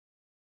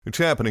It's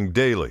happening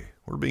daily.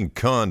 We're being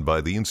conned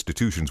by the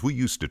institutions we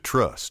used to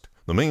trust.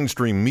 The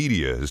mainstream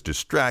media is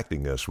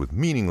distracting us with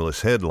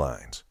meaningless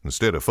headlines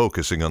instead of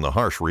focusing on the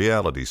harsh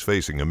realities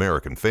facing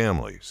American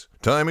families.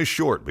 Time is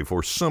short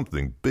before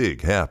something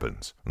big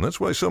happens, and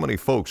that's why so many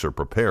folks are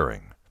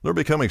preparing. They're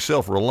becoming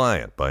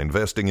self-reliant by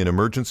investing in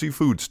emergency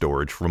food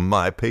storage from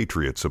My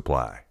Patriot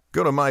Supply.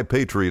 Go to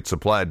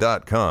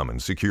MyPatriotSupply.com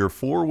and secure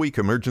 4-week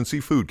emergency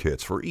food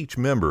kits for each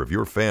member of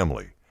your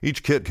family.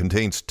 Each kit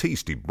contains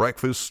tasty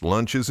breakfasts,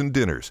 lunches, and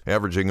dinners,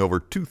 averaging over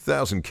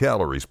 2,000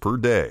 calories per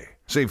day.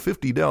 Save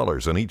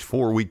 $50 on each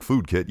 4-week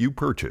food kit you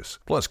purchase.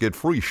 Plus, get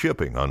free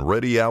shipping on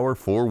Ready Hour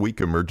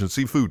 4-week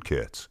emergency food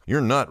kits.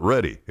 You're not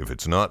ready if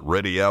it's not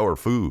Ready Hour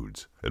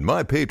foods. At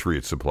My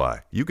Patriot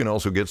Supply, you can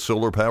also get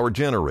solar power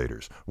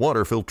generators,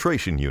 water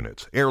filtration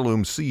units,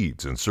 heirloom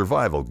seeds, and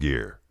survival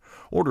gear.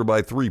 Order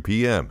by 3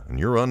 p.m. and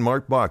your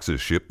unmarked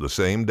boxes ship the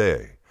same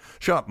day.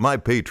 Shop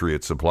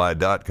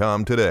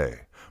MyPatriotSupply.com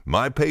today.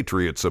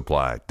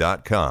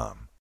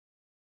 MyPatriotSupply.com.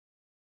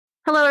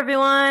 Hello,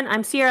 everyone.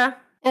 I'm Sierra.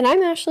 And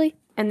I'm Ashley.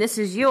 And this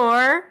is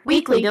your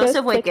Weekly Dose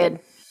of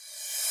Wicked.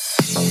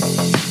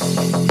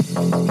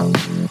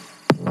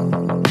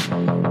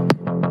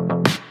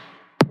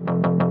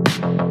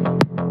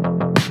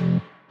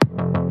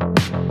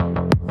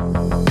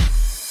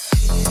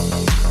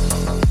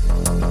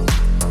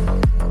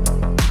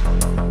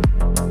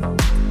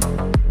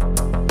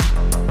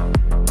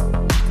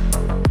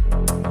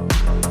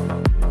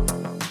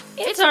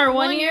 It's our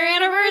 1-year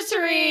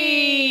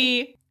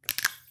anniversary!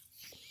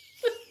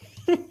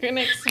 You're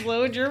gonna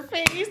explode your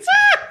face.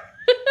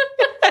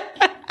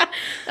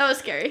 That was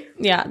scary.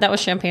 Yeah, that was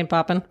champagne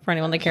popping for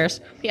anyone that cares.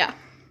 Yeah.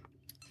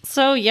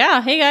 So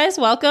yeah, hey guys,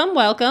 welcome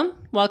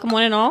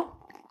one and all.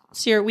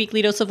 It's your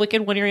Weekly Dose of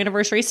Wicked 1-year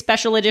anniversary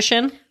special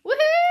edition.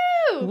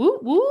 Woohoo! Woo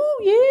woo,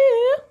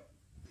 yeah.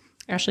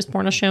 Ashley's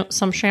pouring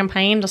some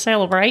champagne to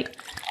celebrate,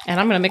 and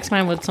I'm gonna mix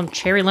mine with some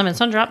cherry lemon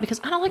sundrop because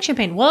I don't like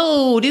champagne.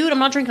 Whoa, dude, I'm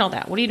not drinking all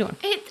that. What are you doing?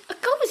 It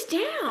goes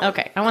down.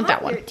 Okay, I want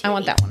that one. I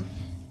want that one.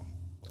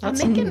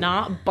 That's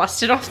not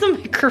busted off the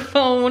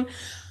microphone.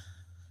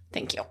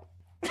 Thank you.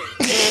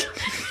 Take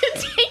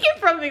it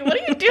from me.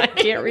 What are you doing? I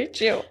can't reach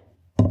you.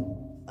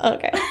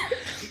 Okay.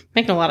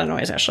 Making a lot of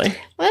noise, Ashley.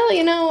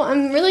 Well,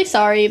 I'm really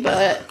sorry,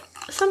 but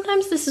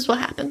sometimes this is what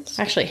happens.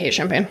 I actually hate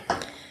champagne.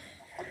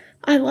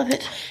 I love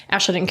it.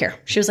 Ashley didn't care.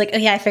 She was like, oh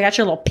yeah, I forgot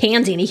your little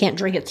pansy and you can't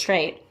drink it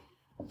straight.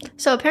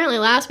 So apparently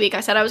last week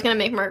I said I was going to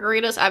make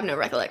margaritas. I have no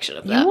recollection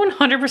of that. You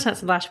 100%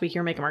 said last week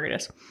you were making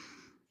margaritas.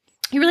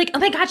 You were like, oh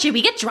my God, should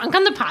we get drunk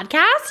on the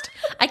podcast?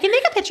 I can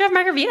make a picture of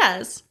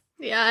margaritas.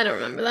 Yeah, I don't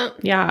remember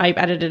that. Yeah, I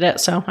edited it,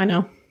 so I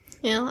know.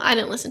 Yeah, I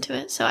didn't listen to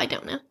it, so I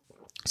don't know.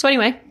 So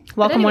anyway,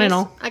 welcome one and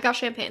all. I got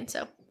champagne,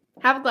 so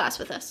have a glass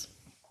with us.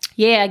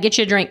 Yeah, get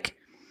you a drink.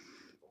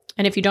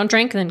 And if you don't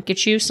drink, then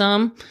get you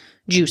some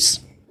juice.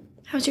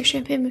 How's your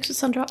champagne mixed with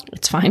Sundrop?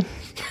 It's fine.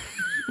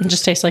 It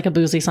just tastes like a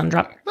boozy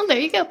Sundrop. Well, there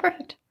you go.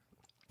 Perfect.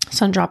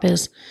 Sundrop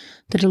is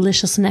the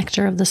delicious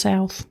nectar of the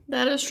South.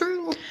 That is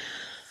true.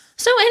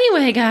 So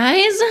anyway,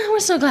 guys, we're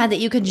so glad that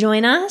you could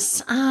join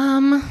us.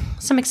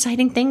 Some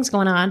exciting things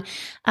going on.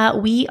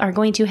 We are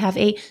going to have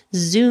a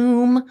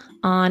Zoom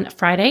on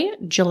Friday,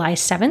 July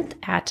 7th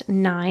at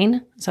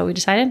 9. Is that what we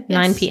decided? Yes.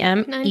 9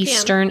 p.m. 9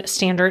 Eastern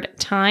Standard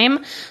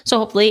Time. So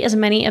hopefully as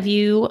many of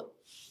you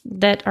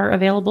that are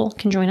available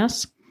can join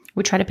us.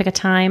 We try to pick a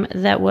time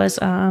that was,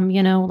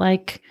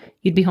 like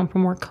you'd be home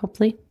from work,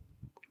 hopefully.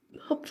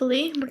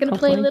 Hopefully. We're going to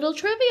play a little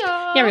trivia.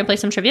 Yeah, we're going to play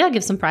some trivia,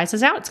 give some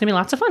prizes out. It's going to be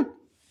lots of fun.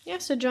 Yeah,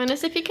 so join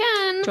us if you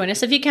can. Join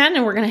us if you can,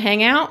 and we're going to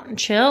hang out and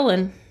chill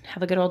and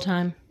have a good old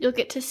time. You'll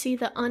get to see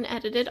the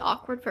unedited,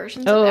 awkward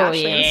versions of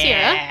Ashley and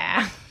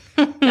Sierra.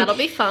 That'll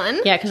be fun.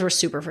 Yeah, because we're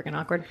super freaking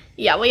awkward.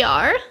 Yeah, we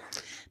are.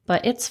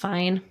 But it's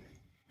fine.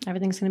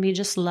 Everything's going to be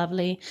just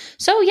lovely.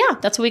 So yeah,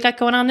 that's what we got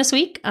going on this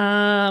week.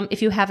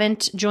 If you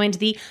haven't joined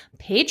the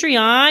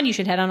Patreon, you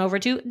should head on over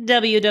to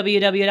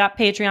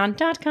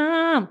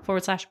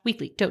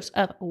www.patreon.com/weekly dose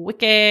of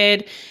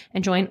wicked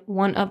and join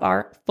one of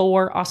our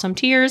 4 awesome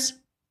tiers.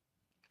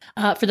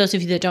 For those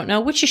of you that don't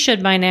know, which you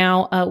should by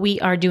now,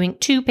 we are doing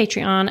 2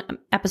 Patreon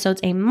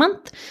episodes a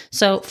month.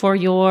 So for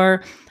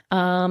your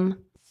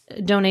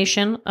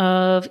donation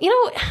of,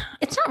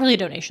 it's not really a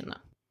donation though.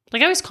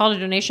 Like I always call it a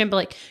donation, but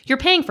like you're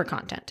paying for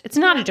content. It's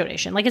not a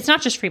donation. Like it's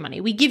not just free money.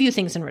 We give you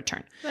things in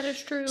return. That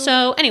is true.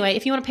 So anyway,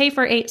 if you want to pay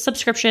for a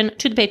subscription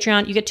to the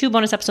Patreon, you get 2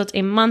 bonus episodes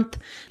a month.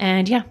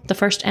 And yeah, the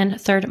first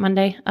and third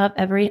Monday of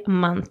every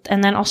month.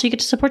 And then also you get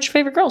to support your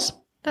favorite girls.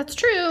 That's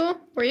true.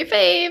 We're your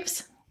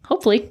faves.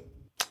 Hopefully.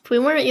 If we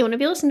weren't, you wouldn't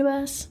be listening to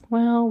us.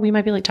 Well, we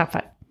might be like top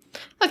 5.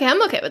 Okay,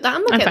 I'm okay with that.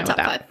 I'm okay with top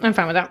 5. I'm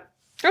fine with that.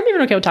 I'm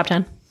even okay with top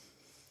 10.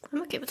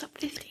 I'm okay with top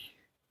 50.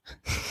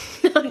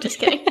 No, I'm just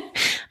kidding.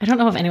 I don't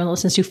know if anyone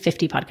listens to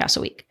 50 podcasts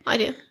a week. I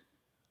do.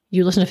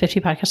 You listen to 50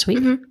 podcasts a week?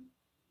 Mm-hmm.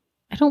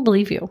 I don't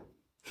believe you.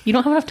 You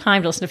don't have enough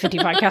time to listen to 50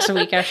 podcasts a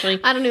week, Ashley.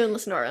 I don't even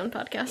listen to our own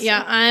podcast.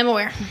 Yeah, I'm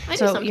aware. I do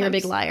so sometimes. You're a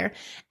big liar.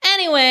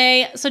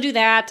 Anyway, so do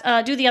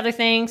that. Do the other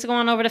things. Go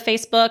on over to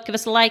Facebook. Give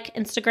us a like.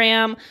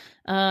 Instagram.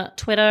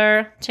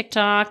 Twitter,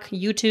 TikTok,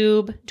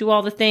 YouTube. Do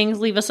all the things.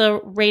 Leave us a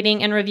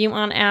rating and review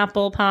on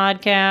Apple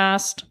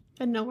Podcast.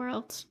 And nowhere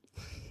else.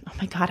 Oh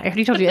my God, I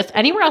already told you. If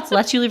anywhere else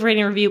lets you leave a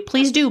rating and review,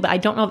 please do. But I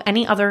don't know of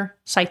any other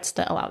sites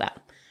that allow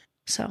that.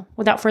 So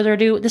without further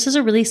ado, this is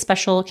a really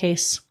special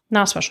case.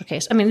 Not a special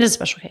case. I mean, it is a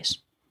special case.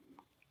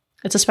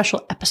 It's a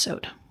special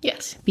episode.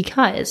 Yes.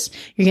 Because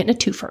you're getting a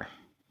twofer.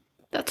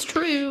 That's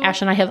true.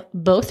 Ash and I have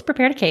both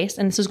prepared a case,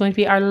 and this is going to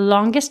be our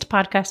longest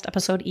podcast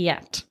episode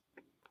yet.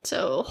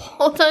 So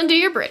hold on to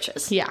your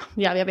britches. Yeah.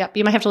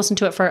 You might have to listen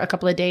to it for a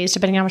couple of days,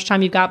 depending on how much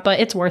time you've got, but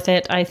it's worth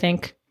it, I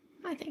think.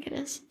 I think it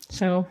is.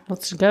 So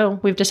let's go.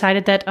 We've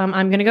decided that I'm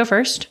going to go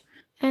first.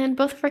 And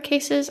both of our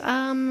cases,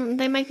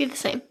 they might be the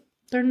same.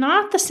 They're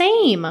not the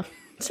same.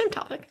 Same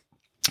topic.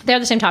 They're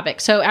the same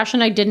topic. So Ash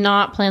and I did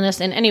not plan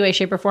this in any way,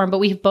 shape, or form, but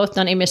we've both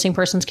done a missing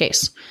persons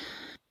case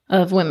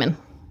of women.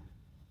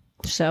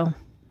 So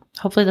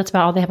hopefully that's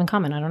about all they have in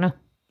common. I don't know.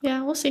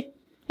 Yeah, we'll see.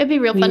 It'd be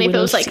real funny if it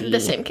was like the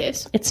same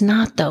case. It's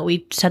not, though.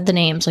 We said the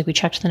names. Like, we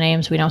checked the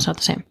names. We know it's not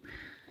the same.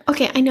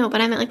 Okay, I know,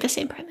 but I meant like the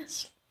same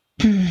premise.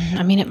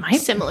 I mean, it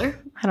might similar.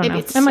 I don't know. Maybe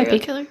it's a serial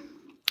killer.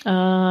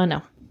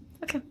 No.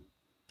 Okay.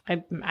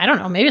 I don't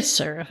know. Maybe it's a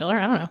serial killer.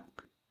 I don't know.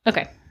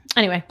 Okay.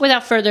 Anyway,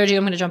 without further ado,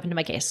 I'm going to jump into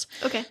my case.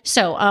 Okay.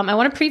 So I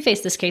want to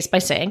preface this case by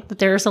saying that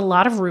there's a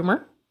lot of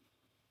rumor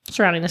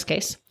surrounding this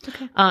case.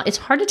 Okay. It's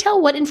hard to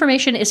tell what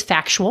information is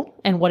factual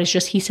and what is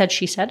just he said,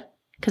 she said,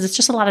 because it's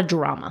just a lot of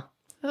drama.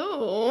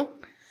 Oh.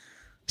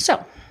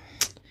 So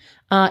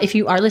if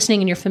you are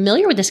listening and you're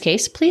familiar with this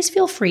case, please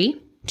feel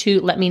free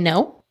to let me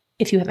know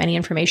if you have any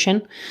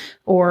information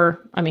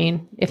or, I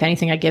mean, if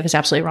anything I give is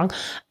absolutely wrong.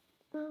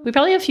 We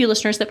probably have a few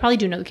listeners that probably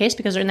do know the case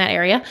because they're in that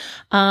area.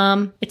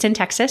 It's in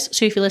Texas.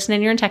 So if you listen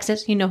and you're in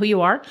Texas, you know who you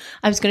are.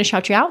 I was going to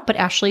shout you out, but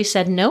Ashley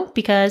said no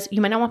because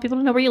you might not want people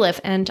to know where you live.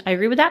 And I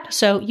agree with that.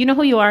 So you know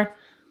who you are.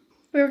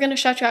 We were going to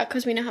shout you out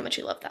because we know how much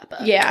you love that.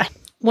 But yeah,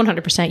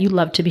 100%. You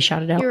love to be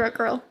shouted out. You're a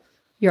girl.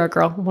 You're a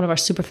girl. One of our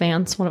super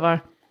fans. One of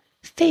our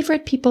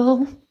favorite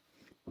people.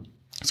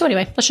 So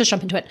anyway, let's just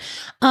jump into it.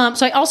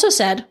 So I also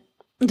said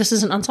this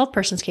is an unsolved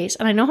persons case,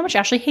 and I know how much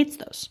Ashley hates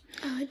those.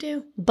 Oh, I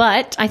do.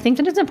 But I think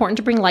that it's important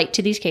to bring light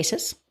to these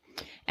cases,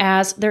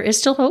 as there is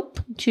still hope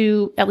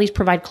to at least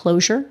provide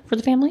closure for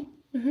the family.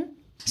 Mm-hmm.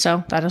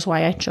 So that is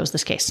why I chose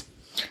this case.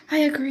 I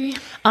agree.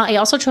 I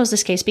also chose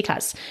this case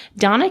because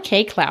Donna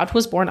K. Cloud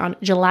was born on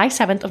July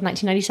 7th of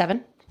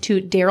 1997 to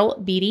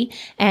Daryl Beatty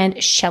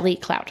and Shelley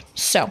Cloud.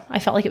 So I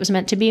felt like it was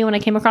meant to be when I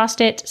came across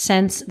it,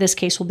 since this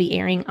case will be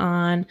airing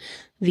on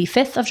the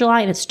 5th of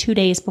July, and it's 2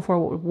 days before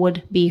what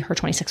would be her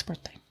 26th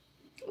birthday.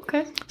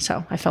 Okay.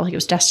 So I felt like it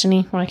was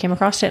destiny when I came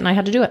across it, and I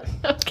had to do it.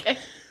 Okay.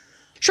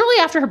 Shortly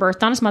after her birth,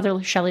 Donna's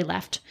mother, Shelley,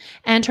 left,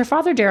 and her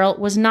father, Daryl,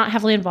 was not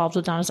heavily involved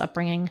with Donna's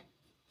upbringing.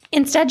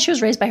 Instead, she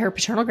was raised by her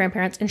paternal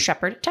grandparents in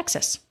Shepherd,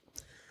 Texas.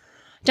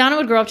 Donna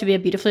would grow up to be a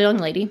beautiful young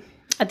lady.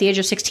 At the age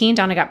of 16,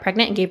 Donna got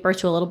pregnant and gave birth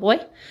to a little boy.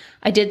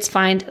 I did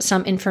find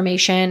some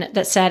information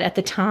that said at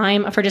the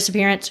time of her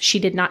disappearance, she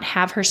did not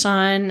have her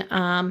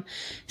son.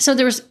 So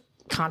there was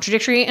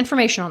contradictory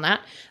information on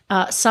that.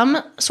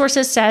 Some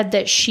sources said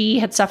that she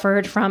had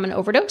suffered from an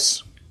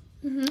overdose.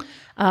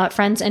 Mm-hmm.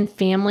 Friends and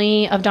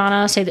family of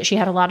Donna say that she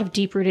had a lot of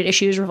deep-rooted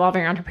issues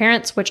revolving around her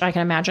parents, which I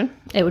can imagine.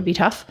 It would be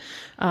tough.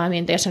 I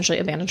mean, they essentially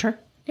abandoned her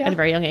at a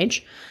very young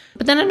age.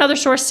 But then another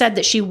source said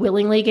that she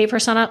willingly gave her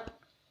son up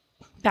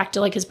back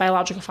to like his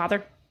biological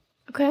father.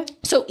 Okay.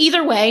 So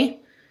either way,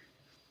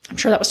 I'm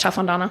sure that was tough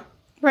on Donna.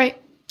 Right.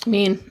 I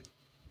mean,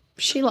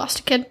 she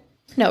lost a kid.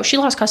 No, she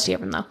lost custody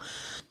of him though.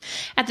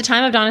 At the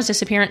time of Donna's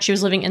disappearance, she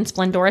was living in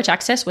Splendora,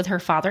 Texas with her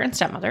father and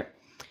stepmother.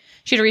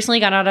 She had recently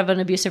got out of an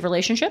abusive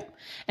relationship,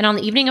 and on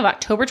the evening of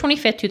October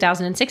 25th,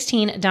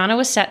 2016, Donna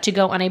was set to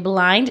go on a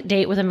blind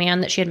date with a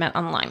man that she had met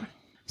online.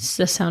 Does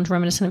this sound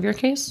reminiscent of your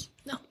case?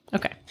 No.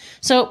 Okay.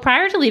 So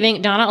prior to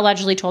leaving, Donna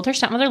allegedly told her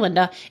stepmother,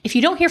 Linda, if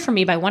you don't hear from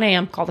me by 1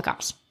 a.m., call the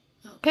cops.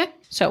 Okay.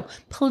 So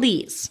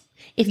please,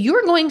 if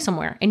you're going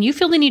somewhere and you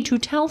feel the need to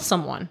tell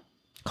someone,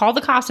 call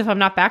the cops if I'm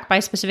not back by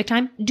a specific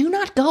time, do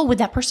not go with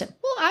that person.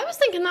 Well, I was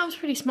thinking that was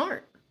pretty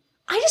smart.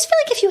 I just feel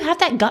like if you have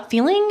that gut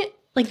feeling,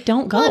 like,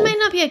 don't go. Well, it might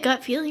not be a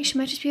gut feeling. She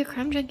might just be a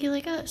crime junkie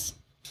like us.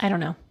 I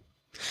don't know.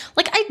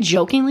 Like, I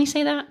jokingly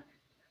say that.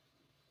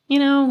 You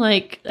know,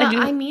 like,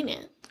 I mean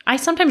it. I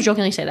sometimes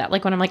jokingly say that.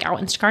 Like, when I'm, like, out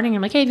Instacarting,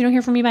 I'm like, hey, if you don't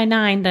hear from me by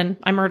 9, then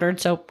I'm murdered,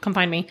 so come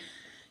find me.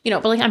 You know,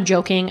 but, like, I'm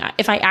joking.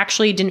 If I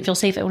actually didn't feel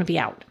safe, I wouldn't be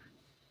out.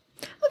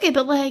 Okay,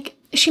 but, like,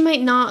 she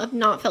might not have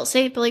not felt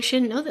safe, but, like, she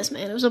didn't know this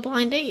man. It was a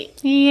blind date.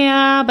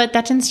 Yeah, but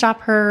that didn't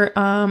stop her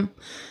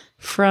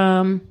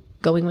from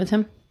going with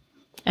him.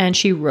 And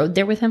she rode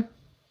there with him,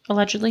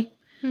 allegedly.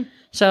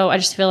 So I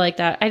just feel like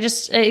that.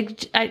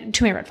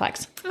 Too many red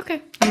flags.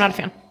 Okay. I'm not a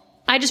fan.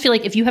 I just feel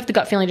like if you have the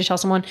gut feeling to tell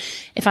someone,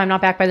 if I'm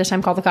not back by this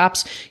time, call the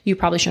cops, you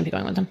probably shouldn't be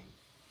going with them.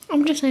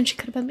 I'm just saying she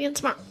could have been being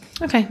smart.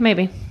 Okay,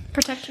 maybe.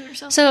 Protecting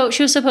herself. So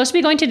she was supposed to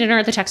be going to dinner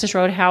at the Texas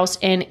Roadhouse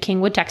in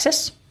Kingwood,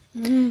 Texas.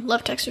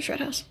 Love Texas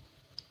Roadhouse.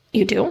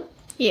 You do?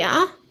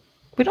 Yeah.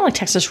 We don't like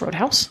Texas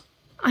Roadhouse.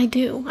 I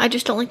do. I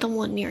just don't like the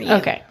one near you.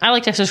 Okay. I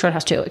like Texas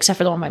Roadhouse too, except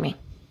for the one by me.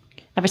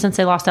 ever since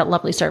they lost that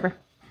lovely server.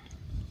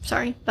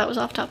 Sorry, that was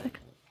off topic.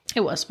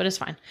 It was, but it's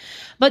fine.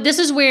 But this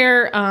is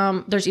where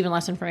there's even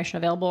less information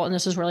available, and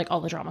this is where like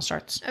all the drama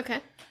starts. Okay.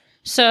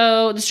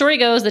 So the story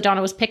goes that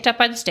Donna was picked up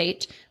by the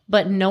state,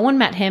 but no one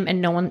met him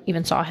and no one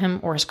even saw him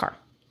or his car.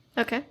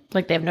 Okay.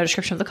 Like they have no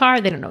description of the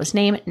car. They don't know his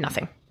name,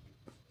 nothing.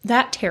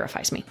 That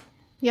terrifies me.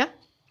 Yeah.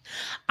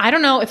 I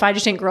don't know if I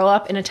just didn't grow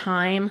up in a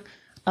time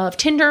of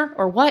Tinder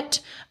or what.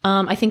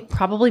 I think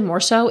probably more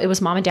so it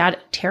was mom and dad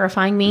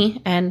terrifying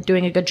me and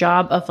doing a good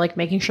job of like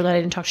making sure that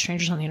I didn't talk to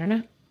strangers on the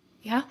internet.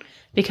 Yeah.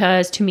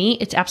 Because to me,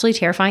 it's absolutely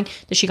terrifying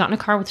that she got in a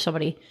car with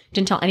somebody,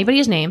 didn't tell anybody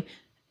his name.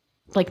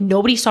 Like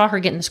nobody saw her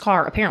get in this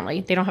car,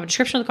 apparently. They don't have a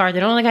description of the car. They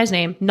don't know the guy's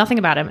name, nothing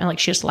about him. And like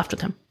she just left with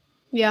him.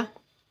 Yeah.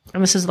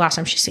 And this is the last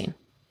time she's seen.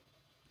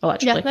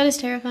 Allegedly. Yeah, that is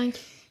terrifying.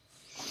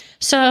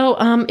 So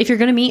if you're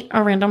going to meet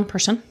a random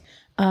person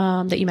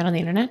that you met on the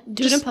internet,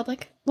 Do it in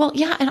public. Well,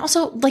 yeah. And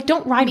also like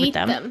don't ride with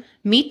them.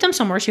 Meet them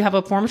somewhere so you have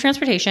a form of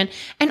transportation.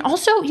 And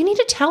also you need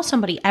to tell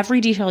somebody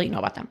every detail you know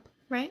about them.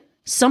 Right.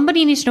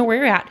 Somebody needs to know where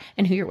you're at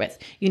and who you're with.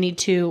 You need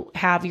to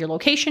have your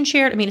location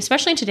shared. I mean,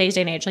 especially in today's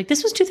day and age, like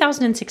this was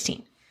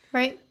 2016.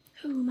 Right.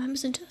 Oh, mine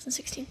was in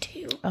 2016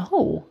 too.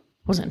 Oh,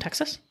 was it in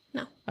Texas?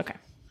 No. Okay.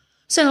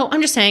 So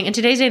I'm just saying, in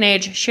today's day and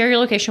age, share your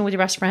location with your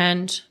best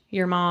friend,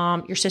 your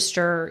mom, your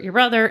sister, your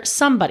brother,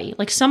 somebody.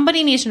 Like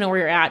somebody needs to know where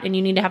you're at and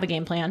you need to have a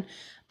game plan.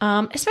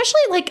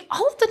 Especially like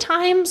all of the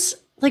times,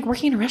 like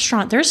working in a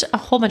restaurant, there's a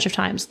whole bunch of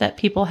times that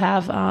people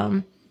have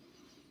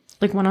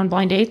like went on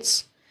blind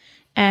dates.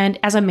 And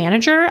as a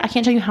manager, I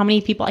can't tell you how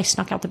many people I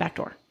snuck out the back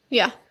door.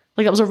 Yeah.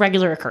 Like that was a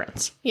regular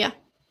occurrence. Yeah.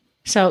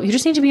 So you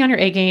just need to be on your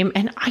A game.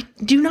 And I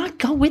do not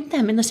go with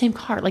them in the same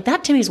car. Like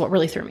that to me is what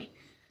really threw me.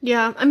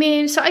 Yeah. I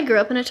mean, so I grew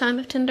up in a time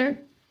of Tinder.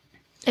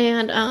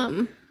 And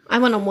I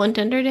went on one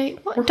Tinder date.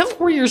 What? We're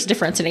 4 years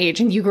difference in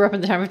age and you grew up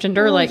in the time of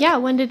Tinder. Well, like, yeah,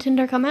 when did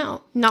Tinder come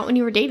out? Not when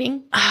you were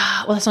dating.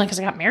 well, that's only because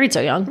I got married so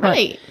young. But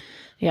Right.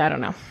 yeah, I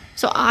don't know.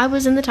 So I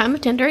was in the time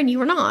of Tinder and you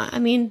were not. I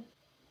mean,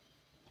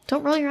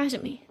 don't roll your eyes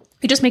at me.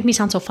 You just make me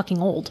sound so fucking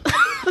old.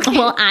 Okay.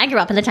 Well, I grew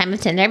up in the time of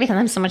Tinder because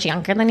I'm so much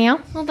younger than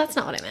you. Well, that's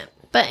not what I meant.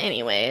 But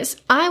anyways,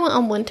 I went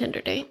on one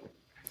Tinder date.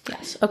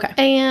 Yes. Okay.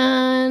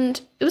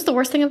 And it was the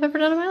worst thing I've ever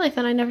done in my life,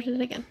 and I never did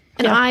it again.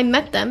 And Yeah. I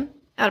met them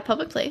at a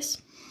public place.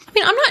 I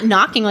mean, I'm not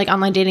knocking like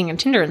online dating and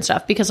Tinder and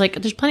stuff because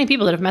like there's plenty of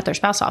people that have met their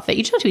spouse off it.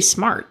 You just have to be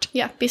smart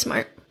Yeah, be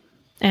smart.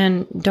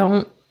 and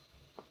don't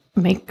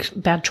make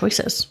bad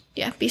choices.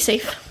 Yeah, be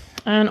safe.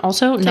 And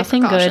also,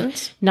 nothing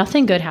precautions.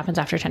 good happens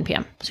after 10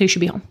 p.m. So you should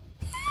be home.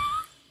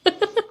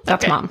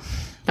 That's Okay. mom.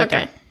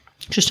 Okay.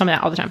 Just tell me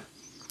that all the time.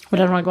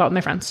 When I don't want to go out with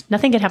my friends.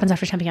 Nothing good happens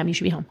after 10 p.m. You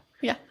should be home.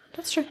 Yeah,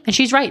 that's true. And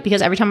she's right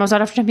because every time I was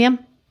out after 10 p.m.,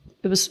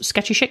 it was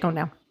sketchy shit going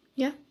down.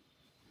 Yeah,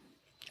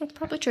 that's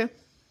probably true.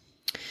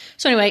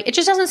 So anyway, it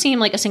just doesn't seem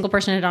like a single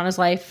person in Donna's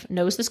life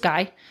knows this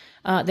guy.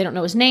 They don't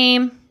know his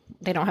name.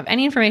 They don't have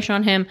any information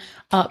on him.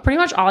 Pretty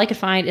much all I could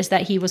find is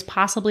that he was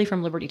possibly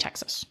from Liberty,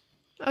 Texas.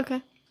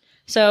 Okay.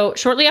 So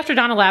shortly after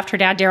Donna left, her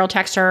dad, Daryl,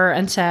 texted her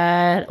and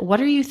said, "What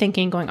are you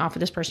thinking going off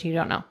with this person you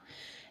don't know?"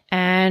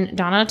 And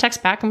Donna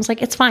texted back and was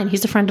like, "It's fine.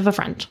 He's a friend of a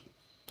friend."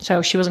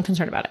 So she wasn't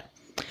concerned about it.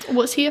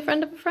 Was he a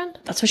friend of a friend?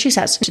 That's what she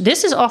says.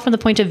 This is all from the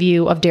point of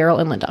view of Daryl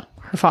and Linda,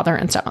 her father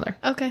and stepmother.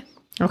 Okay.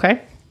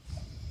 Okay?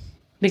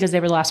 Because they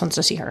were the last ones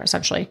to see her,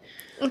 essentially.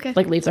 Okay.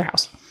 Like, leave their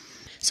house.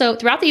 So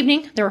throughout the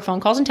evening, there were phone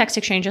calls and text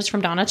exchanges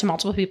from Donna to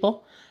multiple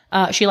people.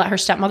 She let her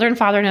stepmother and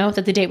father know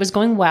that the date was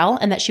going well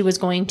and that she was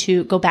going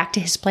to go back to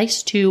his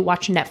place to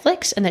watch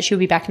Netflix and that she would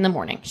be back in the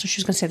morning. So she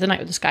was going to stay the night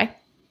with this guy.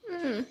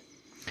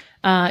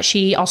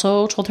 She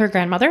also told her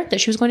grandmother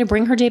that she was going to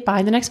bring her date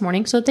by the next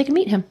morning so that they could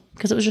meet him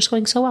because it was just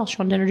going so well. She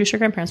wanted to introduce her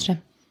grandparents to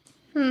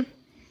him.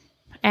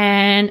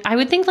 And I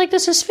would think like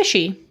this is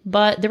fishy,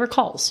 but there were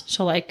calls.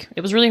 So like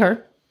it was really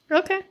her.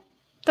 Okay.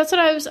 That's what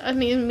I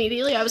mean,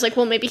 immediately I was like,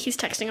 well, maybe he's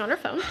texting on her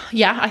phone.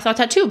 Yeah, I thought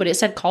that too, but it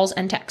said calls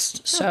and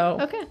text. So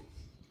Okay.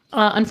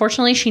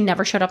 Unfortunately, she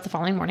never showed up the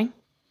following morning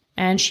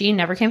and she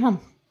never came home.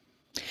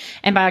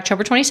 And by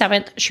October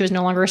 27th, she was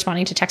no longer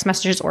responding to text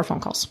messages or phone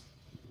calls.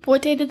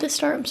 What day did this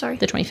start? I'm sorry.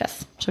 The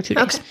 25th. So 2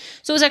 days. Okay.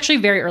 So it was actually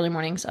very early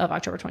mornings of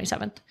October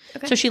 27th.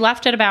 Okay. So she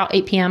left at about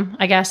 8 p.m.,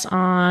 I guess,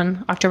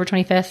 on October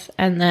 25th.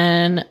 And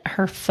then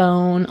her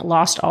phone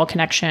lost all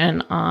connection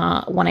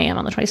 1 a.m.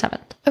 on the 27th.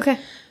 Okay.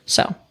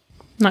 So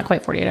not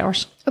quite 48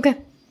 hours. Okay.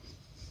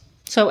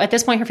 So at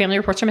this point, her family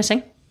reports her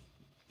missing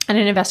and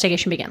an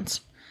investigation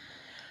begins.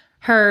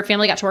 Her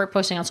family got to work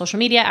posting on social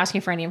media,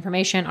 asking for any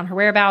information on her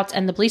whereabouts,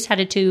 and the police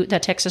headed to the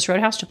Texas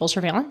Roadhouse to pull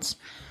surveillance.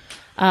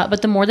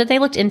 But the more that they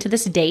looked into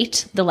this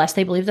date, the less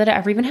they believed that it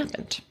ever even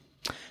happened.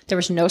 There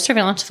was no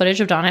surveillance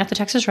footage of Donna at the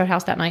Texas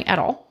Roadhouse that night at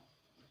all.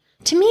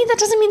 To me, that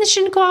doesn't mean that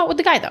she didn't go out with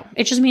the guy, though.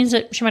 It just means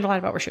that she might have lied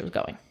about where she was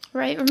going.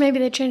 Right. Or maybe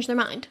they changed their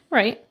mind.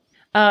 Right.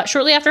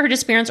 Shortly after her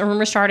disappearance, a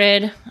rumor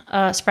started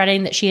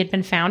spreading that she had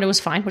been found and was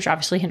fine, which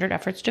obviously hindered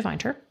efforts to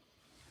find her.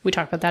 We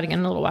talked about that again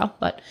in a little while,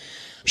 but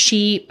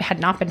she had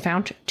not been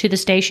found. To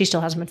this day, she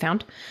still hasn't been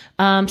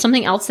found.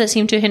 Something else that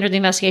seemed to hinder the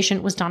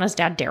investigation was Donna's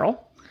dad, Daryl.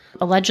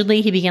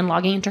 Allegedly, he began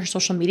logging into her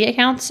social media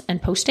accounts and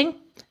posting.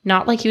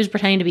 Not like he was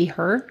pretending to be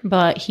her,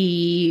 but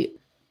he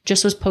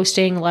just was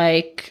posting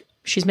like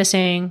she's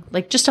missing,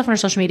 like just stuff on her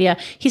social media.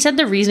 He said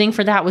the reasoning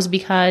for that was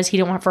because he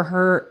didn't want for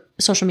her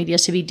social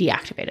medias to be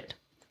deactivated.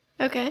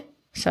 Okay.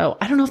 So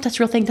I don't know if that's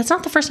a real thing. That's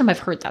not the first time I've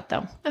heard that,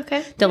 though.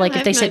 Okay. That like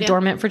if they sit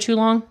dormant for too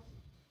long.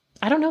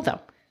 I don't know, though.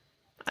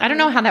 I don't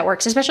know how that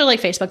works, especially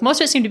like Facebook.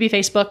 Most of it seemed to be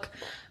Facebook.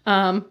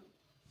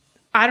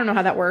 I don't know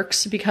how that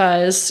works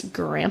because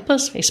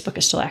Grandpa's Facebook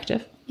is still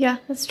active. Yeah,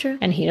 that's true.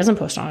 And he doesn't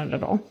post on it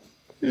at all.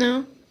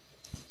 No.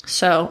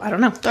 So, I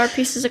don't know. There are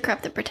pieces of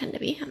crap that pretend to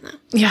be him, though.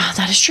 Yeah,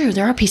 that is true.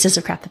 There are pieces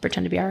of crap that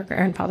pretend to be our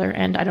grandfather,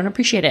 and I don't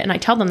appreciate it. And I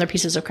tell them they're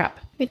pieces of crap.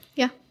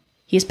 Yeah.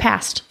 He is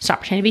past. Stop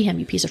pretending to be him,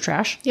 you piece of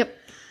trash. Yep.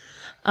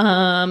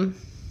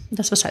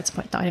 That's besides the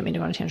point, though. I didn't mean to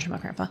go on a tangent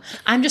about Grandpa.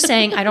 I'm just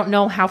saying I don't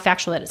know how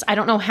factual that is. I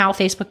don't know how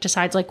Facebook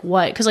decides, like,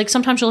 what. Because, like,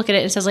 sometimes you look at it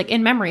and it says, like,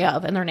 in memory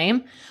of, in their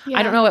name. Yeah.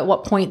 I don't know at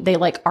what point they,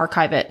 like,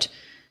 archive it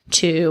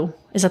to...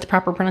 Is that the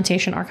proper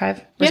pronunciation, archive?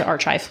 Or is it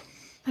archive?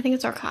 I think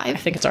it's archive. I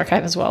think it's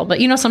archive as well. But,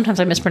 you know, sometimes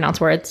I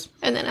mispronounce words.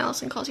 And then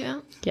Allison calls you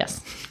out. Yes.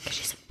 Because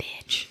she's a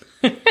bitch.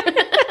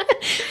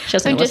 She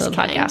doesn't listen to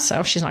the podcast,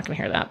 so she's not going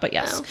to hear that. But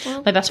yes. Oh,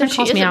 well, my best friend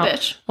calls me out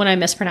bitch. when I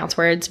mispronounce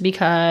words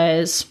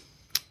because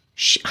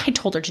I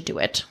told her to do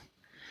it.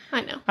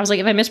 I know. I was like,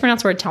 if I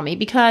mispronounce a word, tell me.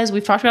 Because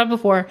we've talked about it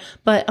before,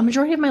 but a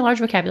majority of my large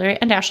vocabulary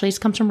and Ashley's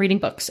comes from reading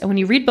books. And when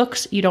you read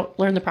books, you don't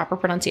learn the proper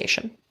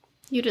pronunciation.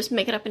 You just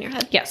make it up in your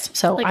head. Yes.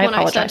 So like I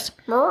apologize.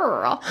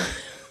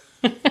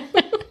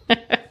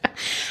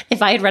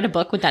 If I had read a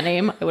book with that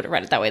name, I would have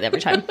read it that way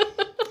every time.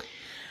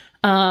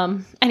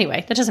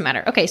 Anyway, that doesn't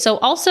matter. Okay. So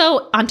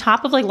also on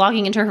top of like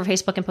logging into her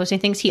Facebook and posting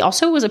things, he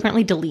also was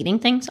apparently deleting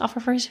things off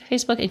of her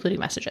Facebook, including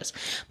messages.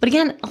 But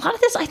again, a lot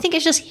of this I think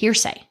is just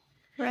hearsay.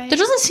 Right. There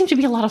doesn't seem to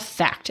be a lot of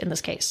fact in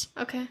this case.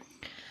 Okay.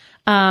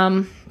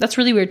 That's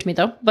really weird to me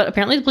though. But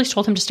apparently the police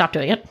told him to stop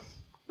doing it.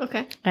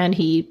 Okay. And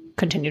he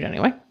continued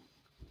anyway.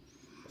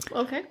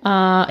 Okay.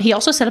 He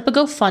also set up a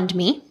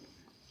GoFundMe,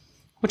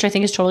 which I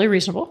think is totally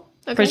reasonable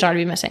for his daughter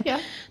to be missing. Yeah.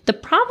 The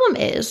problem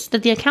is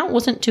that the account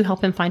wasn't to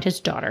help him find his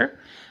daughter.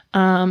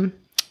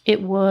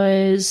 It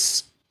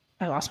was...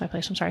 I lost my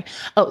place. I'm sorry.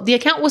 Oh, the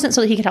account wasn't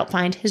so that he could help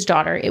find his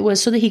daughter. It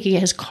was so that he could get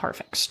his car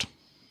fixed.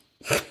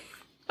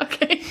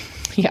 Okay.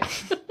 Yeah.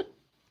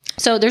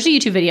 So there's a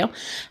YouTube video.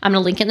 I'm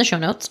going to link it in the show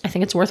notes. I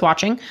think it's worth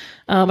watching.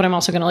 But I'm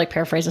also going to like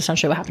paraphrase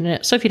essentially what happened in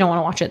it. So if you don't want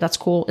to watch it, that's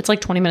cool. It's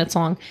like 20 minutes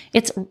long.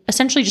 It's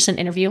essentially just an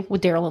interview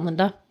with Daryl and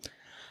Linda.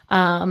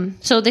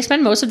 So they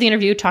spend most of the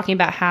interview talking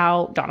about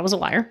how Donna was a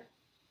liar.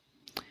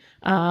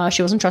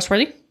 She wasn't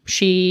trustworthy.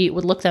 She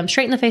would look them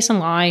straight in the face and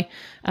lie.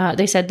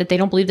 They said that they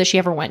don't believe that she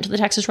ever went to the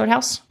Texas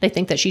Roadhouse. They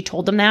think that she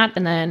told them that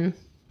and then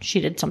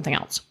she did something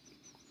else.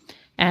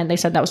 And they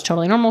said that was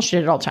totally normal. She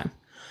did it all the time.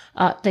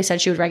 They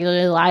said she would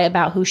regularly lie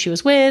about who she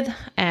was with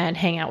and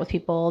hang out with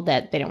people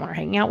that they didn't want her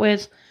hanging out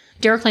with.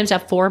 Daryl claims to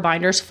have 4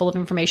 binders full of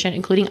information,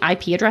 including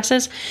IP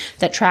addresses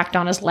that track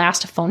Donna's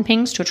last phone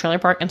pings to a trailer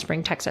park in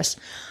Spring, Texas.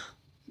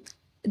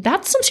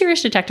 That's some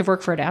serious detective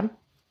work for a dad.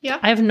 Yeah.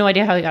 I have no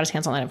idea how he got his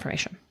hands on that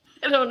information.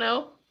 I don't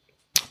know.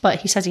 But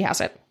he says he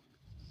has it.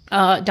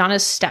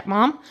 Donna's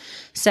stepmom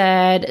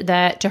said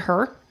that to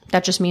her,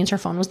 that just means her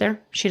phone was there.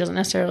 She doesn't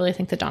necessarily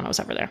think that Donna was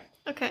ever there.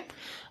 Okay.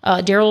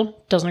 Daryl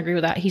doesn't agree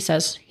with that. He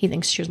says he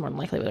thinks she was more than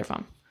likely with her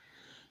phone.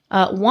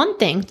 One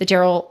thing that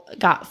Daryl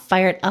got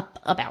fired up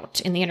about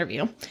in the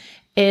interview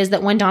is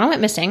that when Donna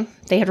went missing,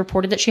 they had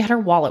reported that she had her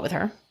wallet with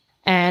her.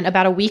 And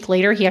about a week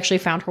later, he actually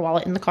found her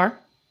wallet in the car,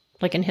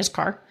 like in his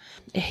car.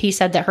 He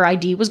said that her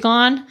ID was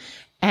gone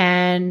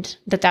and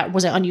that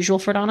wasn't unusual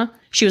for Donna.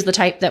 She was the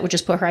type that would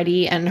just put her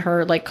ID and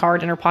her like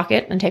card in her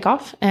pocket and take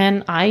off.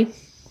 And I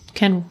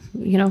can,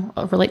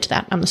 relate to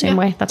that. I'm the same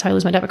way. That's how I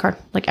lose my debit card,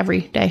 like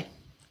every day.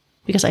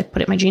 Because I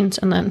put it in my jeans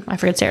and then I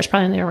forget Sarah's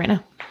probably in there right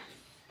now.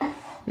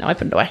 No, I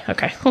put it away.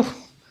 Okay.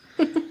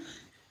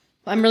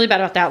 I'm really bad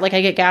about that. Like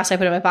I get gas, I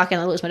put it in my pocket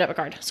and I lose my debit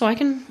card. So I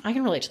can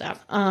relate to that.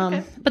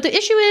 Okay. But the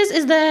issue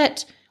is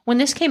that when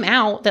this came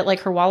out that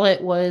like her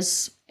wallet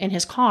was in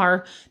his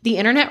car, the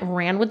internet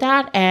ran with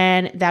that.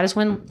 And that is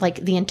when like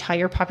the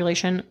entire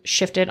population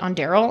shifted on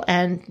Daryl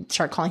and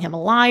started calling him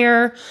a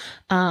liar.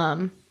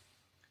 They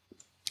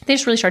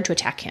just really started to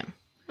attack him.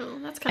 Oh,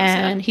 that's kind of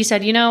sad. And he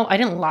said, I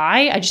didn't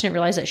lie. I just didn't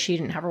realize that she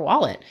didn't have her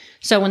wallet.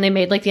 So when they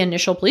made like the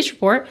initial police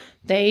report,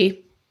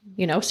 they,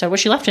 said what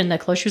she left in, the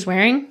clothes she was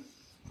wearing,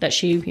 that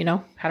she,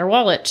 had her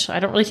wallet. I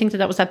don't really think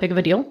that was that big of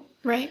a deal.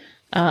 Right.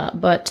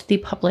 But the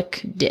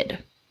public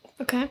did.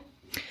 Okay.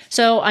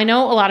 So I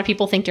know a lot of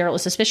people think Daryl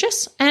is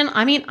suspicious. And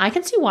I mean, I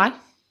can see why.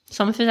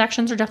 Some of his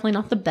actions are definitely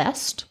not the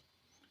best.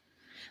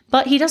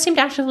 But he does seem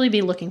to actively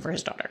be looking for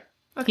his daughter.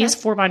 Okay. He has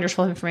 4 binders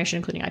full of information,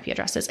 including IP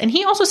addresses. And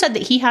he also said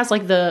that he has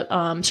like the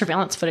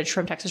surveillance footage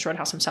from Texas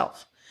Roadhouse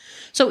himself.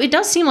 So it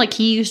does seem like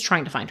he's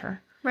trying to find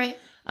her. Right.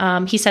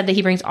 He said that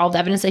he brings all the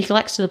evidence that he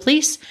collects to the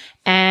police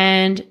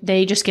and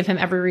they just give him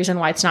every reason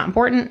why it's not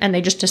important and they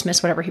just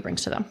dismiss whatever he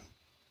brings to them.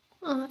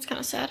 Oh, that's kind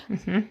of sad.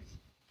 Mm-hmm.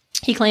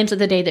 He claims that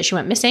the day that she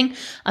went missing,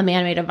 a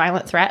man made a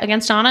violent threat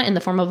against Donna in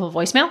the form of a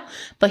voicemail,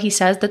 but he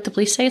says that the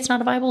police say it's not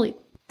a viable lead.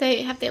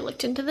 Have they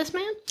looked into this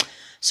man?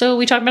 So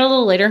we talked about it a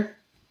little later,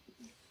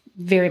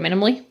 very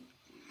minimally,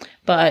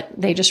 but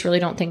they just really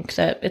don't think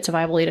that it's a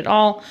viable lead at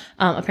all.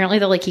 Apparently,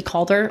 he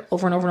called her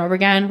over and over and over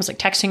again, was like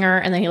texting her,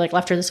 and then he like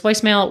left her this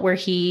voicemail where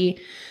he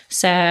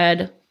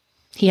said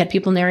he had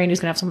people in the area and he was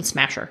gonna have someone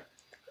smash her.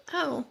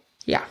 Oh,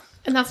 yeah,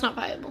 and that's not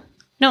viable.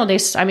 No,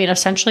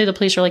 essentially the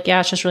police are like, yeah,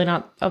 it's just really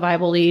not a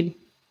viable lead.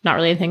 Not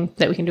really anything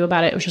that we can do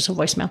about it. It was just a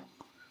voicemail.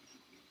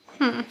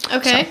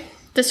 Okay. So.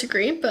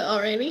 Disagree, but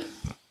alrighty.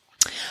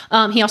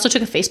 He also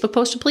took a Facebook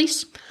post to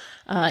police.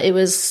 It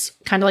was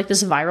kind of like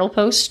this viral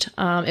post.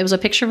 It was a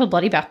picture of a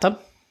bloody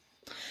bathtub.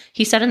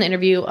 He said in the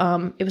interview,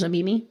 it was a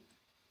meme,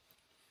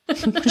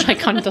 which I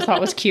kind of thought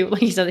was cute.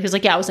 Like he was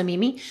like, yeah, it was a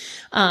meme.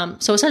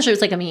 So essentially it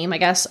was like a meme, I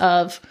guess,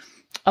 of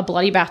a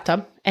bloody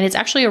bathtub. And it's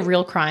actually a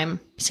real crime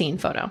scene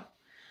photo,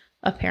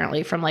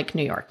 apparently from like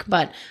New York.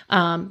 But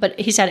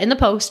he said in the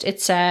post, it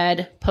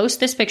said, post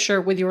this picture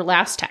with your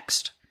last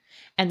text.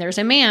 And there's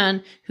a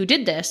man who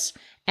did this,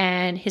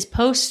 and his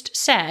post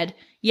said,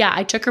 yeah,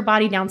 I took her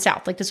body down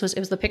south. Like it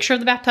was the picture of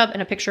the bathtub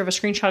and a picture of a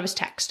screenshot of his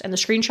text. And the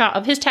screenshot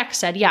of his text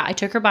said, yeah, I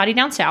took her body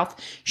down south.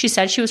 She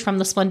said she was from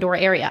the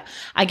Splendora area.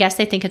 I guess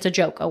they think it's a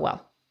joke. Oh,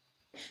 well.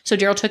 So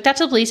Daryl took that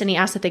to the police and he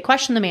asked that they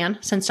question the man,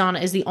 since Donna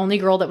is the only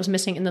girl that was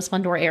missing in the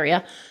Splendora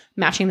area,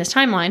 matching this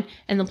timeline.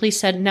 And the police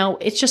said, no,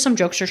 it's just some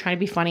jokester trying to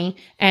be funny.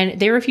 And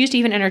they refused to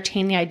even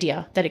entertain the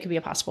idea that it could be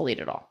a possible lead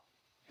at all.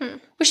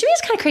 Which to me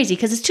is kind of crazy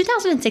because it's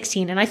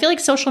 2016. And I feel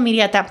like social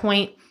media at that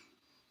point,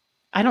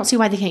 I don't see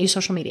why they can't use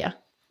social media.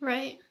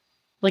 Right.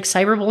 Like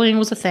cyberbullying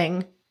was a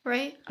thing.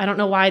 Right. I don't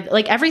know why.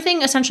 Like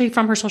everything essentially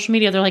from her social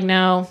media, they're like,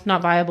 no,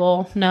 not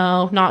viable.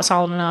 No, not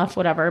solid enough,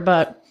 whatever.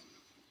 But.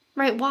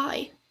 Right.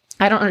 Why?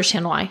 I don't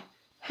understand why.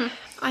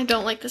 I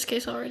don't like this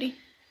case already.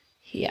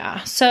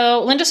 Yeah.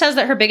 So Linda says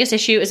that her biggest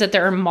issue is that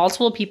there are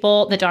multiple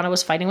people that Donna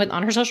was fighting with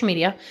on her social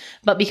media,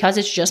 but because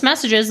it's just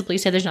messages, the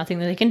police say there's nothing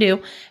that they can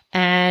do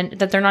and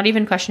that they're not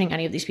even questioning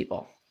any of these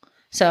people.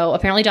 So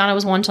apparently Donna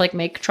was one to like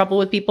make trouble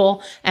with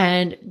people,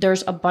 and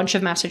there's a bunch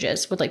of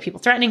messages with like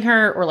people threatening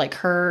her or like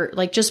her,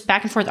 like just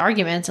back and forth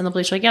arguments, and the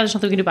police are like, yeah, there's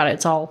nothing we can do about it.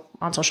 It's all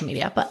on social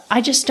media. But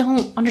I just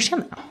don't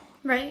understand that.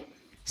 Right.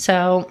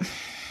 So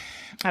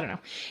I don't know.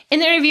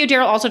 In the interview,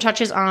 Daryl also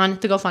touches on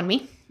the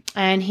GoFundMe.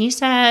 And he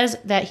says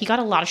that he got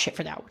a lot of shit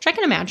for that, which I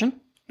can imagine.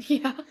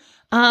 Yeah.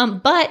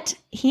 But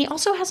he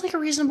also has like a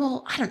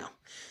reasonable, I don't know.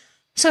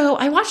 So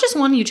I watched this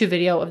one YouTube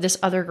video of this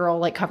other girl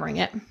like covering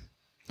it,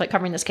 like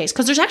covering this case.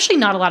 Because there's actually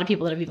not a lot of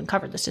people that have even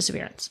covered this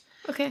disappearance.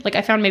 Okay. Like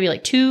I found maybe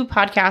like 2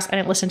 podcasts. I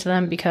didn't listen to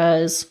them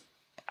because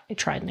I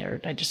tried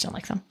and I just didn't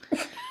like them.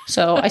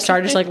 So I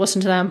started just like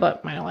listening to them, but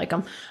I don't like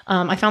them.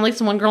 I found like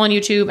this one girl on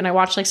YouTube and I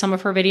watched like some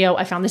of her video.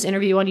 I found this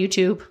interview on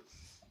YouTube.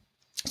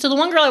 So the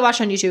one girl I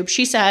watched on YouTube,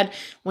 she said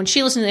when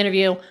she listened to the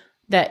interview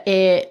that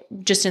it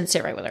just didn't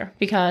sit right with her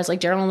because like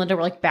Daryl and Linda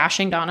were like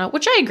bashing Donna,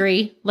 which I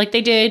agree. Like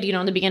they did,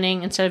 in the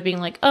beginning, instead of being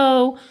like,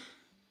 oh,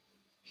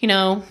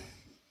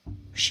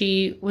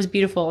 she was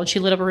beautiful and she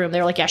lit up a room. They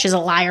were like, yeah, she's a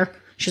liar.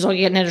 She's only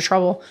getting into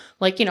trouble.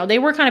 Like, they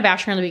were kind of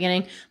bashing her in the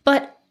beginning,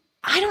 but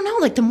I don't know.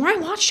 Like the more I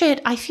watched it,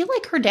 I feel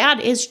like her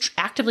dad is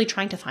actively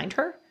trying to find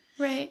her.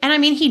 Right. And I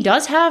mean, he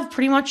does have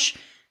pretty much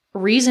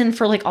reason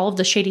for like all of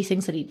the shady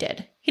things that he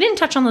did. He didn't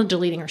touch on the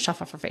deleting her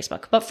stuff off of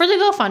Facebook, but for the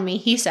GoFundMe,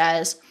 he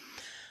says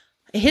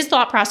his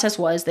thought process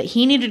was that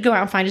he needed to go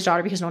out and find his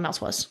daughter because no one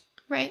else was.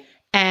 Right.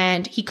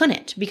 And he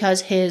couldn't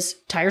because his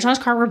tires on his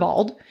car were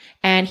bald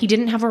and he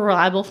didn't have a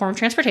reliable form of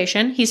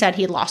transportation. He said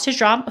he had lost his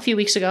job a few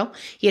weeks ago.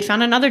 He had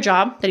found another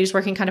job that he was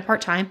working kind of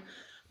part-time,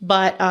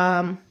 but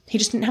he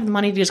just didn't have the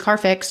money to get his car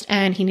fixed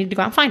and he needed to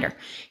go out and find her.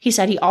 He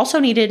said he also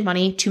needed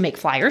money to make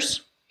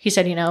flyers. He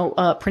said,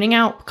 printing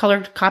out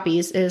colored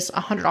copies is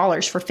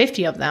 $100 for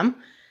 50 of them.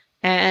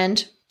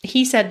 And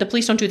he said the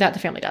police don't do that, the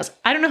family does.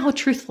 I don't know how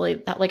truthful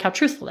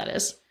that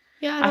is.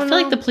 Yeah, I feel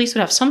like the police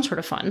would have some sort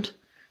of fund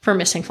for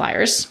missing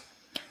flyers.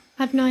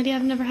 I have no idea.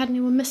 I've never had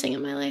anyone missing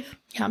in my life.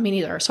 Yeah, me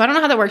neither. So I don't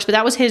know how that works, but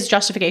that was his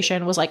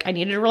justification, was like, I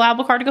needed a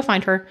reliable car to go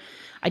find her.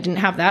 I didn't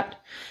have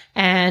that.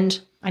 And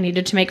I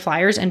needed to make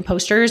flyers and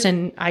posters,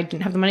 and I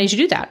didn't have the money to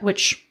do that,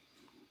 which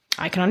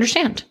I can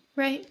understand.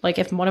 Right. Like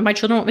if one of my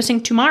children went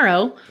missing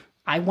tomorrow,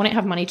 I wouldn't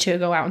have money to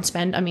go out and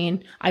spend. I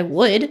mean, I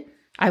would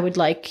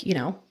like,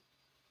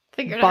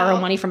 borrow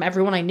money from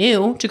everyone I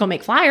knew to go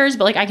make flyers,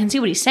 but like I can see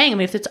what he's saying. I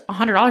mean, if it's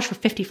 $100 for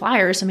 50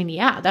 flyers, I mean,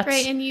 yeah, that's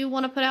right. And you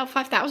want to put out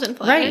 5,000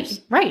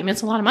 flyers. Right. I mean,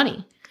 it's a lot of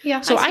money.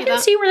 Yeah. So I can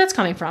see where that's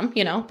coming from,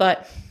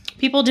 but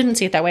people didn't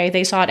see it that way.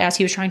 They saw it as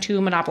he was trying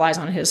to monopolize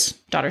on his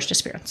daughter's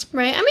disappearance.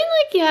 Right. I mean,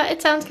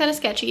 it sounds kind of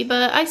sketchy,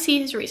 but I see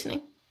his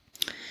reasoning.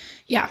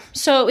 Yeah.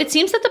 So it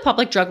seems that the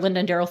public drug Linda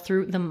and Daryl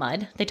through the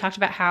mud. They talked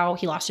about how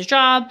he lost his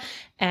job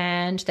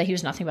and that he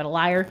was nothing but a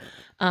liar.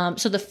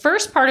 So the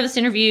first part of this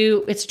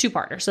interview, it's a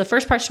 2-parter. So the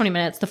first part's 20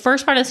 minutes. The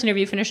first part of this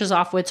interview finishes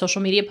off with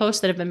social media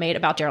posts that have been made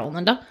about Daryl and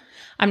Linda.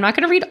 I'm not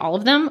going to read all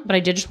of them, but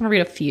I did just want to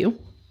read a few.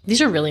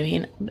 These are really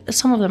mean.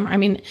 Some of them, I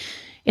mean,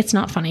 it's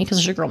not funny because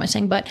there's a girl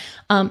missing, but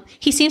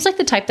he seems like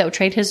the type that would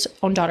trade his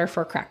own daughter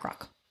for a crack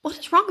rock. What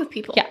is wrong with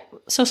people? Yeah.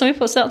 So somebody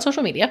posted that on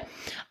social media.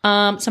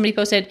 Somebody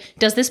posted,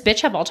 does this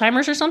bitch have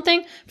Alzheimer's or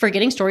something?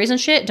 Forgetting stories and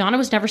shit. Donna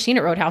was never seen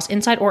at Roadhouse,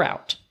 inside or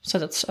out. So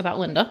that's about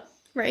Linda.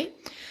 Right.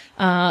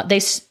 And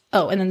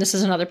then this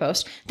is another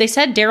post. They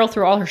said Daryl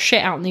threw all her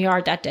shit out in the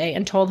yard that day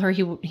and told her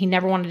he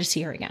never wanted to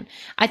see her again.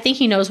 I think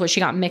he knows what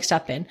she got mixed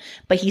up in,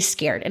 but he's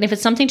scared. And if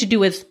it's something to do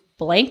with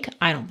blank,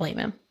 I don't blame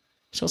him.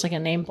 So it's like a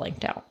name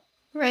blanked out.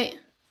 Right.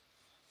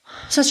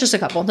 So it's just a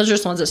couple. Those are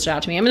just the ones that stood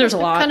out to me. I mean, there's a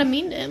lot. Kind of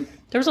mean to him.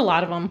 There was a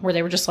lot of them where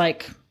they were just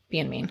like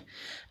being mean.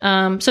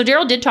 So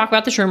Daryl did talk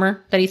about this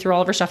rumor that he threw all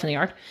of her stuff in the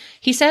yard.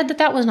 He said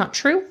that was not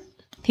true.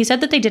 He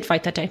said that they did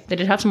fight that day. They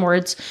did have some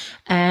words,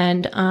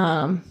 and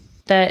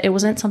that it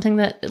wasn't something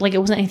that, like, it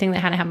wasn't anything that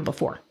hadn't happened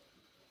before.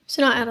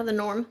 So not out of the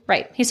norm.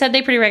 Right. He said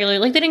they pretty regularly,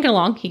 like, they didn't get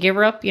along. He gave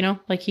her up,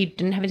 like, he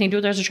didn't have anything to do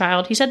with her as a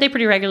child. He said they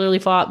pretty regularly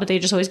fought, but they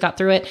just always got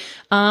through it.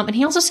 And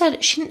he also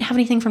said she didn't have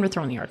anything for him to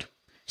throw in the yard.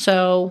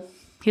 So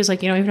he was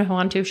like, even if I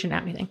wanted to, she didn't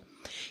have anything.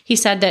 He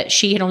said that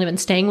she had only been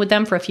staying with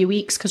them for a few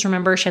weeks because,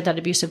 remember, she had that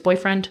abusive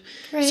boyfriend.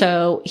 Right.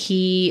 So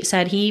he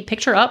said he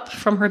picked her up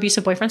from her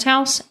abusive boyfriend's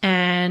house,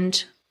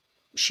 and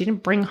she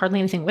didn't bring hardly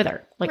anything with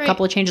her. Like, a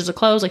couple of changes of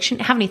clothes. Like, she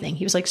didn't have anything.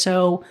 He was like,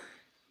 so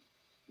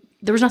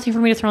there was nothing for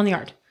me to throw in the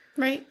yard.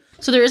 Right.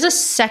 So there is a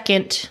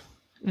second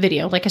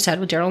video, like I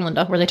said, with Daryl and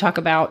Linda, where they talk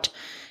about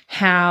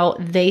how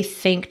they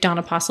think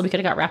Donna possibly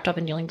could have got wrapped up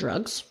in dealing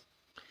drugs.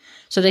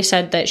 So they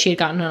said that she had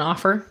gotten an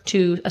offer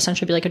to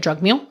essentially be like a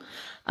drug mule.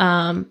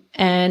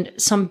 And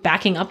some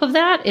backing up of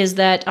that is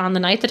that on the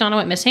night that Donna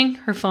went missing,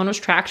 her phone was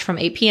tracked from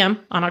 8 p.m.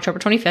 on October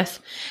 25th,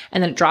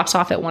 and then it drops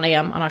off at 1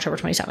 a.m. on October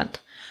 27th.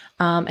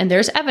 And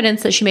there's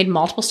evidence that she made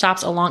multiple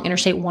stops along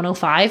Interstate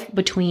 105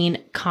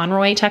 between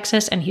Conroy,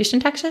 Texas and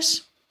Houston,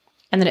 Texas.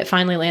 And then it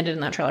finally landed in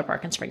that trailer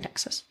park in Spring,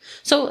 Texas.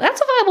 So that's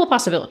a viable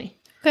possibility.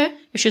 Okay.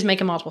 If she was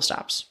making multiple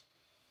stops.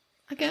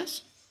 I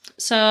guess.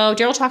 So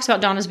Daryl talks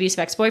about Donna's abusive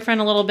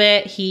ex-boyfriend a little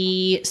bit.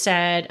 He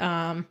said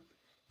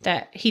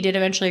that he did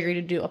eventually agree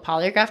to do a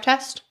polygraph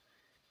test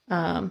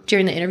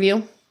during the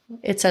interview.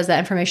 It says that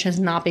information is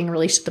not being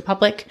released to the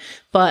public.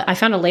 But I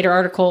found a later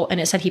article, and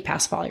it said he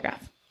passed the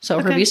polygraph. So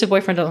her abusive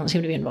boyfriend doesn't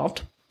seem to be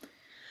involved.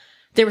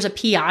 There was a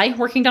PI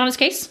working Donna's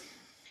case.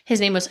 His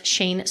name was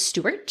Shane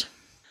Stewart.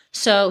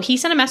 So he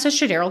sent a message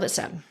to Daryl that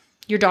said,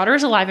 your daughter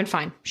is alive and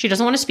fine. She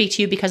doesn't want to speak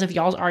to you because of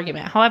y'all's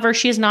argument. However,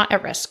 she is not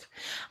at risk.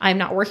 I am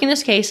not working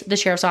this case. The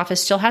sheriff's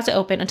office still has it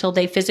open until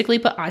they physically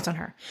put eyes on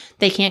her.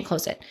 They can't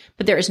close it.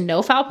 But there is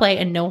no foul play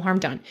and no harm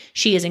done.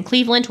 She is in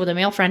Cleveland with a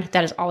male friend.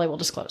 That is all I will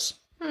disclose.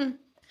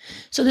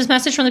 So this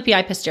message from the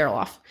PI pissed Daryl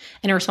off.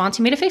 In a response,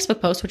 he made a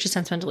Facebook post, which has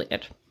since been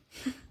deleted.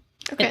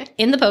 Okay.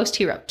 In the post,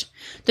 he wrote,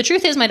 the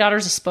truth is my daughter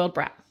is a spoiled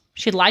brat.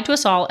 She had lied to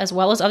us all as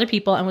well as other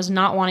people and was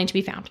not wanting to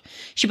be found.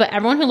 She put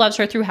everyone who loves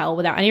her through hell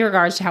without any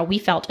regards to how we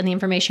felt, and the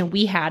information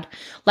we had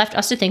left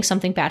us to think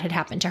something bad had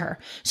happened to her.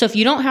 So if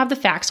you don't have the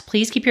facts,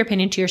 please keep your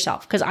opinion to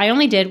yourself, because I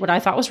only did what I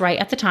thought was right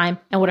at the time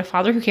and what a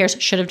father who cares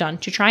should have done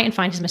to try and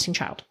find his missing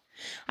child.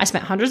 I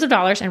spent hundreds of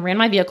dollars and ran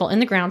my vehicle in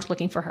the ground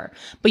looking for her.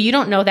 But you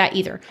don't know that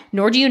either.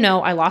 Nor do you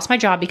know I lost my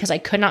job because I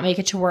could not make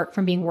it to work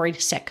from being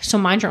worried sick. So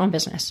mind your own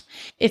business.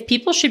 If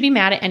people should be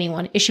mad at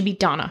anyone, it should be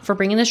Donna for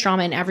bringing this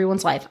drama in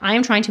everyone's life. I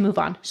am trying to move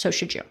on. So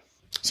should you.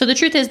 So the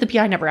truth is the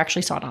PI never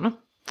actually saw Donna.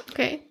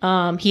 Okay.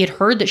 He had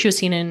heard that she was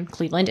seen in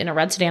Cleveland in a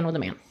red sedan with a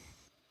man.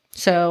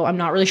 So I'm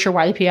not really sure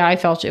why the PI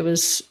felt it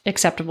was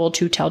acceptable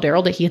to tell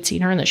Daryl that he had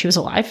seen her and that she was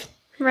alive.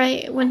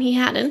 Right, when he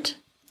hadn't.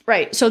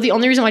 Right. So the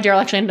only reason why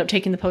Daryl actually ended up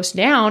taking the post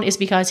down is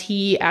because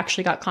he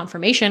actually got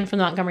confirmation from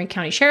the Montgomery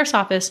County Sheriff's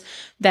Office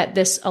that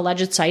this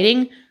alleged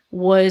sighting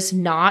was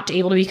not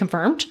able to be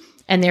confirmed,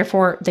 and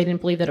therefore they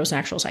didn't believe that it was an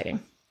actual sighting.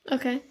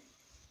 Okay.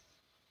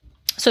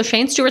 So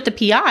Shane Stewart, the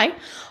PI,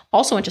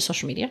 also went to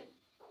social media,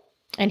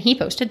 and he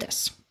posted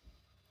this.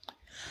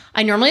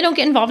 I normally don't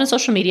get involved in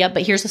social media,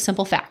 but here's the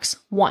simple facts.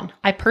 1,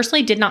 I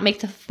personally did not make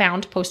the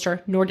found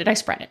poster, nor did I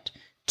spread it.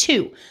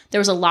 2, there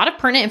was a lot of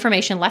pertinent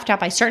information left out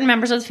by certain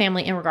members of the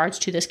family in regards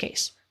to this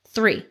case.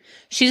 3,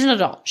 she's an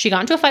adult. She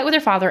got into a fight with her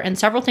father and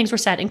several things were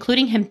said,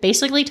 including him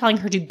basically telling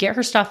her to get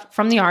her stuff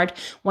from the yard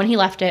when he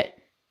left it,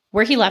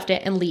 where he left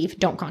it, and leave.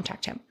 Don't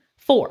contact him.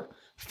 4,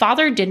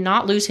 father did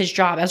not lose his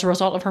job as a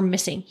result of her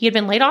missing. He had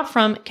been laid off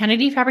from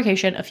Kennedy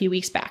Fabrication a few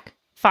weeks back.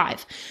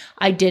 5,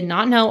 I did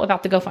not know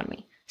about the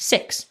GoFundMe.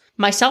 6,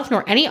 myself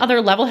nor any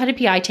other level-headed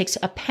PI takes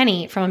a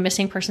penny from a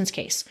missing person's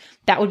case.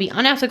 That would be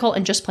unethical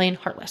and just plain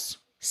heartless.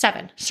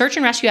 7, search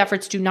and rescue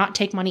efforts do not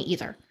take money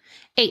either.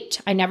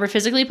 8, I never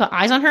physically put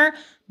eyes on her,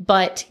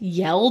 but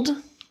yelled.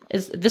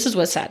 This is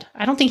what it said.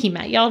 I don't think he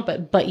meant yelled,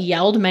 but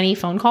yelled many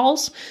phone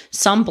calls,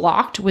 some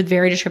blocked with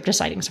very descriptive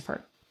sightings of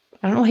her.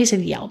 I don't know why he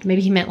said yelled.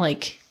 Maybe he meant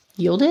like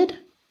yielded?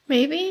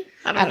 Maybe?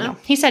 I don't know.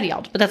 He said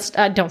yelled, but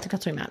I don't think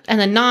that's what he meant. And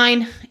then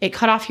 9, it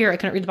cut off here. I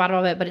couldn't read the bottom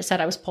of it, but it said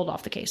I was pulled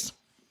off the case.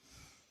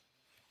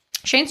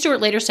 Shane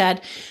Stewart later said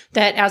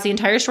that as the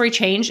entire story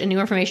changed and new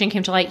information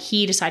came to light,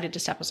 he decided to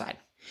step aside.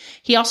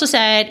 He also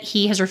said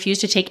he has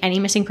refused to take any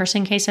missing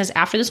person cases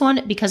after this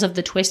one because of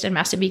the twist and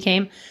mess it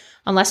became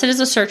Unless it is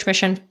a search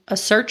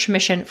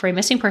mission for a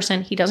missing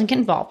person, he doesn't get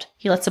involved.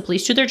 He lets the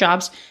police do their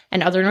jobs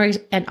and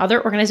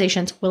other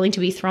organizations willing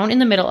to be thrown in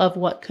the middle of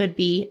what could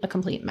be a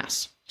complete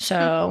mess.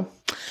 So,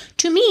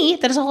 to me,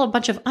 that is all a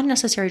bunch of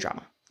unnecessary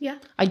drama. Yeah.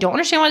 I don't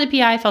understand why the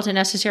PI felt it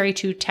necessary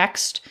to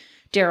text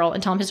Daryl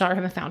and tell him his daughter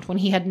had been found when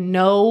he had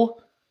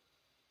no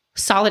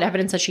solid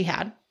evidence that she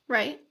had.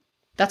 Right.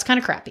 That's kind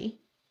of crappy.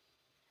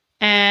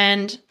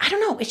 And I don't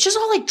know. It's just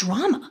all like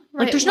drama.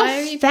 Right. Like there's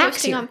no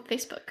facts here. On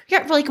Facebook?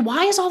 Yeah, like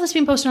why is all this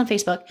being posted on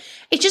Facebook?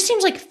 It just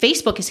seems like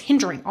Facebook is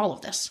hindering all of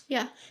this.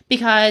 Yeah.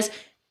 Because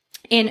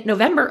in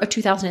November of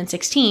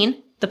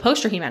 2016, the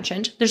poster he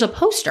mentioned, there's a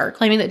poster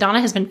claiming that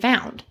Donna has been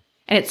found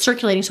and it's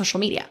circulating social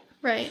media.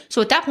 Right.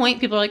 So at that point,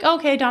 people are like, oh,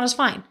 okay, Donna's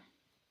fine.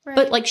 Right.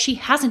 But like she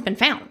hasn't been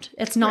found.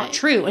 It's not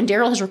true. And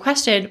Daryl has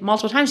requested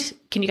multiple times,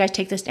 can you guys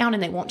take this down?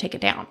 And they won't take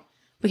it down.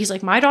 But he's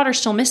like, my daughter's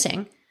still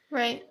missing.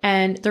 Right.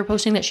 And they're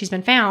posting that she's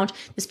been found.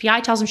 This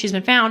PI tells him she's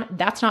been found.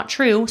 That's not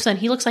true. So then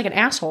he looks like an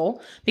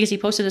asshole because he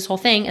posted this whole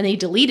thing and they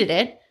deleted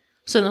it.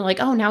 So they're like,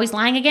 oh, now he's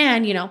lying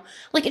again, you know.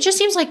 Like it just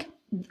seems like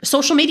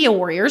social media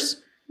warriors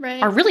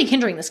are really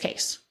hindering this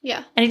case.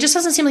 Yeah. And it just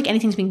doesn't seem like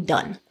anything's being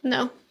done.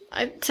 No.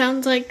 It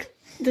sounds like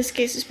this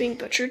case is being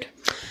butchered.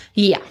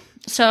 Yeah.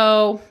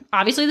 So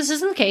obviously this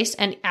isn't the case.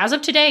 And as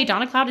of today,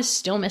 Donna Cloud is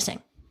still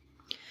missing.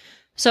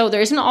 So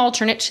there is an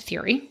alternate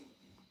theory.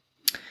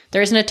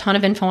 There isn't a ton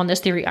of info on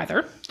this theory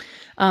either,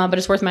 but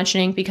it's worth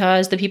mentioning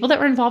because the people that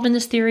were involved in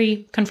this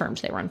theory confirmed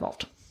they were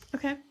involved.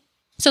 Okay.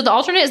 So the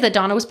alternate is that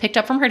Donna was picked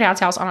up from her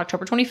dad's house on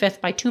October 25th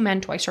by two men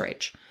twice her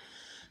age,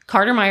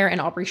 Carter Meyer and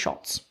Aubrey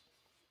Schultz.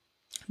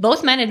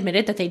 Both men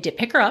admitted that they did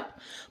pick her up,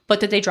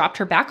 but that they dropped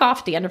her back off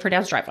at the end of her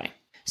dad's driveway.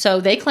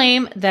 So they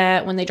claim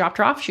that when they dropped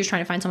her off, she was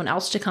trying to find someone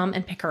else to come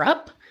and pick her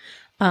up.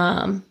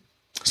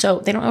 So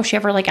they don't know if she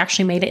ever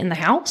actually made it in the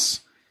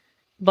house,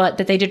 but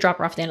that they did drop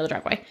her off at the end of the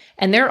driveway.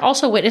 And there are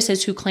also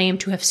witnesses who claim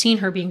to have seen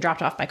her being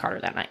dropped off by Carter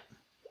that night.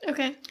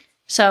 Okay.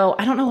 So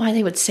I don't know why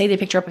they would say they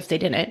picked her up if they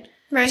didn't.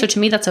 Right. So to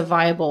me, that's a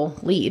viable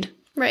lead.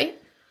 Right.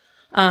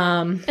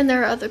 And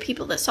there are other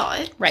people that saw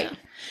it. Right. So.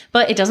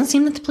 But it doesn't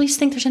seem that the police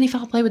think there's any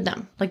foul play with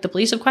them. Like the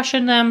police have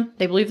questioned them.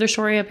 They believe their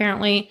story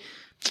apparently.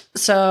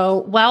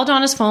 So while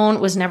Donna's phone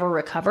was never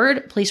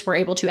recovered, police were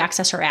able to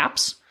access her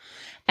apps.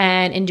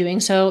 And in doing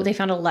so, they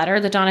found a letter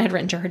that Donna had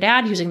written to her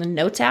dad using the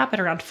Notes app at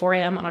around 4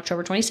 a.m. on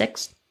October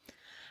 26th.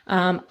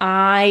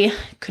 I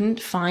couldn't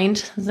find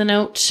the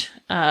note.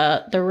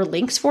 There were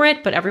links for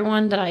it, but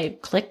everyone that I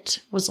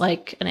clicked was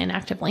like an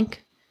inactive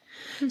link.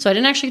 So I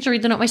didn't actually get to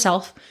read the note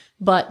myself,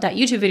 but that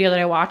YouTube video that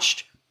I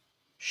watched,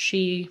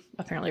 she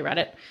apparently read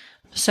it.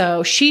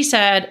 So she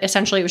said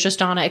essentially it was just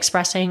Donna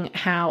expressing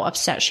how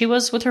upset she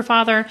was with her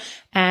father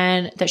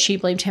and that she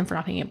blamed him for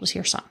not being able to see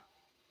her son.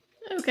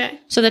 Okay.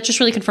 So that just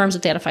really confirms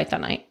that they had a fight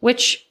that night,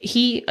 which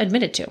he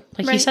admitted to.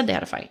 Like he said they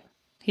had a fight.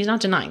 He's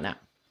not denying that.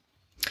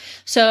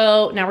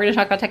 So now we're going to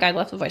talk about that guy who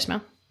left the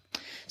voicemail.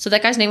 So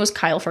that guy's name was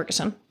Kyle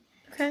Ferguson.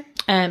 Okay.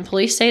 And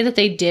police say that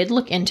they did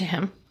look into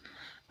him.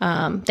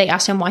 They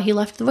asked him why he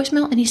left the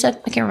voicemail, and he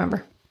said, I can't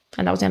remember.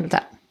 And that was the end of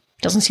that.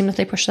 Doesn't seem that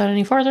they pushed that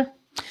any farther.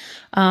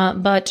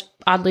 But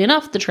oddly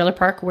enough, the trailer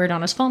park where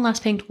Donna's phone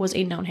last pinged was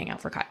a known hangout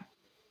for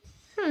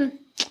Kyle.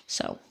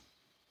 So.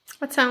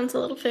 That sounds a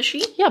little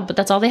fishy. Yeah, but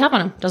that's all they have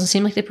on him. Doesn't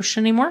seem like they pushed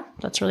it anymore.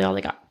 That's really all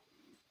they got.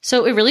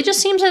 So it really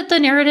just seems that the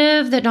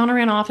narrative that Donna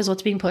ran off is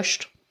what's being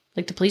pushed.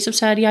 Like the police have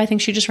said, yeah, I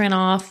think she just ran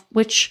off,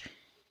 which...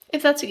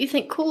 If that's what you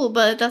think, cool,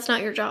 but that's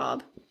not your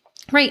job.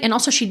 Right, and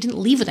also she didn't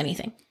leave with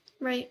anything.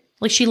 Right.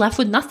 Like she left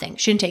with nothing.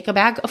 She didn't take a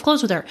bag of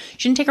clothes with her.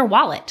 She didn't take her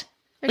wallet.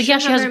 Like, she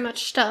has very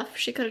much stuff.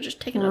 She could have just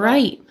taken it all.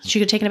 Right. She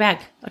could have taken a bag,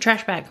 a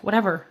trash bag,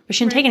 whatever. But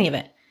she didn't take any of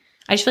it.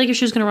 I just feel like if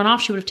she was going to run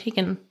off, she would have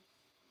taken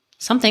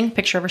something, a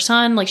picture of her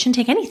son. Like she didn't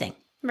take anything.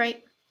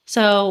 Right.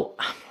 So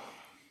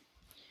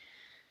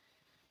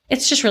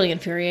it's just really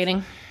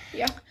infuriating.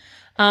 Yeah.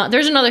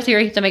 There's another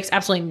theory that makes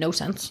absolutely no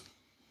sense.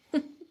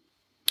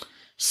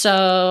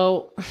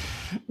 So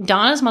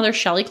Donna's mother,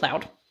 Shelley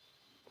Cloud,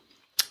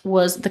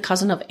 was the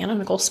cousin of Anna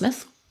Nicole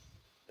Smith.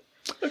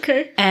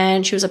 Okay.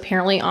 And she was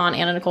apparently on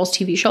Anna Nicole's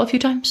TV show a few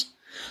times.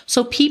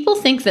 So people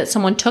think that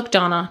someone took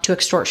Donna to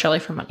extort Shelley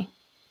for money.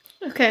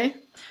 Okay.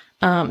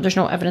 There's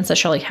no evidence that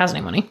Shelley has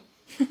any money.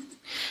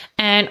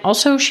 And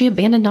also, she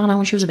abandoned Donna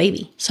when she was a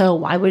baby. So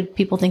why would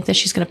people think that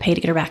she's going to pay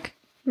to get her back?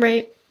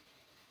 Right.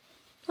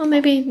 Well,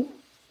 maybe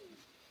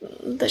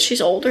that she's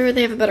older.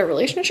 They have a better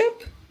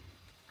relationship?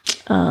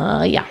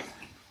 Yeah.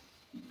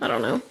 I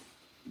don't know.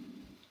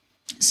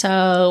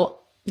 So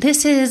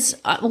this is,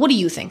 what do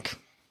you think?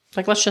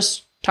 Like, let's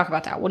just talk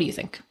about that. What do you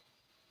think?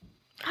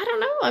 I don't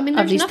know. I mean,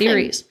 there's of these nothing.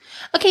 theories.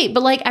 Okay,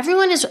 but like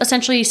everyone is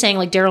essentially saying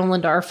like Daryl and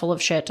Linda are full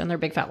of shit and they're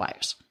big fat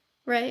liars.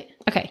 Right.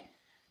 Okay.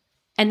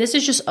 And this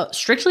is just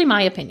strictly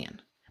my opinion.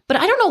 But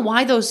I don't know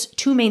why those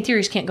two main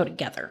theories can't go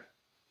together.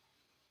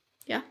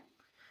 Yeah.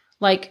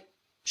 Like,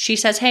 she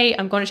says, hey,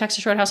 I'm going to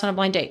Texas Roadhouse on a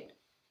blind date.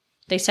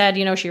 They said,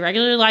 you know, she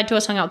regularly lied to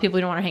us, hung out with people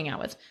we don't want to hang out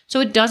with. So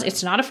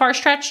it's not a far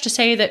stretch to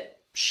say that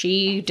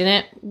she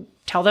didn't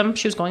tell them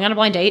she was going on a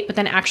blind date, but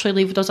then actually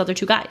leave with those other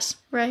two guys.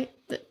 Right.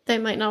 That they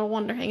might not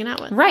want her hanging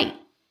out with. Right.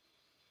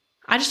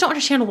 I just don't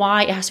understand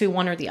why it has to be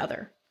one or the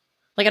other.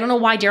 Like, I don't know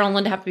why Daryl and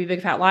Linda have to be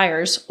big fat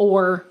liars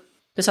or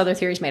this other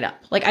theory's made up.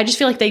 Like, I just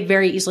feel like they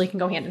very easily can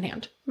go hand in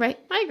hand. Right.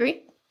 I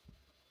agree.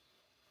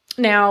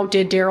 Now,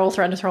 did Daryl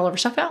threaten to throw all of her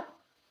stuff out?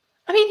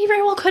 I mean, he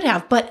very well could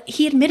have, but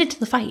he admitted to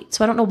the fight,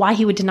 so I don't know why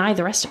he would deny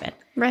the rest of it.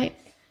 Right.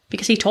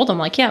 Because he told them,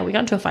 like, yeah, we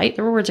got into a fight.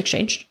 There were words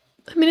exchanged.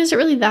 I mean, is it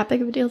really that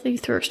big of a deal that you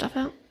threw her stuff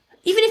out?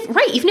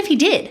 Even if he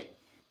did.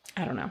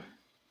 I don't know.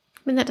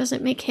 I mean, that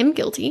doesn't make him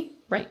guilty.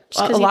 Right.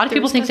 A lot of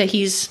people think that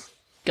he's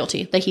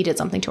guilty, that he did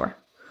something to her.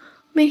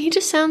 I mean, he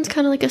just sounds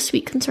kind of like a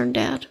sweet, concerned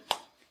dad.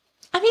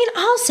 I mean,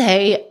 I'll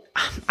say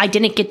I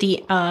didn't get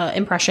the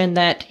impression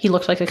that he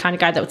looked like the kind of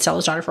guy that would sell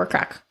his daughter for a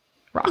crack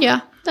rock.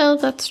 Yeah, no,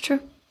 that's true.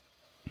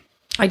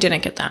 I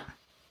didn't get that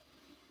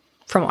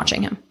from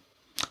watching him.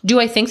 Do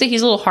I think that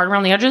he's a little hard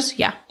around the edges?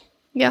 Yeah.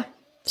 Yeah.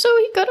 So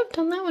he could have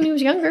done that when he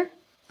was younger.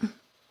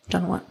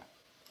 Done what?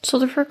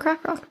 Sold her for a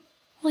crack rock.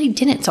 Well, he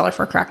didn't sell her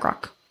for a crack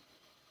rock.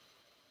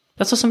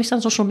 That's what somebody said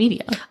on social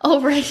media.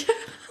 Oh, right.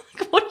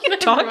 What are you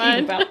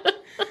talking about?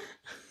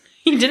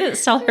 He didn't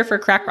sell her for a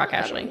crack rock,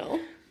 Ashley. No.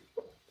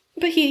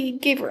 But he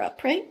gave her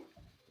up, right?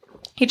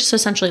 He just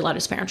essentially let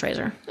his parents raise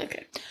her.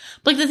 Okay.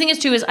 But like, the thing is,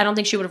 too, is I don't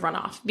think she would have run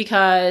off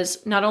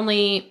because not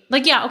only,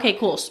 like, yeah, okay,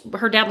 cool.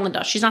 Her dad,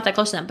 Linda, she's not that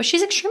close to them, but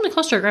she's extremely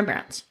close to her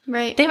grandparents.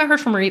 Right. They haven't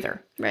heard from her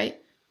either. Right.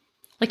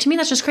 Like, to me,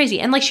 that's just crazy.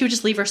 And, like, she would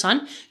just leave her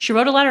son. She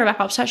wrote a letter about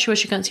how upset she was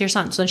she couldn't see her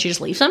son. So then she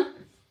just leaves him?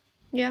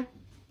 Yeah.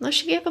 Unless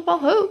she gave up all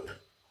hope.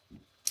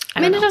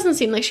 I mean, it doesn't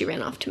seem like she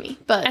ran off to me,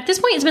 but... At this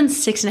point, it's been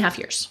 6.5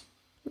 years.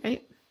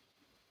 Right.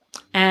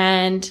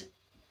 And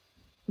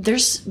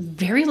there's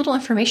very little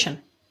information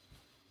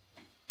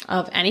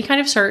of any kind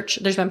of search.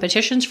 There's been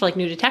petitions for, like,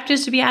 new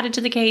detectives to be added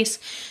to the case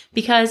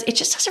because it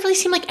just doesn't really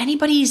seem like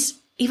anybody's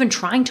even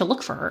trying to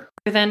look for her.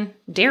 Other than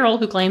Daryl,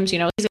 who claims, you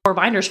know, he's got 4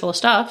 binders full of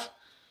stuff.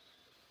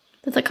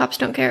 That the cops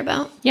don't care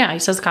about. Yeah, he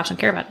says the cops don't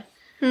care about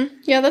it.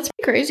 Yeah, that's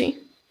crazy.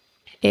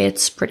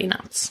 It's pretty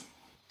nuts.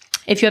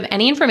 If you have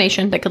any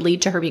information that could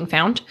lead to her being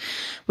found,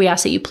 we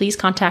ask that you please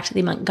contact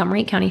the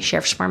Montgomery County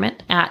Sheriff's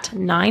Department at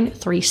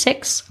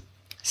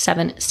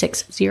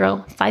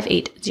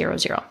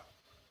 936-760-5800.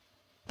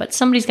 But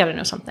somebody's got to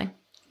know something.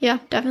 Yeah,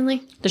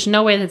 definitely. There's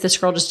no way that this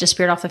girl just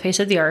disappeared off the face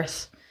of the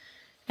earth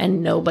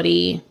and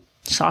nobody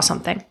saw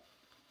something.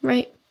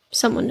 Right.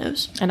 Someone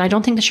knows. And I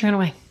don't think that she ran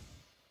away.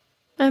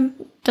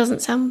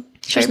 Doesn't sound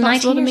She was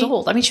 19 years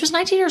old. I mean, she was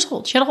 19 years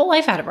old. She had a whole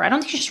life out of her. I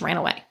don't think she just ran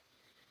away.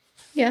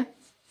 Yeah.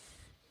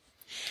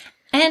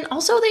 And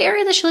also the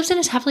area that she lives in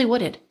is heavily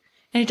wooded.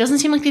 And it doesn't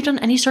seem like they've done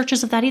any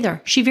searches of that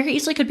either. She very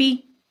easily could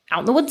be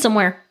out in the woods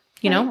somewhere.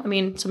 You know? I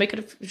mean, somebody could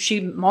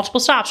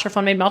have... her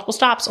phone made multiple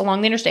stops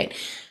along the interstate.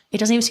 It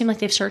doesn't even seem like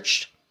they've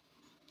searched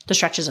the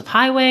stretches of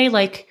highway.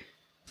 Like,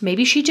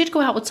 maybe she did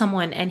go out with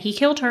someone and he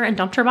killed her and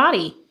dumped her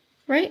body.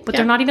 Right. But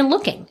they're not even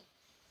looking.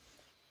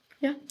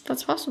 Yeah,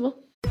 that's possible.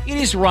 It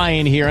is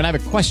Ryan here, and I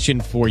have a question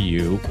for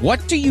you.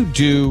 What do you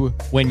do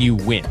when you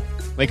win?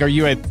 Like, are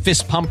you a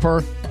fist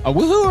pumper, a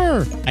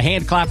woohooer, a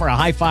hand clapper, a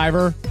high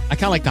fiver? I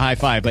kind of like the high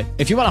five, but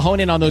if you want to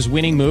hone in on those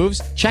winning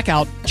moves, check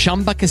out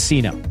Chumba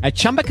Casino. At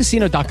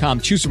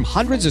ChumbaCasino.com, choose from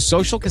hundreds of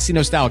social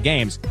casino-style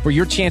games for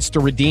your chance to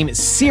redeem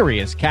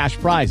serious cash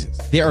prizes.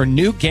 There are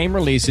new game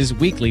releases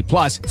weekly,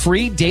 plus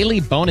free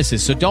daily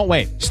bonuses. So don't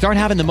wait. Start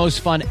having the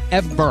most fun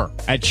ever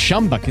at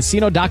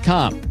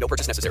ChumbaCasino.com. No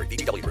purchase necessary.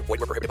 VGW. Void where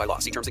prohibited by law.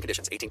 See terms and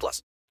conditions.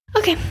 18+.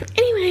 Okay,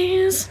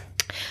 anyways.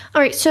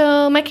 All right,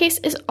 so my case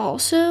is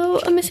also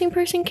a missing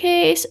person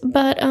case,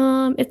 but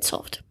it's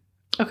solved.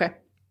 Okay.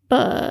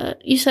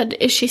 But you said,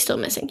 is she still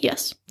missing?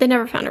 Yes. They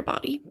never found her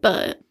body,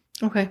 but...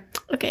 Okay.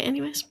 Okay,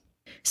 anyways.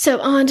 So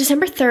on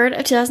December 3rd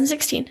of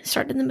 2016,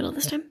 started in the middle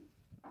this time,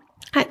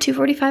 at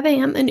 2:45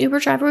 a.m., an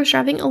Uber driver was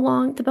driving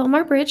along the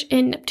Belmar Bridge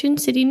in Neptune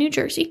City, New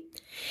Jersey.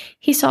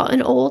 He saw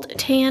an old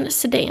tan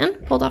sedan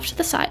pulled off to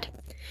the side.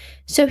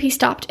 So he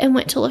stopped and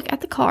went to look at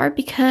the car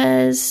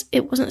because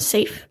it wasn't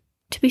safe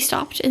to be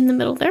stopped in the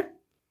middle there.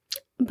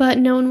 But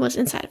no one was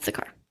inside of the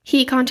car.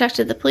 He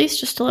contacted the police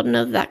just to let them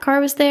know that car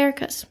was there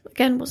because,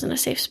 again, wasn't a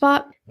safe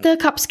spot. The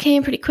cops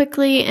came pretty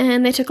quickly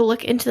and they took a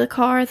look into the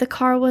car. The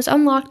car was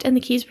unlocked and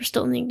the keys were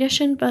still in the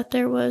ignition, but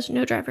there was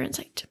no driver in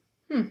sight.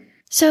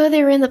 So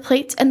they ran the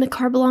plates and the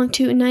car belonged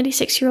to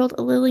 96-year-old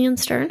Lillian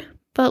Stern.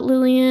 But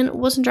Lillian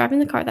wasn't driving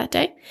the car that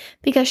day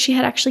because she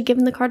had actually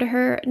given the car to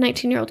her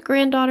 19-year-old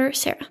granddaughter,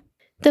 Sarah.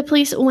 The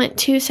police went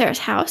to Sarah's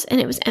house and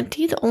it was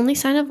empty. The only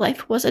sign of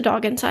life was a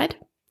dog inside.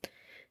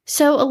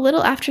 So a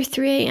little after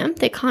 3 a.m.,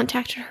 they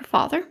contacted her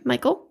father,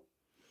 Michael,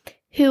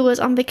 who was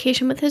on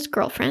vacation with his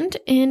girlfriend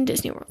in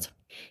Disney World.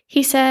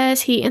 He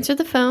says he answered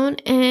the phone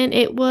and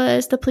it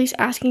was the police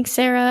asking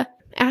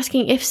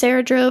if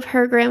Sarah drove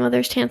her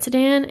grandmother's tan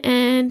sedan,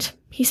 and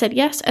he said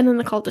yes, and then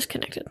the call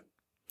disconnected.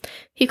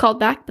 He called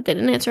back, but they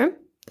didn't answer him.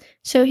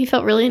 So he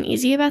felt really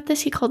uneasy about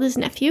this. He called his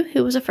nephew,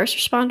 who was a first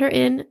responder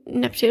in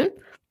Neptune,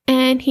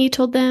 and he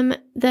told them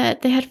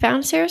that they had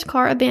found Sarah's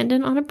car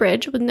abandoned on a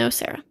bridge with no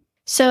Sarah.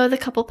 So the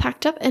couple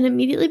packed up and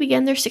immediately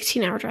began their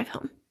 16-hour drive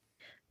home.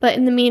 But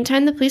in the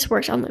meantime, the police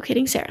worked on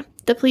locating Sarah.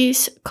 The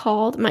police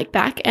called Mike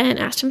back and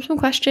asked him some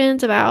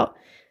questions about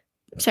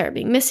Sarah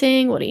being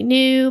missing, what he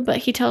knew, but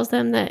he tells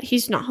them that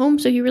he's not home,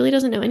 so he really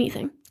doesn't know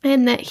anything.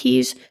 And that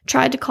he's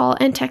tried to call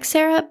and text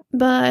Sarah,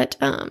 but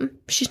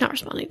she's not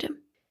responding to him.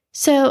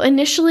 So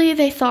initially,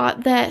 they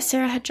thought that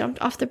Sarah had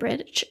jumped off the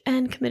bridge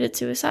and committed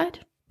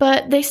suicide.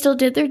 But they still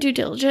did their due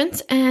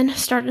diligence and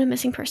started a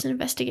missing person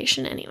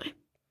investigation anyway.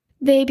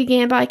 They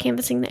began by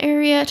canvassing the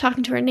area,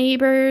 talking to her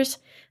neighbors.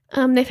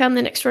 They found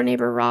the next door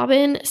neighbor,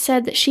 Robin,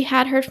 said that she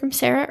had heard from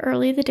Sarah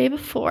early the day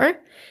before.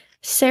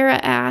 Sarah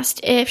asked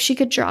if she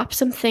could drop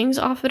some things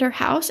off at her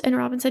house, and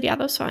Robin said, yeah,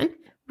 that was fine.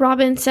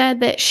 Robin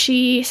said that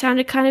she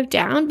sounded kind of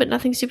down, but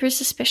nothing super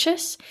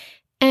suspicious.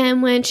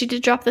 And when she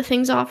did drop the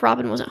things off,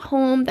 Robin wasn't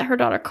home, that her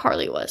daughter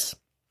Carly was.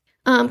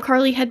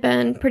 Carly had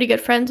been pretty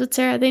good friends with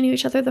Sarah. They knew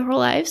each other their whole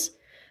lives.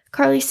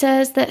 Carly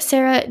says that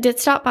Sarah did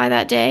stop by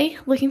that day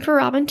looking for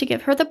Robin to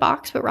give her the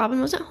box, but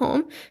Robin wasn't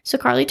home, so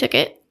Carly took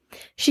it.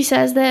 She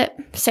says that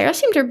Sarah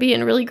seemed to be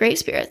in really great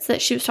spirits,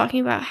 that she was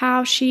talking about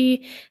how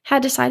she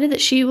had decided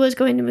that she was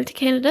going to move to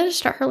Canada to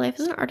start her life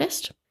as an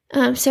artist.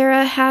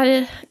 Sarah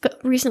had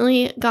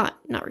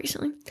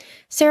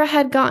Sarah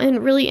had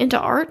gotten really into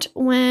art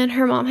when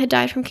her mom had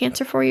died from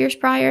cancer 4 years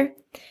prior.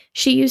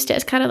 She used it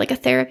as kind of like a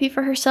therapy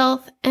for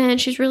herself,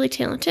 and she's really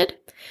talented.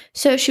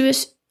 So she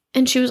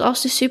was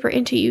also super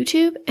into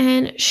YouTube,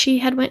 and she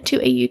had went to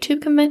a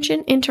YouTube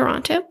convention in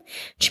Toronto.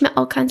 She met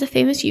all kinds of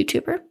famous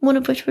YouTuber, one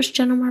of which was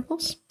Jenna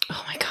Marbles.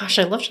 Oh my gosh,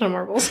 I love Jenna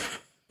Marbles.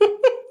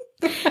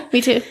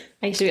 Me too.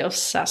 I used to be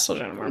obsessed with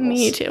Jenna Marbles.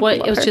 Me too. What,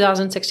 it was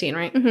 2016,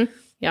 right? Mm-hmm.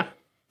 Yeah.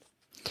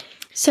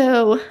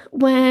 So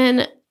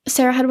when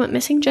Sarah had went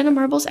missing, Jenna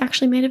Marbles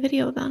actually made a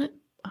video about it.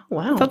 Oh,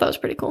 wow. I thought that was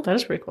pretty cool. That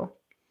is pretty cool.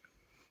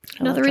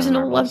 Another reason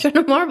to love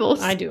Jenna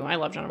Marbles. I do. I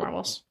love Jenna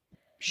Marbles.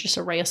 She's just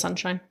a ray of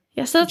sunshine.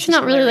 Yeah, so that's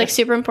not really like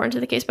super important to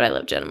the case, but I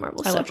love Jenna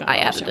Marbles. I love Jenna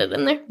Marbles, added it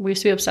in there. We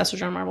used to be obsessed with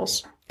Jenna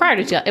Marbles.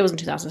 Prior to it was in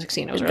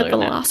 2016. It was The earlier than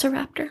that.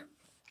 Velociraptor.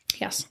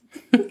 Yes.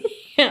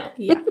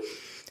 Yeah.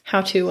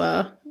 How to,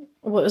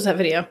 what was that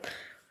video?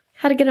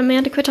 How to get a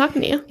man to quit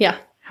talking to you. Yeah.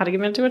 How to get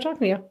into it talking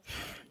to you.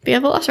 Be a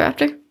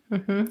Velociraptor.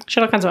 Mm-hmm. She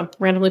had all kinds of them.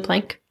 Randomly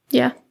plank.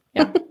 Yeah.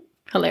 Yeah.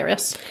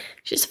 Hilarious.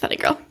 She's a funny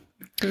girl.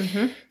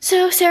 Mm-hmm.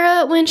 So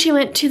Sarah, when she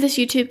went to this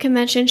YouTube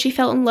convention, she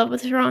fell in love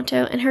with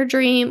Toronto, and her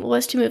dream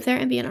was to move there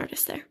and be an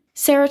artist there.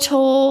 Sarah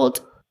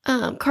told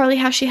Carly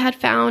how she had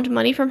found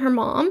money from her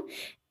mom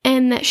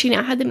and that she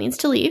now had the means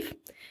to leave.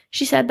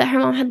 She said that her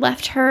mom had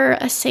left her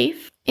a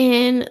safe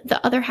in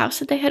the other house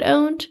that they had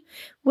owned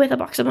with a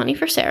box of money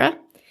for Sarah.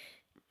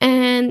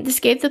 And this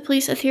gave the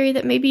police a theory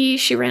that maybe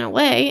she ran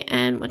away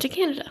and went to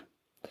Canada.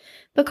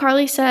 But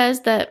Carly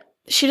says that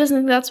she doesn't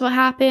think that's what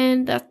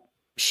happened, that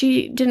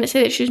she didn't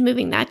say that she was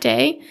moving that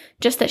day,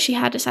 just that she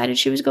had decided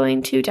she was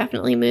going to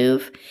definitely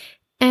move.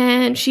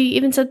 And she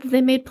even said that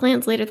they made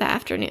plans later that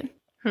afternoon.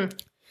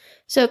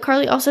 So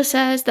Carly also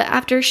says that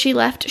after she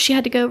left, she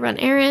had to go run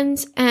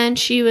errands, and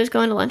she was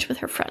going to lunch with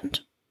her friend,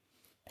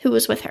 who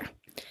was with her.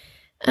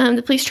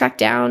 The police tracked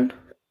down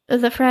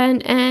the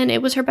friend, and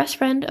it was her best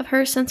friend of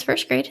hers since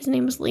first grade. His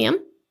name was Liam.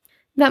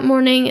 That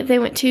morning, they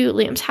went to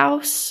Liam's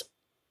house.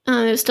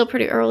 It was still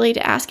pretty early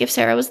to ask if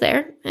Sarah was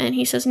there, and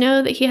he says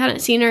no, that he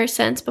hadn't seen her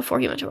since before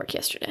he went to work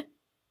yesterday.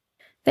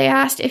 They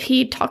asked if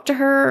he'd talked to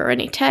her or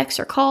any texts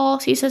or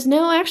calls. He says,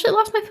 no, I actually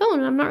lost my phone,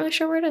 and I'm not really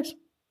sure where it is.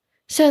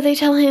 So they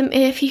tell him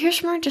if he hears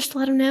from her, just to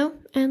let him know,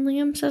 and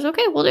Liam says,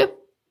 okay, we'll do.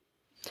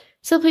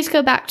 So the police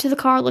go back to the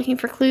car looking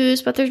for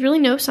clues, but there's really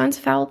no signs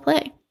of foul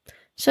play.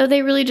 So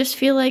they really just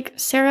feel like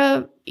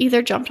Sarah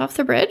either jumped off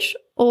the bridge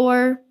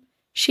or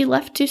she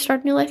left to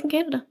start a new life in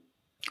Canada.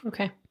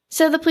 Okay.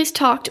 So the police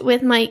talked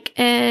with Mike,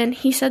 and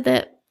he said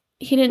that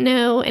he didn't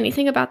know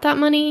anything about that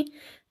money,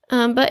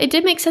 but it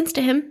did make sense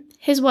to him.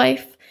 His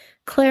wife,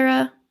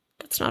 Clara,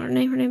 that's not her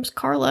name, her name's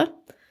Carla,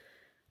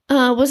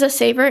 was a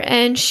saver,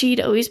 and she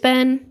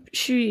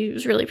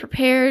was really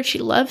prepared. She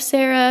loved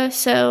Sarah,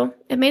 so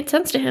it made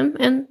sense to him,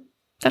 and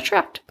that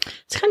tracked.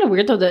 It's kind of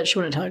weird, though, that she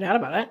wouldn't tell her dad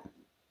about it.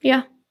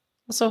 Yeah.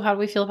 So how do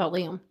we feel about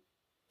Liam?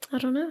 I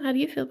don't know. How do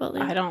you feel about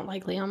Liam? I don't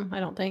like Liam.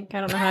 I don't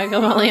know how I feel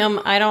about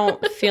Liam. I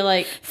don't feel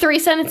like... 3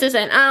 sentences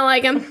in. I don't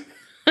like him.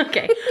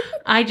 Okay.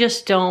 I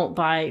just don't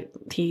buy...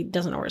 He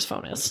doesn't know where his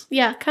phone is.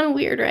 Yeah, kind of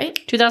weird, right?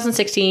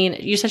 2016.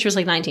 You said she was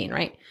like 19,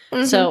 right?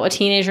 Mm-hmm. So a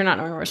teenager not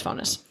knowing where his phone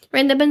is.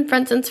 Right, they've been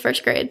friends since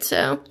first grade,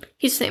 so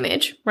he's the same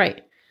age.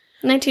 Right.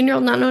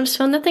 19-year-old not knowing his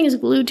phone, that thing is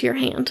glued to your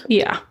hand.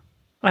 Yeah.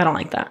 I don't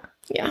like that.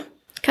 Yeah,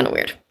 kind of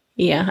weird.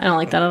 Yeah, I don't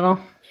like that at all.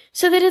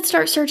 So they did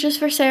start searches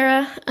for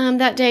Sarah.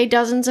 That day,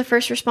 dozens of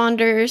first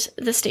responders,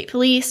 the state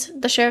police,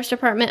 the sheriff's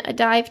department, a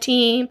dive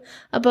team,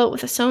 a boat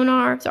with a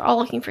sonar, they're all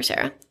looking for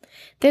Sarah.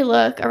 They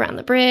look around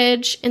the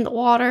bridge, in the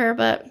water,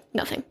 but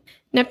nothing.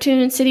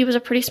 Neptune City was a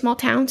pretty small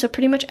town, so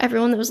pretty much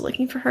everyone that was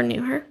looking for her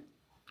knew her.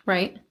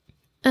 Right.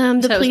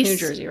 The so police, it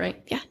was New Jersey,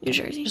 right? Yeah, New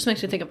Jersey. Just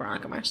makes me think of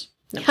Veronica Mars.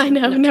 I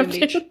know, Neptune.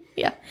 Beach.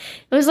 Yeah.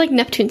 It was like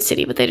Neptune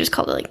City, but they just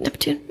called it like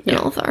Neptune in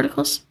all of the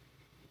articles.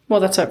 Well,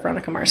 that's what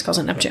Veronica Mars calls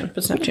it, Neptune. But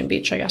it's Neptune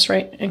Beach, I guess,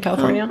 right? In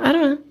California? I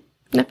don't know.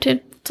 Neptune.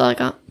 That's all I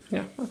got.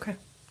 Yeah, okay.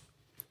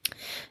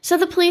 So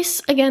the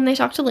police, again, they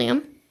talk to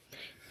Liam,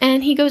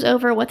 and he goes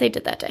over what they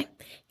did that day.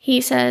 He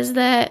says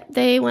that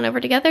they went over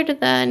together to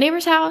the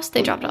neighbor's house.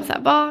 They dropped off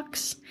that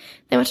box.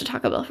 They went to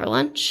Taco Bell for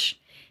lunch.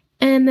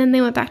 And then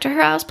they went back to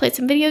her house, played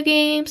some video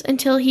games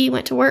until he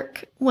went to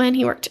work, when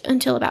he worked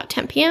until about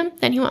 10 p.m.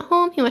 Then he went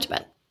home. He went to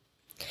bed.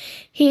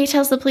 He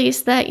tells the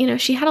police that,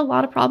 she had a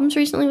lot of problems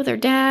recently with her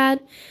dad.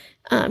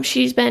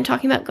 She's been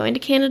talking about going to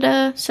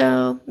Canada,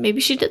 so maybe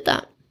she did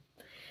that.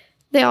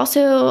 They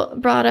also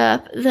brought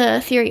up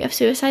the theory of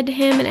suicide to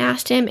him and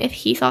asked him if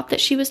he thought that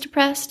she was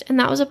depressed, and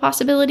that was a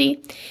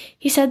possibility.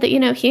 He said that, he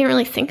didn't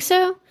really think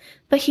so,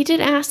 but he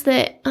did ask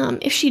that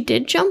if she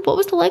did jump, what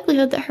was the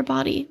likelihood that her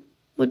body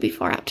would be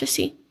far out to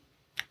sea?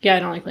 Yeah, I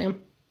don't like Liam.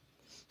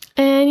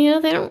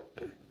 And, they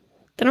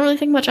don't really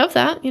think much of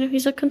that.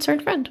 He's a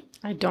concerned friend.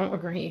 I don't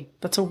agree.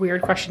 That's a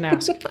weird question to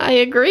ask. I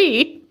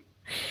agree.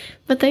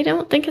 But they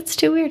don't think it's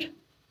too weird.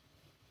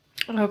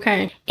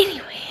 Okay.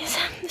 Anyways,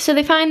 so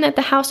they find that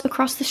the house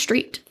across the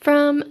street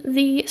from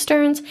the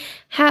Stearns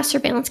has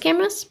surveillance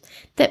cameras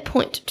that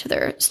point to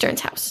their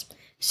Stearns house.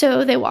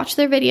 So they watch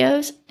their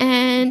videos,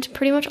 and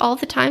pretty much all of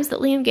the times that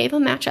Liam gave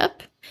them match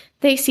up.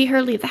 They see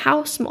her leave the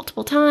house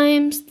multiple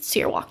times,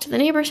 see her walk to the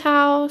neighbor's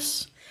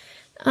house.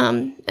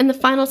 And the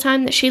final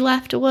time that she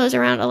left was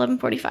around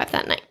 11:45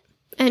 that night,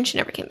 and she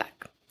never came back.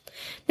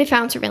 They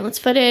found surveillance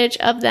footage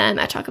of them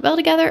at Taco Bell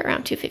together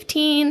around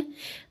 2:15,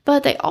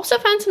 but they also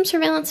found some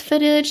surveillance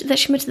footage that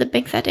she went to the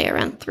bank that day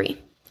around 3,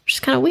 which is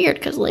kind of weird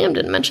because Liam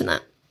didn't mention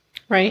that.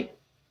 Right.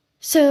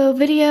 So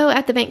video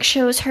at the bank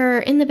shows her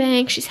in the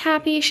bank. She's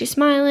happy, she's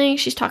smiling,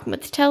 she's talking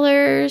with the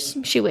tellers,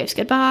 she waves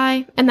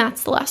goodbye, and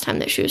that's the last time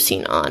that she was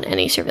seen on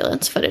any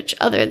surveillance footage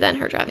other than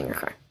her driving her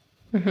car.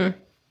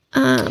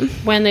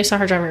 Mm-hmm. When they saw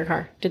her driving her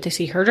car, did they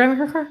see her driving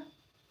her car?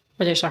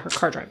 Or they saw her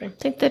car driving? I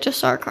think they just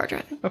saw her car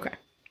driving. Okay.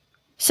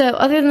 So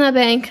other than the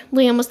bank,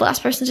 Liam was the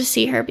last person to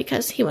see her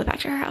because he went back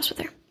to her house with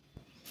her.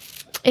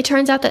 It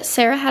turns out that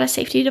Sarah had a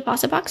safety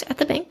deposit box at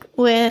the bank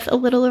with a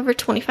little over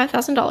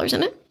 $25,000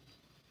 in it.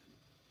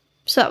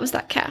 So that was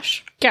that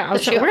cash. Yeah, I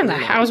was about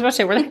to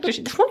say, where the heck did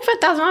she...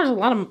 $25,000 is a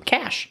lot of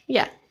cash.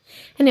 Yeah.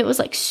 And it was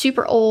like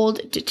super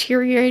old,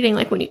 deteriorating.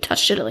 Like when you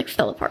touched it, it like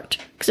fell apart.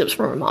 Because it was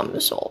from her mom who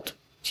was old.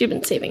 She'd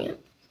been saving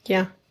it.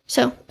 Yeah.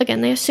 So,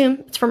 again, they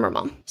assume it's from her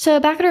mom. So,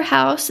 back at her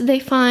house, they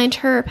find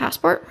her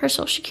passport, her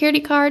social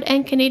security card,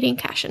 and Canadian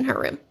cash in her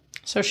room.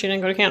 So, she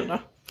didn't go to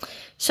Canada.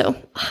 So,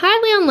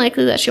 highly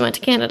unlikely that she went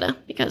to Canada,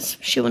 because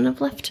she wouldn't have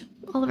left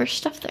all of her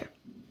stuff there.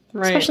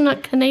 Right. Especially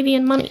not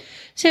Canadian money.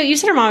 So, you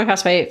said her mom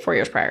passed away 4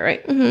 years prior,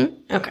 right?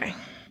 Mm-hmm. Okay.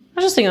 I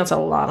was just thinking that's a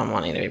lot of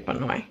money to be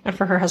putting away. And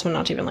for her husband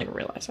not to even,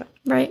 realize it.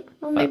 Right.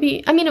 Well,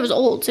 maybe... I mean, it was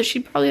old, so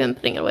she'd probably been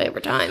putting it away over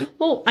time.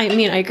 Well, I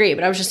agree,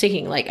 but I was just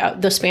thinking,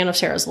 the span of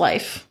Sarah's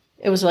life...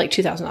 It was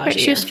 $2,000 a year.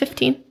 She was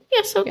 15.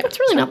 Yeah, so that's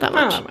really not that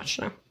much. Not that much,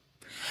 no.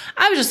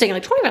 I was just thinking,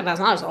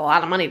 $25,000 is a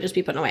lot of money to just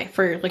be putting away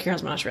for, your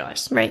husband not to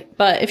realize. Right.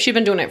 But if she'd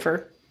been doing it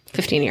for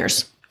 15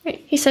 years.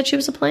 Right. He said she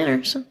was a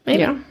planner, so maybe.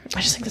 Yeah.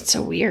 I just think that's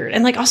so weird.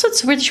 And, also, it's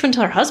so weird that she wouldn't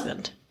tell her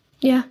husband.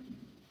 Yeah.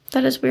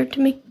 That is weird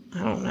to me. I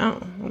don't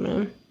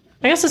know.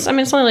 I guess it's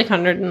only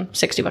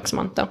 $160 a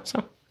month, though,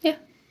 so. Yeah.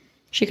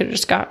 She could have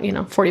just got,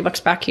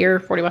 $40 back here,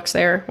 $40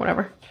 there,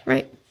 whatever.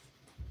 Right.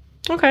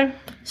 Okay.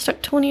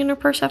 Stuck 20 in her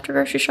purse after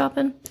grocery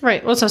shopping.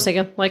 Right. Well, that's what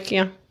I was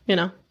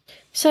thinking.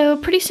 So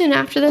pretty soon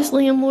after this,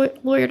 Liam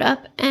lawyered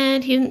up,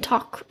 and he didn't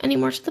talk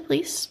anymore to the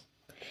police.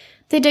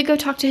 They did go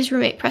talk to his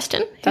roommate,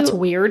 Preston. That's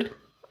weird.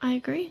 I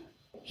agree.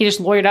 He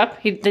just lawyered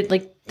up?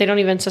 They don't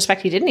even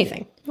suspect he did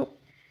anything. No,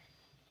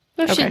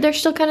 Okay. they're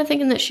still kind of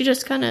thinking that she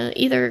just kind of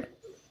either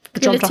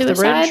Jumped committed off the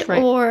bridge, suicide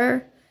right.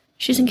 or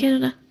she's in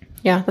Canada.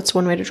 Yeah, that's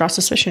one way to draw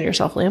suspicion to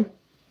yourself, Liam.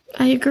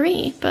 I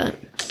agree, but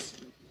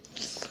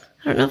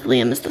I don't know if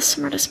Liam is the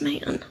smartest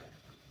man.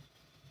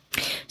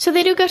 So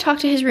they do go talk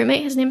to his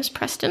roommate. His name is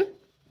Preston.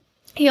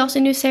 He also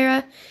knew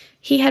Sarah.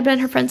 He had been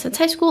her friend since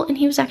high school, and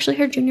he was actually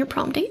her junior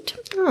prom date.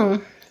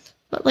 Oh.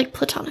 But,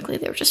 platonically,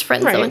 they were just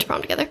friends Right. that went to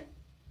prom together.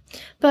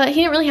 But he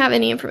didn't really have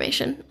any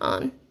information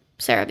on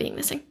Sarah being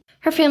missing.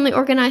 Her family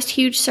organized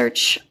huge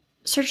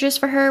searches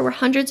for her, where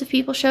hundreds of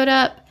people showed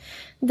up.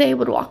 They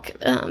would walk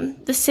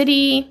the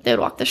city. They would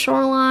walk the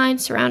shoreline,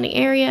 surrounding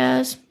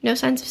areas. No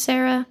signs of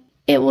Sarah.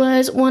 It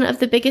was one of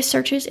the biggest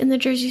searches in the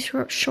Jersey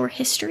Shore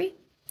history.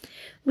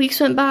 Weeks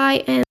went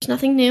by, and there's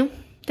nothing new.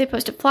 They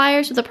posted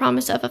flyers with the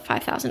promise of a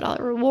 $5,000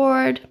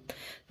 reward,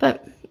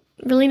 but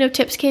really no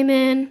tips came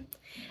in.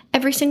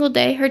 Every single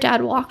day, her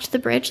dad walked the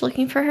bridge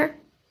looking for her.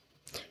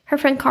 Her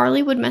friend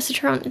Carly would message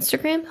her on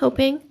Instagram,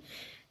 hoping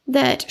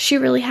that she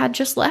really had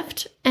just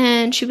left,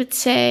 and she would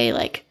say,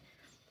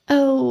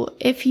 oh,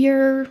 if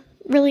you're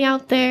really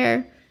out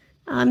there,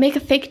 make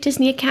a fake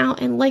Disney account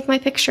and like my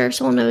picture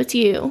so I'll know it's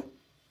you.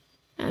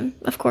 And,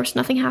 of course,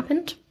 nothing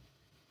happened.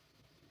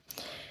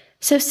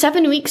 So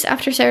 7 weeks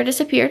after Sarah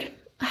disappeared,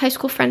 a high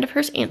school friend of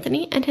hers,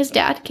 Anthony, and his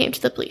dad came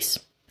to the police.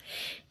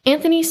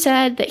 Anthony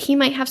said that he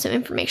might have some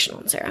information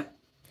on Sarah.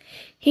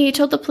 He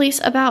told the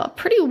police about a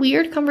pretty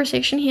weird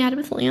conversation he had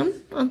with Liam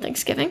on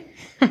Thanksgiving.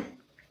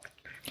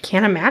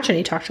 Can't imagine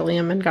he talked to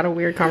Liam and got a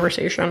weird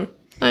conversation.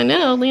 I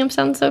know. Liam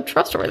sounds so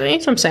trustworthy.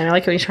 That's what I'm saying. I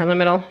like when you start in the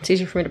middle. It's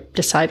easier for me to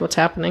decide what's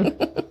happening.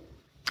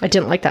 I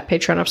didn't like that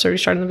Patreon episode you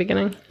started in the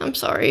beginning. I'm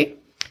sorry.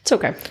 It's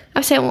okay.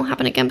 I say it won't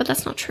happen again, but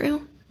that's not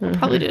true. I'll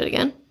probably do it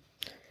again.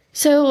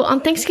 So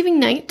on Thanksgiving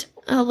night,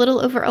 a little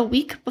over a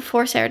week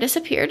before Sarah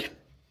disappeared,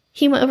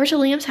 he went over to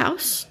Liam's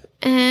house,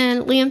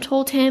 and Liam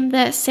told him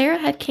that Sarah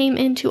had came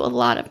into a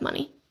lot of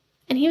money,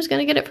 and he was going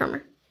to get it from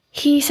her.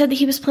 He said that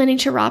he was planning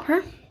to rob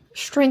her,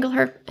 strangle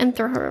her, and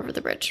throw her over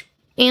the bridge.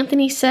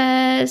 Anthony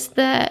says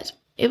that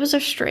it was a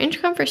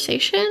strange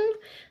conversation,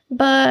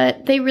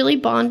 but they really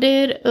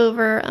bonded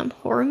over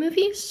horror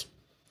movies.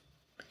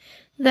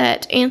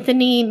 That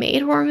Anthony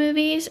made horror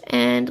movies,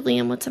 and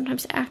Liam would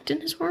sometimes act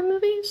in his horror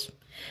movies.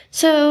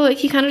 So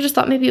he kind of just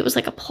thought maybe it was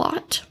like a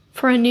plot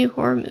for a new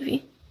horror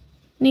movie.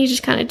 And he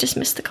just kind of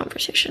dismissed the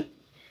conversation.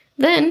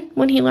 Then,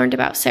 when he learned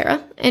about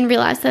Sarah and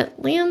realized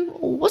that Liam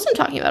wasn't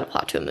talking about a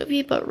plot to a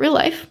movie, but real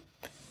life,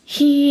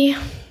 he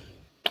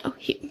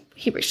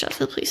reached out to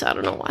the police. I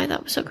don't know why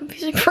that was so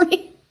confusing for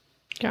me.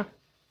 Yeah.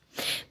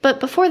 But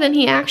before then,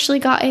 he actually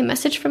got a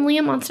message from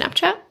Liam on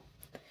Snapchat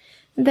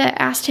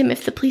that asked him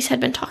if the police had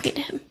been talking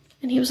to him.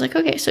 And he was like,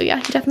 okay, so yeah,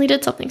 he definitely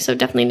did something, so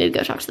definitely need to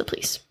go talk to the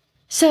police.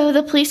 So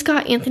the police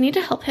got Anthony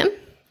to help him.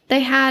 They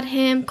had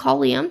him call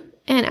Liam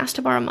and ask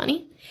to borrow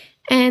money,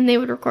 and they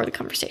would record the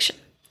conversation.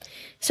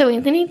 So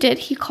Anthony did.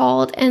 He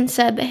called and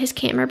said that his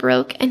camera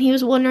broke, and he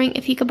was wondering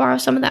if he could borrow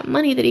some of that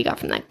money that he got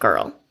from that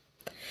girl.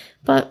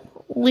 But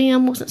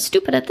Liam wasn't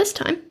stupid at this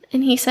time,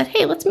 and he said,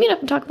 hey, let's meet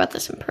up and talk about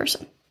this in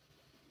person.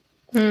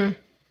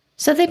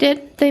 So they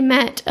did. They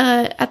met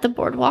at the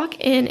boardwalk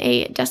in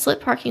a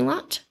desolate parking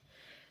lot.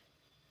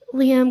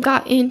 Liam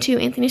got into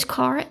Anthony's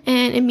car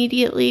and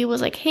immediately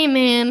was like, hey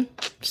man,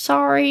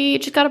 sorry,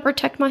 just gotta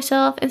protect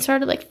myself, and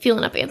started like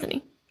feeling up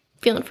Anthony,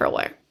 feeling for a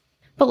wire.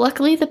 But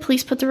luckily the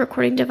police put the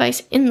recording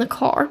device in the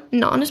car,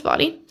 not on his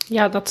body.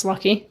 Yeah, that's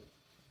lucky.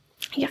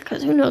 Yeah,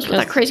 because who knows what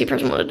that crazy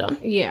person would have done.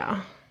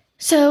 Yeah.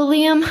 So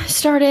Liam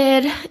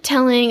started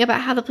telling about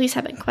how the police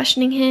had been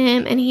questioning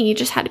him, and he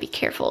just had to be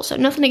careful. So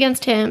nothing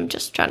against him,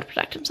 just trying to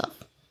protect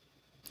himself.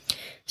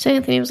 So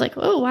Anthony was like,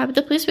 oh, why would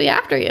the police be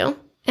after you?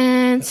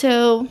 And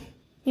so,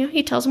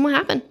 he tells him what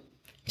happened.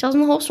 He tells him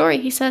the whole story.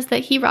 He says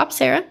that he robbed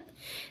Sarah,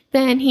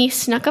 then he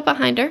snuck up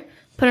behind her,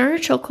 put her in a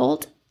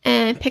chokehold,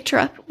 and picked her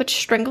up, which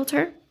strangled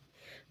her.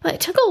 But it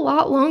took a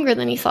lot longer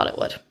than he thought it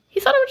would. He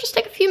thought it would just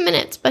take a few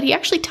minutes, but he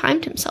actually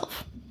timed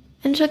himself.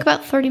 And it took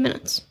about 30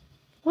 minutes.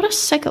 What a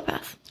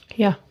psychopath.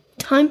 Yeah.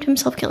 Timed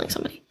himself killing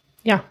somebody.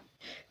 Yeah.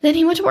 Then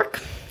he went to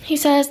work. He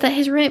says that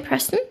his roommate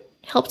Preston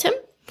helped him.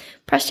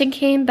 Preston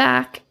came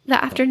back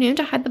that afternoon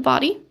to hide the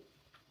body.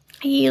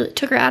 He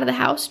took her out of the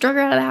house, drug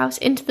her out of the house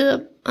into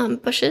the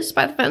bushes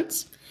by the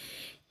fence.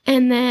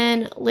 And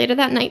then later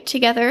that night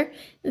together,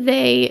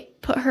 they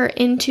put her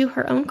into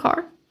her own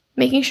car,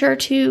 making sure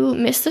to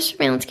miss the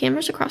surveillance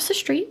cameras across the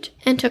street,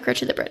 and took her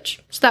to the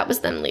bridge. So that was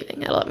them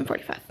leaving at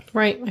 11:45.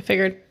 Right, I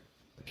figured.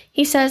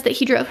 He says that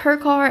he drove her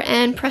car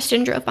and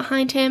Preston drove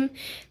behind him.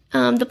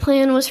 The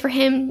plan was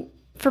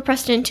for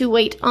Preston to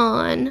wait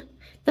on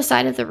the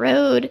side of the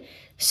road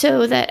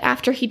so that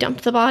after he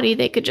dumped the body,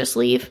 they could just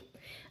leave.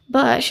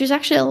 But she was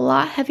actually a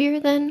lot heavier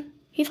than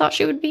he thought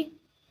she would be.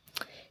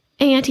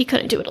 And he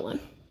couldn't do it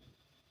alone.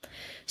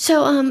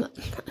 So,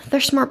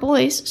 they're smart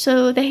boys,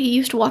 so they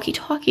used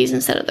walkie-talkies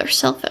instead of their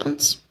cell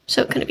phones,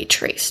 so it couldn't be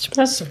traced.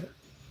 That's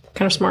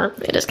kind of smart.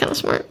 It is kind of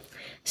smart.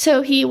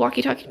 So he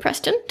walkie-talkied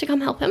Preston to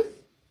come help him.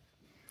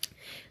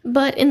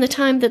 But in the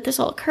time that this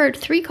all occurred,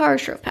 3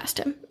 cars drove past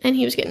him, and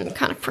he was getting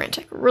kind of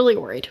frantic, really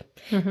worried.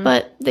 Mm-hmm.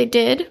 But they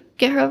did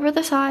get her over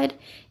the side,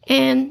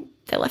 and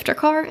they left her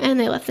car, and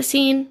they left the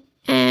scene,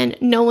 and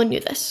no one knew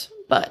this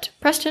but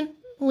Preston,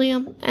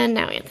 Liam, and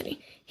now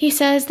Anthony. He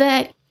says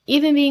that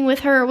even being with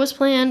her was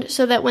planned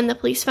so that when the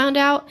police found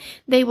out,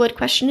 they would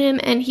question him,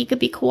 and he could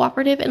be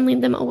cooperative and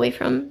lead them away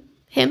from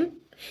him.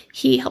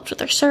 He helped with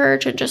their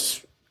search and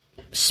just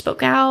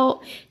spoke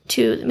out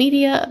to the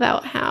media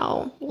about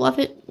how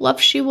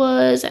loved she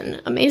was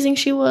and amazing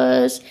she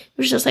was. It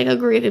was just like a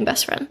grieving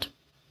best friend,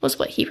 was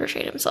what he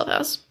portrayed himself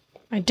as.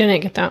 I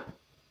didn't get that.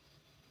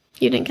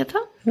 You didn't get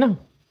that? No.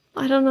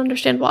 I don't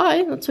understand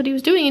why. That's what he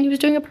was doing, and he was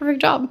doing a perfect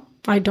job.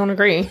 I don't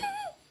agree.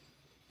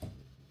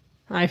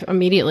 I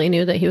immediately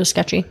knew that he was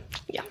sketchy.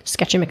 Yeah.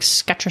 Sketchy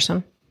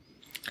McSketcherson.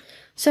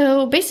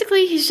 So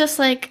basically, he's just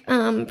like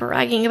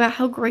bragging about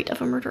how great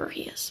of a murderer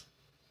he is.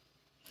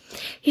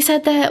 He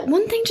said that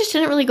one thing just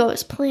didn't really go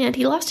as planned.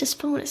 He lost his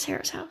phone at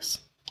Sarah's house.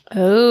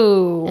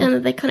 Oh. And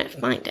that they couldn't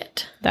find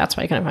it. That's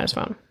why he couldn't find his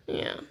phone.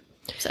 Yeah.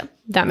 So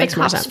that makes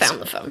more sense. The cops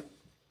found the phone.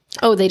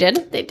 Oh, they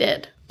did? They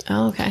did.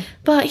 Oh, okay.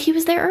 But he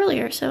was there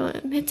earlier, so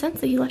it made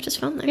sense that he left his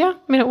phone there. Yeah,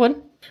 I mean, it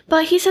would.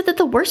 But he said that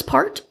the worst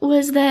part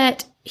was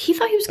that he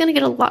thought he was going to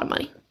get a lot of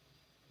money.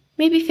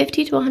 Maybe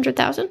 50 to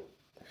 100,000.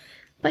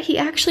 But he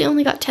actually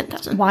only got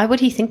 10,000. Why would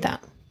he think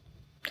that?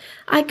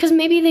 Because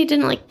maybe they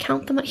didn't,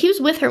 count the money. He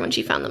was with her when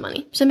she found the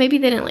money. So maybe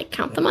they didn't,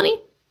 count the money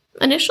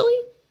initially.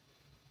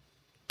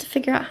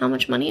 figure out how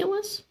much money it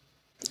was.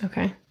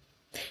 Okay.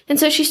 And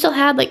so she still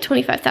had like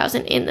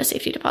 $25,000 in the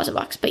safety deposit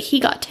box, but he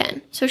got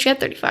 10. So she had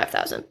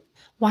 $35,000.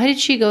 Why did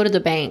she go to the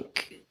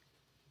bank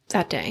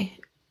that day?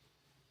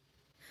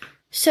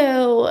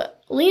 So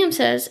Liam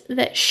says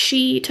that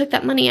she took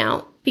that money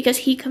out because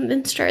he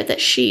convinced her that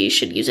she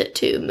should use it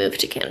to move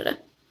to Canada.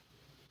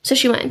 So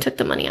she went and took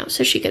the money out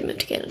so she could move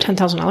to Canada.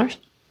 $10,000?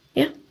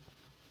 Yeah.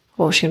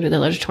 What was she going to do? They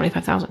let her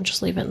 $25,000.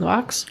 Just leave it in the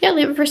box? Yeah,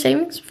 leave it for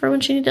savings for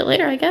when she needs it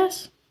later, I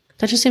guess.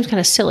 That just seems kind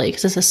of silly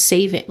because it's a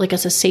saving, like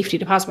it's a safety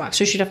deposit box.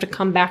 So she'd have to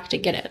come back to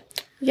get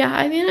it. Yeah,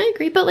 I mean, I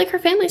agree. But like her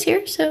family's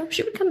here, so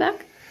she would come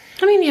back.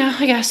 I mean, yeah,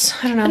 I guess.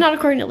 I don't know. But not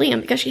according to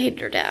Liam because she hated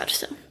her dad,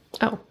 so.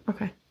 Oh,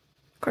 okay.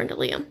 According to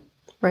Liam.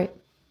 Right.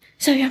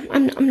 So yeah,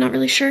 I'm not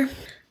really sure.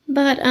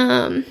 But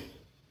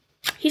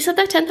he said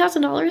that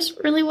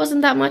 $10,000 really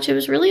wasn't that much. It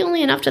was really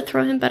only enough to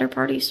throw him better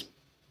parties.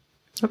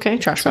 Okay,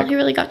 trash That's all bag. he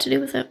really got to do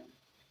with it.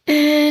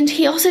 And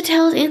he also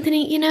tells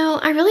Anthony, you know,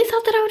 I really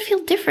thought that I would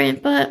feel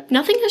different, but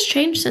nothing has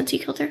changed since he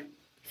killed her.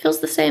 He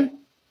feels the same.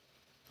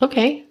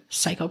 Okay,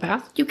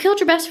 psychopath. You killed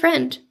your best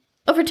friend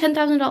over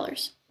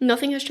 $10,000.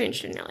 Nothing has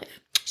changed in your life.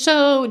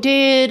 So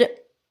did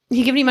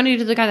he give any money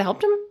to the guy that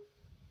helped him?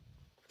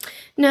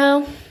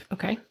 No,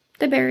 Okay.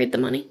 they buried the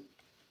money.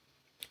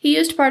 He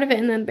used part of it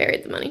and then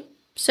buried the money,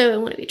 so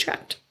it wouldn't be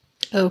tracked.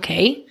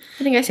 Okay.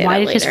 I think I say Why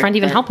that did his later, friend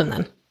even but- help him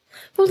then?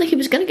 Well, like he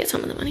was going to get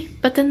some of the money,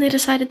 but then they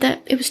decided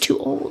that it was too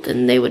old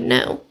and they would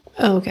know.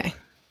 Oh, okay.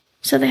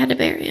 So they had to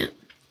bury it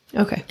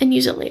Okay. and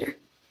use it later.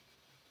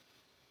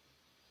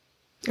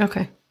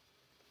 Okay.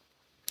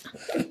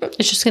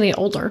 It's just going to get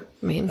older.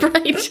 I mean,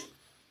 Right.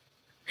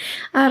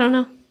 I don't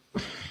know.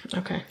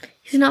 okay.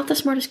 He's not the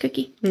smartest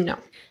cookie. No.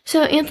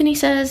 So Anthony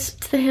says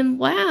to him,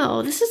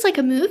 wow, this is like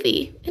a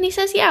movie. And he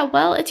says, yeah,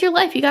 well, it's your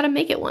life. You got to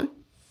make it one.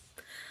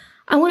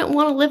 I wouldn't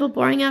want to live a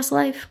boring ass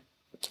life.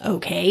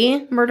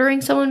 Okay. Murdering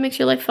someone makes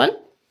your life fun?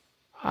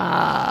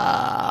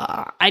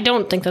 I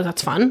don't think that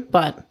that's fun,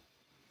 but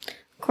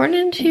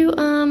According to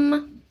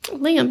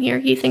Liam here,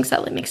 he thinks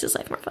that makes his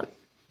life more fun.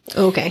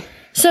 okay.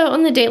 So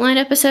on the Dateline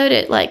episode,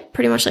 it like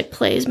pretty much like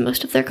plays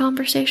most of their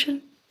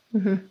conversation.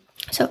 Mm-hmm.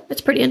 So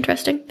it's pretty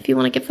interesting if you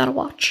want to give that a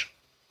watch.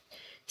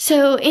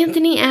 So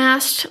Anthony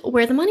asked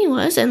where the money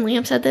was, and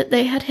Liam said that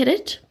they had hid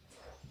it.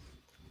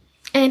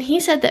 And he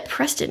said that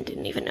Preston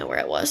didn't even know where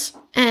it was,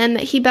 and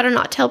that he better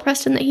not tell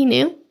Preston that he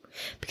knew,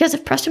 because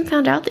if Preston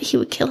found out, that he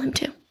would kill him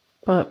too.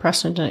 But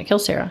Preston didn't kill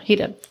Sarah. He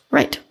did.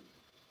 Right.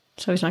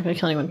 So he's not going to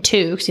kill anyone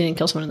too because he didn't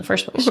kill someone in the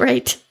first place.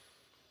 Right.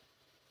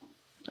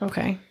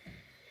 Okay.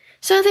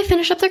 So they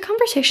finish up their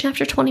conversation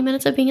after 20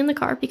 minutes of being in the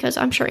car, because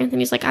I'm sure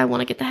Anthony's like, I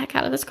want to get the heck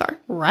out of this car.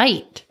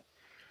 Right.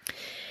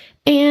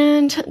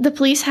 And the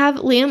police have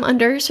Liam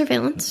under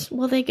surveillance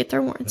while they get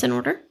their warrants in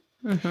order.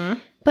 Mm-hmm.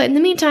 But in the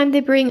meantime, they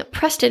bring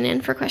Preston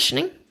in for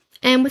questioning.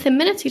 And within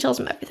minutes, he tells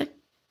them everything.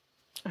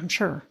 I'm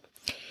sure.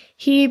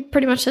 He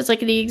pretty much says like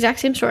the exact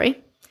same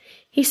story.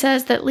 He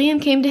says that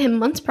Liam came to him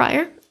months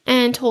prior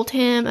and told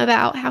him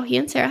about how he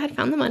and Sarah had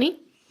found the money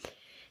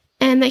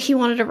and that he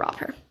wanted to rob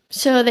her.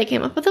 So they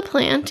came up with a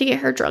plan to get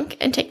her drunk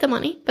and take the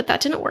money, but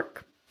that didn't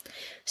work.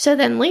 So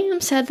then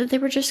Liam said that they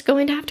were just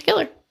going to have to kill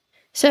her.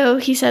 So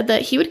he said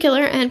that he would kill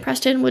her and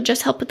Preston would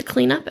just help with the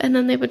cleanup and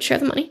then they would share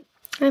the money.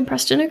 And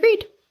Preston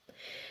agreed.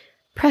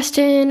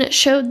 Preston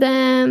showed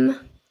them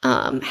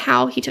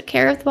how he took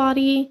care of the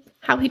body,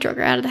 how he drug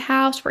her out of the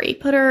house, where he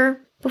put her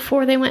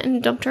before they went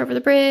and dumped her over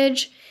the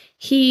bridge.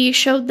 He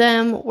showed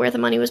them where the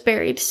money was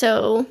buried.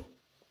 So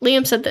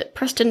Liam said that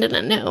Preston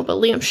didn't know,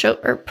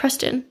 but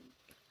Preston,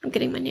 I'm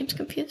getting my names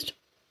confused.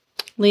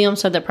 Liam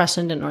said that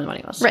Preston didn't know where the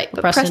money was. Right,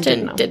 but Preston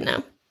didn't did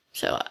know.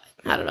 So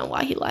I don't know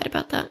why he lied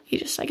about that. He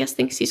just, I guess,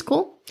 thinks he's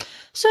cool.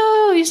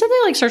 So you said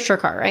they like searched her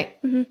car,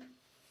 right? Mm-hmm.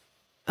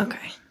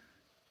 Okay.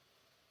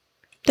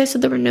 They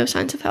said there were no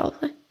signs of foul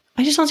play.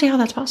 I just don't see how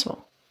that's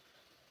possible.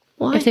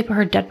 Why? If they put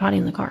her dead body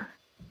in the car.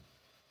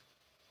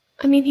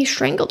 I mean, he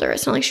strangled her.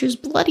 It's not like she was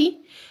bloody.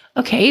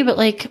 Okay, but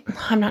like,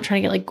 I'm not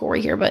trying to get like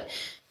gory here, but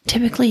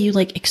typically you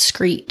like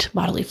excrete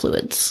bodily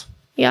fluids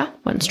Yeah.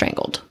 when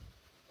strangled,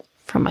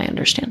 from my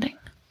understanding.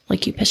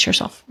 Like you piss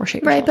yourself or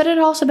shit yourself. Right, but it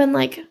had also been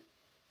like,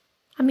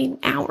 I mean,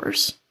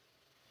 hours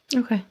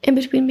Okay. in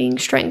between being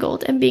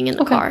strangled and being in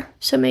the Okay. car.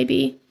 So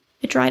maybe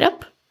it dried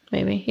up.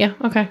 Maybe. Yeah,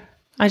 okay.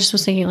 I just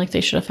was thinking like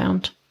they should have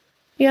found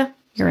Yeah.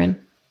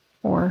 urine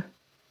or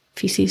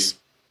feces.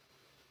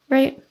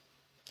 Right.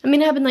 I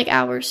mean, it happened like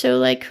hours. So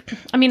like,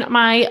 I mean,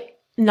 my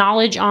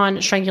knowledge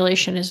on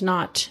strangulation is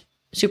not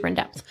super in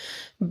depth,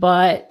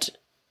 but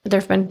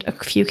there've been a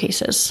few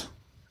cases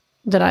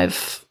that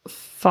I've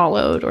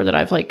followed or that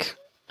I've like,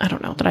 I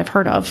don't know, that I've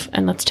heard of,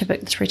 and that's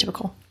pretty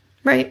typical.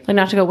 right. Like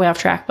not to go way off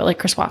track, but like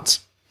Chris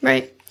Watts,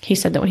 Right. he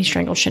said that when he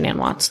strangled Shanann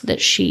Watts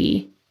that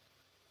she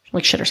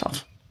like shit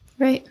herself.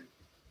 Right.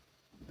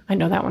 I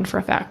know that one for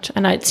a fact,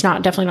 and it's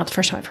definitely not the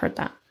first time I've heard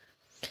that.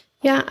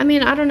 Yeah. I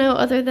mean, I don't know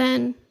other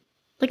than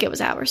like it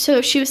was hours.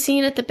 So she was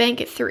seen at the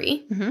bank at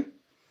 3. Mm-hmm.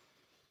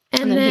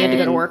 And then he had to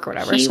go to work or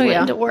whatever. He So went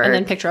yeah, to work. and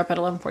then picked her up at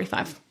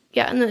 11:45.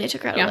 Yeah, and then they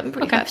took her out at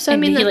 11:45. Okay. So And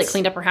I mean, did he like that's-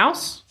 cleaned up her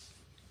house?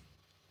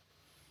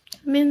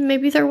 I mean,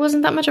 maybe there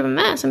wasn't that much of a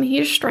mess. I mean, he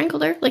just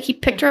strangled her. Like, he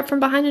picked her up from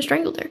behind and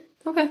strangled her.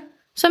 Okay.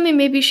 So, I mean,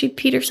 maybe she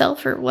peed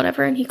herself or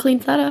whatever, and he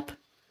cleaned that up.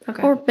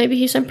 Okay. Or maybe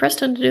he sent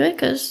Preston to do it,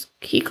 because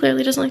he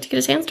clearly doesn't like to get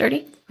his hands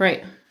dirty.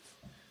 Right.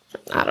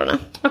 I don't know.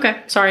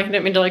 Okay. Sorry. I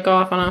didn't mean to, go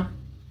off on a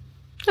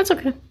That's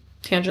okay.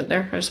 tangent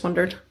there. I just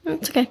wondered.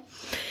 It's okay.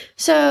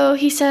 So,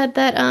 he said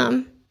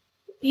that,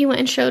 he went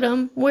and showed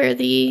him where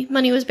the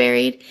money was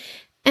buried,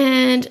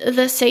 and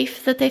the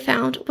safe that they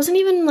found wasn't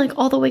even,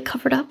 all the way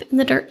covered up in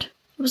the dirt.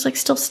 It was,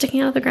 still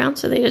sticking out of the ground,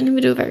 so they didn't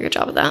even do a very good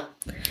job of that.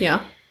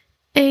 Yeah.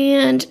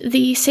 And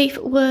the safe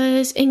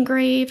was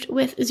engraved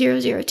with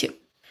 002.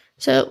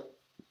 So,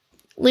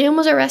 Liam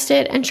was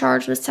arrested and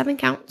charged with 7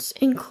 counts,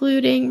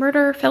 including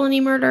murder, felony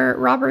murder,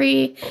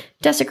 robbery,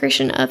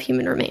 desecration of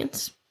human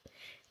remains.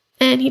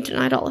 And he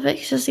denied all of it.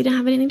 He says he didn't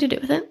have anything to do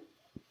with it.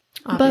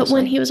 Obviously. But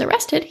when he was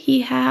arrested,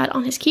 he had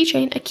on his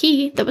keychain a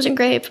key that was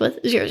engraved with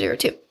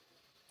 002.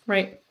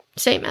 Right.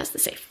 Same as the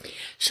safe.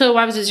 So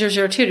why was it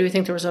 002? Do we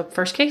think there was a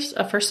first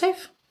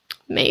safe?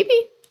 Maybe.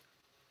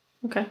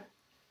 Okay.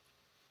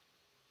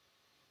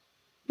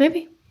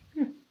 Maybe.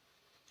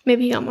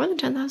 Maybe he got more than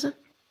 10,000.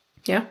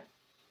 Yeah.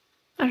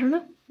 I don't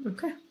know.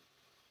 Okay.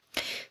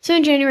 So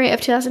in January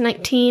of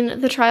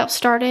 2019, the trial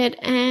started,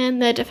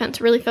 and the defense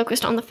really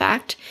focused on the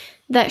fact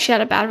that she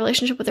had a bad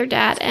relationship with her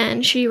dad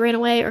and she ran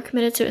away or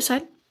committed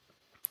suicide.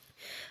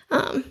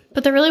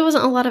 But there really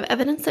wasn't a lot of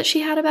evidence that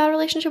she had a bad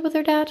relationship with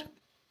her dad.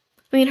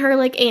 I mean, her,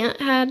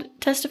 aunt had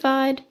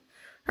testified,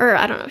 or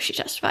I don't know if she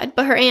testified,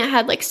 but her aunt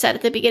had, said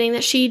at the beginning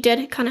that she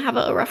did kind of have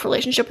a rough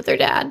relationship with her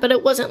dad, but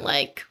it wasn't,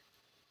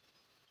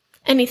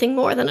 anything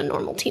more than a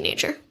normal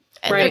teenager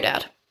and their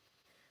dad.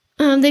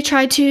 They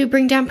tried to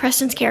bring down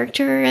Preston's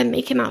character and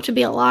make him out to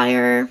be a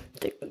liar.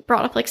 They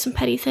brought up, some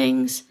petty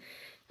things.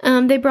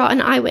 They brought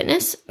an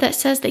eyewitness that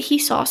says that he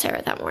saw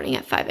Sarah that morning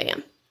at 5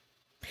 a.m.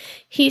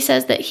 He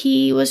says that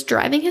he was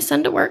driving his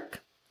son to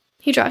work.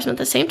 He drives him at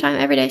the same time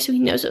every day, so he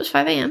knows it was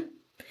 5 a.m.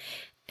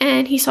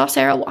 And he saw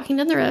Sarah walking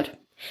down the road.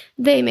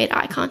 They made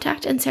eye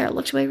contact, and Sarah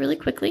looked away really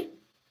quickly.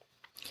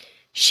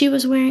 She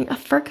was wearing a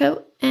fur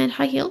coat and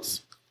high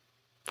heels.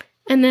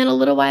 And then a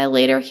little while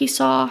later, he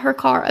saw her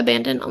car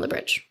abandoned on the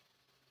bridge.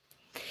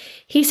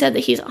 He said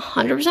that he's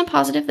 100%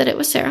 positive that it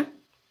was Sarah.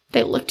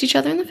 They looked each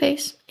other in the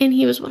face, and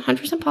he was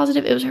 100%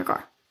 positive it was her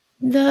car.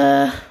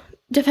 The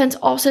defense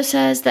also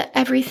says that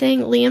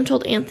everything Liam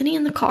told Anthony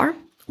in the car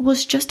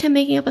was just him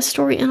making up a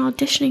story and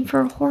auditioning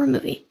for a horror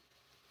movie.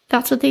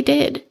 That's what they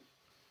did.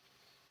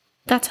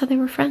 That's how they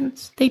were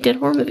friends. They did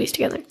horror movies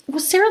together.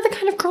 Was Sarah the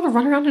kind of girl to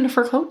run around in a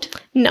fur coat?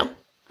 No.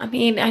 I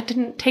mean, I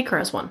didn't take her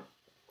as one.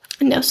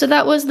 No, so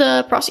that was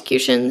the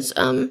prosecution's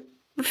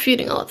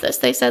refuting all of this.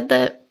 They said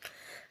that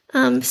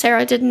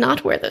Sarah did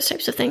not wear those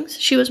types of things.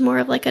 She was more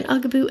of an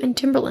Ugg boot and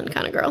Timberland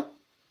kind of girl.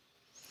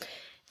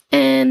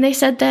 And they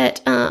said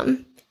that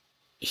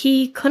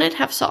he couldn't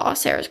have saw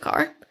Sarah's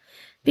car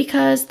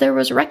because there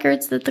was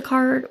records that the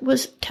car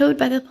was towed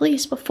by the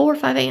police before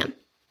 5 a.m.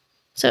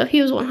 So if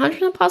he was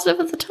 100% positive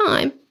at the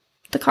time,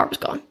 the car was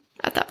gone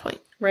at that point.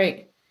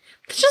 Right.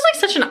 It's just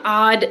such an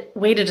odd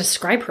way to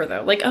describe her,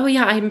 though. Oh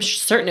yeah, I'm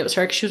certain it was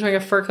her because she was wearing a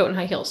fur coat and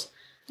high heels.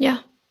 Yeah.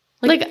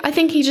 I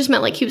think he just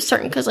meant he was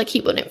certain because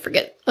he wouldn't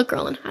forget a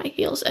girl in high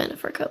heels and a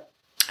fur coat.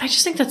 I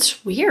just think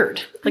that's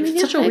weird.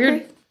 It's such a I weird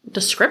agree.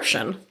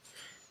 description.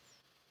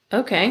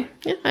 Okay.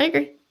 Yeah, I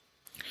agree.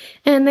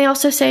 And they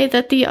also say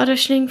that the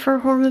auditioning for a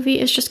horror movie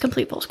is just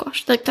complete bull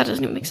squash. That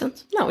doesn't even make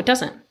sense. No, it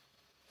doesn't.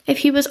 If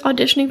he was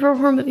auditioning for a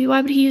horror movie,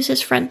 why would he use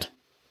his friend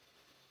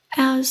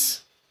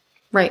as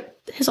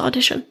his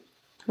audition?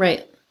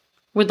 Right.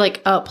 With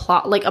a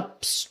plot, a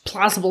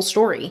plausible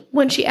story.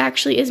 When she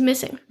actually is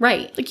missing.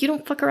 Right. You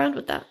don't fuck around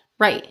with that.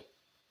 Right.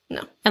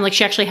 No. And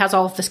she actually has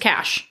all of this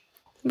cash.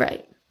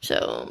 Right.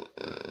 So,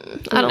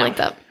 I don't like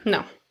that.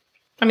 No.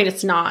 I mean,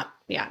 it's not.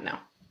 Yeah,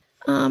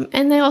 no.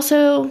 And they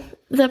also,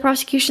 the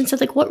prosecution said,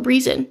 what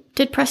reason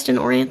did Preston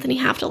or Anthony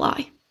have to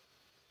lie?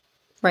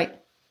 Right.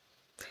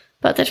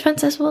 But the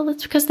defense says, well,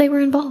 that's because they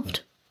were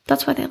involved.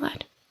 That's why they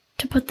lied.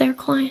 To put their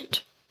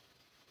client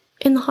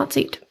in the hot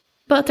seat.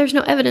 But there's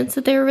no evidence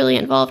that they were really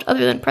involved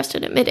other than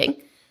Preston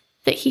admitting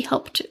that he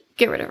helped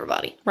get rid of her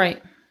body.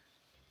 Right.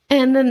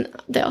 And then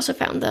they also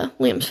found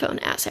Liam's phone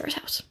at Sarah's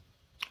house.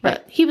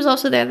 But he was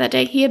also there that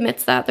day. He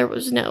admits that there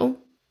was no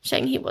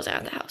saying he wasn't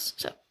at the house.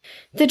 So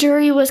the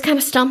jury was kind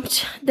of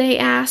stumped. They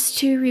asked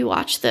to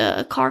rewatch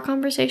the car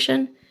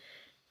conversation.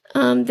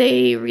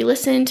 They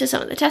re-listened to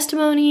some of the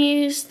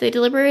testimonies. They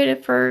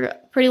deliberated for a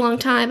pretty long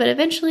time, but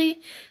eventually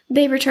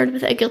they returned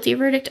with a guilty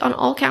verdict on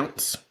all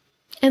counts.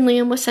 And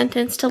Liam was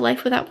sentenced to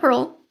life without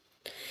parole.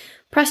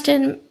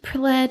 Preston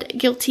pled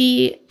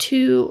guilty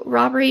to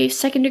robbery,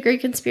 second-degree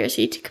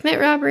conspiracy to commit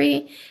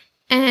robbery,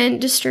 and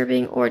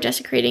disturbing or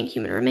desecrating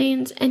human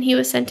remains, and he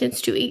was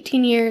sentenced to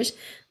 18 years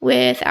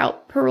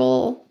without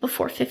parole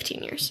before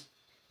 15 years.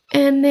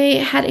 And they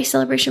had a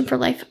celebration for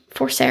life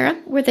for Sarah,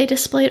 where they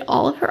displayed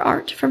all of her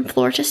art from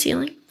floor to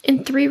ceiling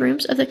in 3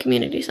 rooms of the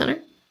community center.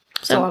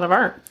 It's a lot of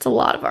art. It's a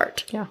lot of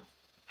art. Yeah.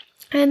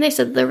 And they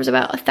said there was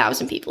about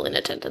 1,000 people in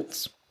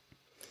attendance.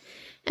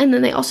 And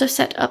then they also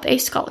set up a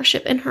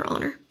scholarship in her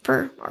honor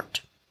for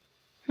art.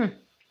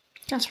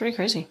 That's pretty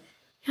crazy.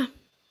 Yeah.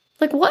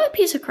 Like, what a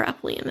piece of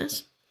crap Liam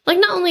is. Like,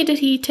 not only did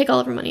he take all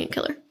of her money and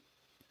kill her,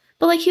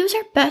 but, like, he was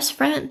her best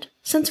friend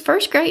since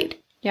first grade.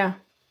 Yeah.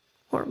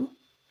 Horrible.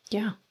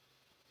 Yeah.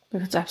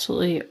 That's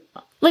absolutely...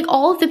 Like,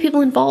 all of the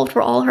people involved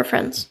were all her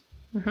friends.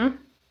 Mm-hmm.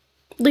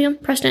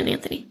 Liam, Preston, and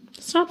Anthony.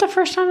 It's not the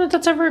first time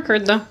that's ever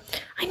occurred, though.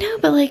 I know,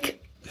 but,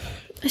 like,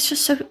 it's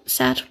just so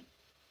sad.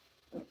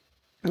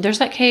 There's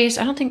that case.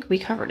 I don't think we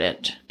covered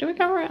it. Did we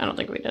cover it? I don't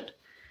think we did.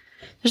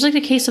 There's, like,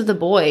 the case of the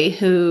boy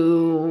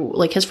who,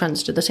 like, his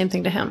friends did the same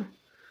thing to him.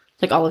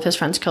 Like, all of his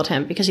friends killed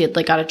him because he had,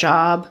 like, got a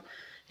job.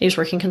 He was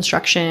working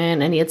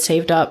construction, and he had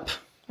saved up,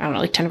 I don't know,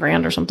 like 10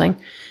 grand or something.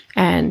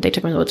 And they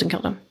took him in the woods and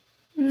killed him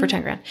for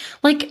 10 grand.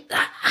 Like,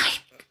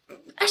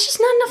 that's just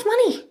not enough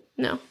money.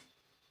 No.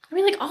 I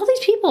mean, like, all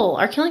these people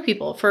are killing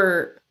people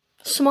for...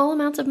 Small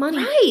amounts of money.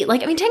 Right.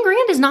 Like, I mean, 10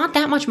 grand is not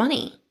that much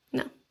money.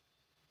 No.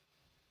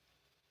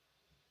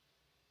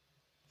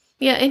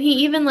 Yeah, and he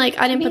even, like,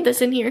 I didn't put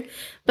this in here,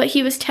 but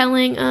he was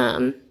telling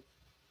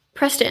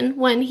Preston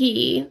when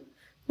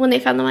they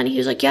found the money, he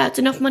was like, yeah, it's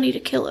enough money to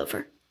kill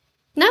over.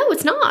 No,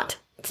 it's not.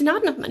 It's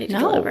not enough money to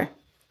kill over.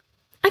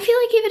 I feel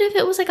like even if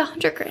it was like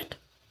 100 grand,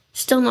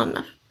 still not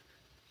enough.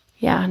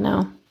 Yeah,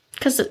 no.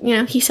 Because, you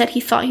know, he said he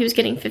thought he was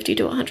getting 50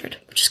 to 100,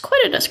 which is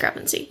quite a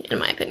discrepancy, in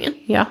my opinion.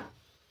 Yeah.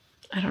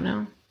 I don't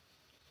know.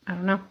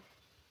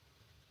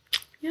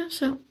 Yeah,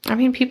 so. I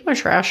mean, people are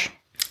trash.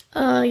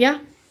 Yeah.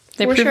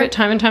 They prove it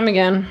time and time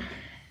again.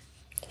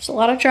 There's a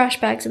lot of trash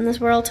bags in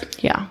this world.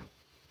 Yeah.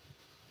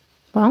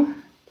 Well.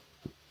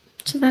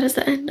 So that is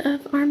the end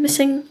of our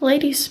missing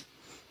ladies.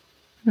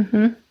 Mm-hmm.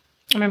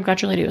 I mean, I'm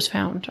glad your lady was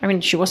found. I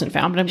mean, she wasn't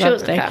found, but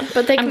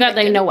I'm glad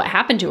they know what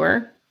happened to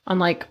her.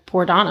 Unlike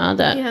poor Donna,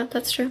 yeah,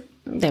 that's true.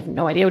 They have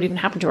no idea what even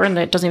happened to her, and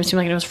it doesn't even seem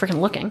like it was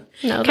freaking looking.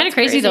 No, kind of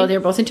crazy though. They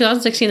were both in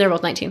 2016. They were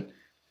both 19.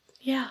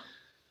 Yeah.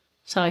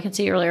 So I can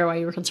see earlier why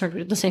you were concerned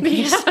with the same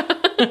case,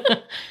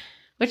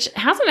 which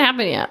hasn't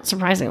happened yet.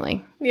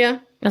 Surprisingly, yeah.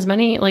 As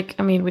many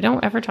we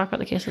don't ever talk about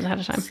the cases ahead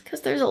of time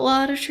because there's a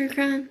lot of true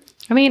crime.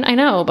 I mean, I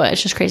know, but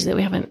it's just crazy that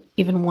we haven't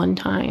even one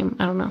time.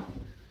 I don't know.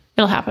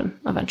 It'll happen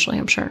eventually,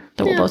 I'm sure.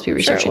 That we'll both be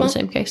researching the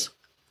same case.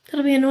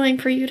 It'll be annoying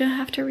for you to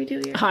have to redo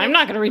your case. I'm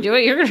not going to redo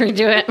it. You're going to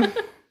redo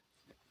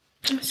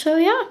it. So,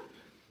 yeah.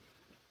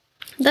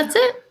 That's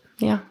it.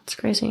 Yeah, it's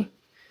crazy.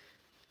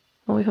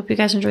 Well, we hope you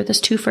guys enjoyed this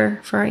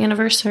twofer for our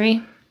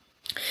anniversary.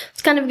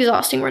 It's kind of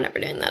exhausting. We're never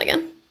doing that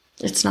again.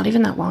 It's not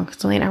even that long.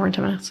 It's only an hour and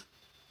 10 minutes.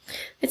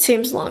 It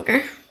seems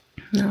longer.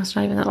 No, it's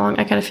not even that long.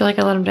 I kind of feel like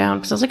I let him down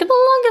because I was like, the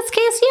longest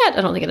case yet.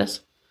 I don't think it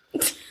is.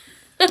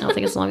 I don't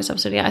think it's the longest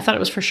episode yet. I thought it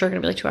was for sure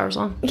going to be like 2 hours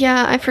long.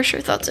 Yeah, I for sure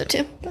thought so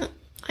too. But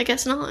I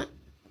guess not.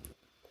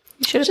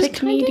 You should have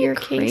picked meatier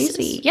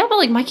cases. Yeah, but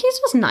like my case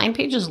was 9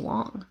 pages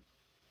long.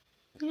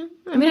 Yeah.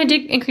 I mean, I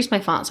did increase my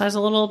font size a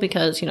little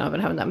because, I've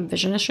been having that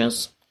vision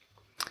issues.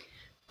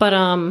 But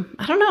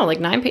I don't know, like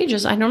 9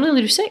 pages. I normally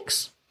only do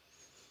 6.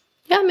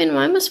 Yeah, I mean,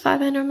 mine was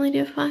 5. I normally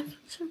do 5.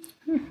 So.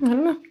 I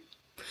don't know.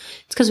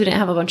 It's because we didn't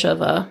have a bunch of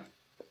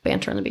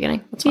banter in the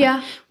beginning. That's fine.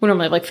 Yeah. We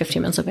normally have like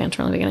 15 minutes of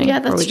banter in the beginning. Yeah,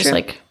 that's where we true. just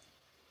like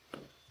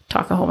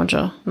talk a whole bunch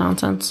of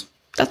nonsense.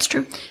 That's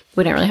true.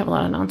 We didn't really have a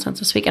lot of nonsense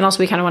this week. And also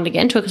we kind of wanted to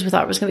get into it because we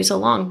thought it was going to be so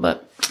long,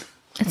 but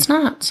it's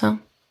not, so.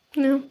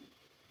 No.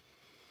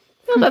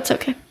 Well, that's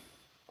okay.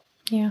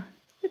 Yeah.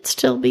 It'd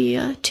still be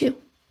 2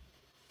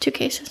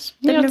 cases.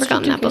 They've never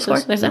gotten that before.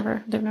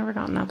 They've never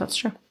gotten that. That's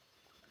true.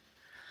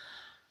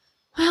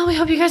 Well, we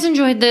hope you guys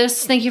enjoyed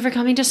this. Thank you for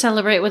coming to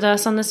celebrate with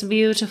us on this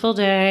beautiful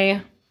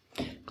day.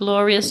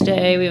 Glorious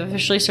day. We've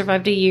officially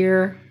survived a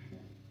year.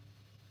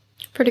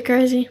 Pretty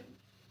crazy.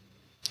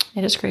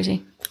 It is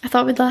crazy. I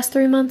thought we'd last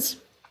 3 months.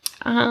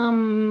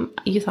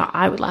 You thought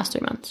I would last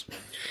 3 months.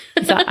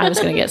 You thought I was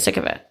going to get sick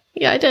of it.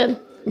 Yeah, I did.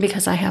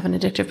 Because I have an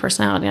addictive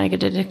personality. I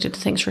get addicted to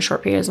things for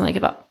short periods and I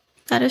give up.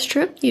 That is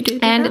true. You do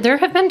and that. There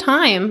have been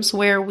times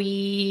where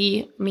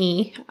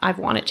I've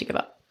wanted to give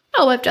up.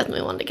 Oh, I've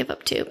definitely wanted to give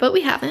up too, but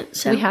we haven't.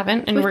 So we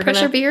haven't, and we're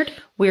persevered.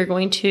 We're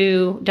going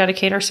to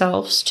dedicate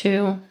ourselves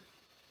to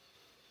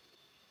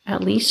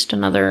at least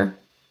another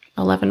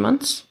 11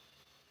 months.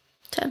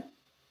 10.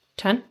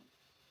 10?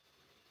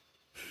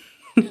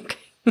 Okay.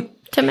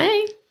 To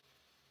May.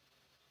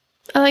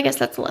 Oh, I guess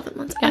that's 11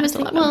 months. Yeah, I was it's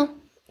thinking, 11. well,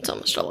 it's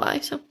almost July,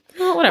 so.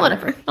 Well,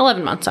 whatever.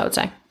 11 months, I would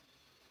say.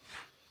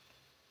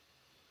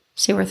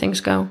 See where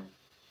things go.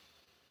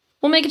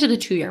 We'll make it to the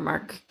 2-year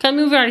mark. I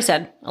mean, we've already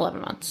said 11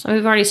 months. I mean,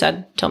 we've already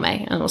said till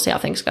May, and we'll see how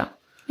things go.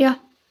 Yeah.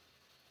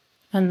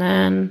 And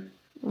then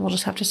we'll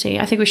just have to see.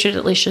 I think we should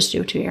at least just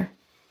do a 2-year.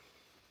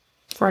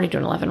 If we're already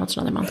doing 11, what's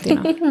another month,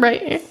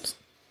 Right.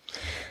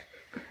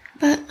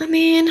 But, I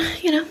mean,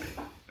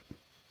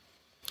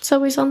 it's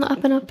always on the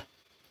up and up.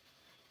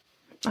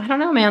 I don't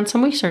know, man.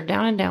 Some weeks are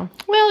down and down.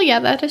 Well, yeah,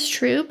 that is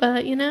true,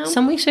 but,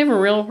 Some weeks we have a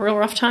real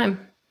rough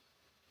time.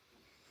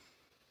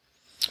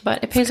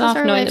 But it pays off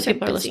knowing that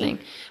people are listening.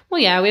 Well,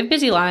 yeah, we have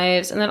busy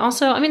lives. And then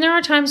also, I mean, there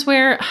are times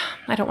where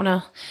I don't want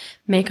to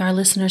make our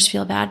listeners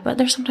feel bad, but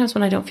there's sometimes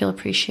when I don't feel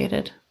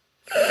appreciated.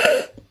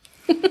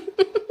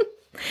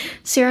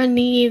 Sarah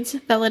needs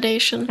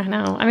validation. I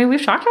know. I mean,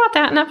 we've talked about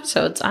that in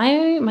episodes.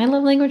 My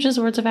love language is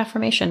words of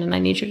affirmation, and I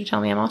need you to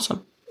tell me I'm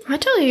awesome. I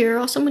tell you, you're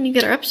awesome when you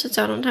get our episodes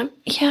out on time.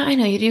 Yeah, I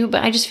know you do,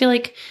 but I just feel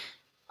like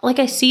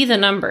I see the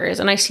numbers,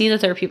 and I see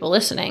that there are people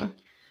listening,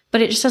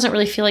 but it just doesn't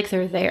really feel like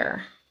they're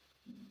there.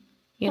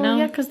 You know?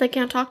 Yeah, because they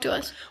can't talk to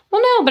us.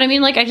 Well, no, but I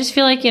mean, like, I just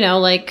feel like,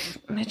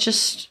 it's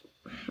just,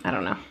 I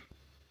don't know.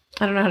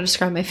 I don't know how to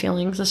describe my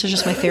feelings. This is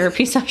just my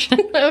therapy session.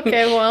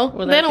 Okay, well,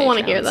 With they our don't want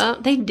to hear patrons.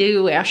 that. They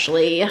do,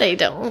 Ashley. They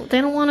don't. They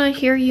don't want to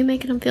hear you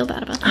making them feel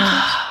bad about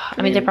themselves.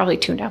 I mean, they're probably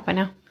tuned out by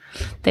now.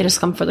 They just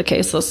come for the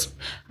cases.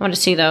 I want to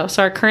see, though.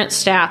 So our current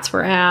stats,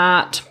 we're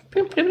at...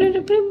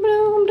 Calculating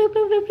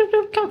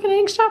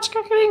stats.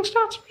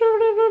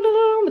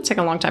 It's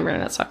taking a long time. Your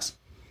internet sucks.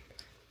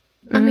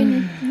 I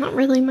mean, not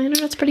really. My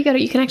internet's pretty good. Are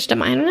you connected to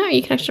my internet or are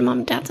you connected to mom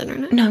and dad's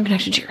internet? No, I'm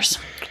connected to yours.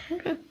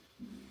 Okay.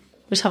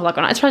 We just have a lot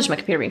going on. It's probably just my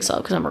computer being slow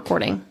because I'm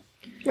recording.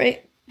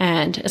 Right.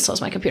 And it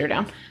slows my computer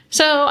down.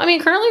 So, I mean,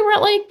 currently we're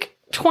at like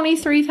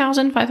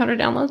 23,500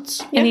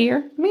 downloads in a year.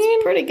 I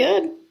mean, Pretty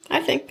good,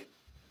 I think.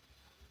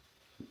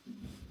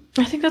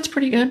 I think that's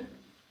pretty good.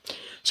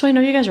 So I know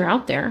you guys are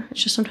out there.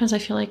 It's just sometimes I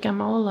feel like I'm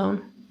all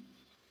alone.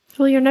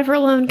 Well, you're never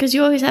alone because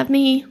you always have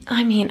me.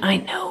 I mean, I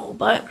know,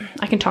 but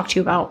I can talk to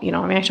you about, I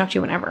can talk to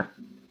you whenever.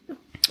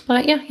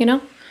 But yeah,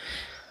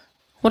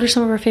 what are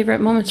some of our favorite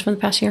moments from the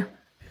past year?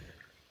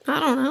 I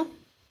don't know.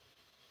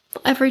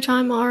 Every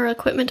time our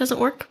equipment doesn't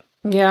work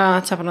Yeah,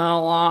 it's happening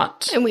a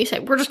lot. and we say,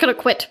 we're just going to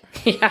quit.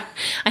 Yeah,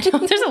 I know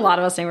there's a lot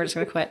of us saying we're just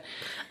going to quit.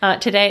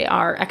 Today,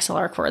 our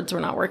XLR cords were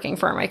not working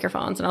for our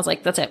microphones, and I was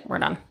like, that's it, we're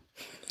done.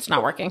 It's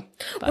not working.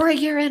 But We're a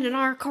year in and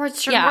our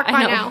cords should work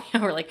by now.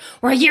 We're like,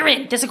 we're a year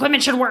in. This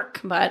equipment should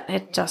work. But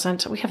it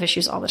doesn't. We have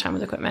issues all the time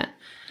with equipment.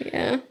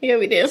 Yeah,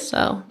 we do.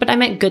 So, but I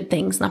meant good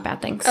things, not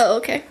bad things. Oh,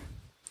 okay.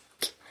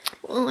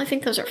 Well, I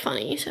think those are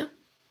funny, so.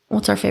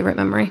 What's our favorite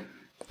memory?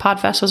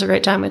 Podfest was a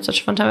great time. We had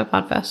such a fun time at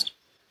Podfest.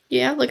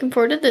 Yeah, looking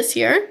forward to this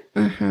year.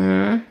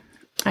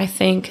 I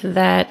think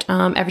that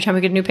every time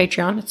we get a new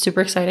Patreon, it's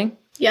super exciting.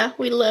 Yeah,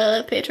 we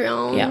love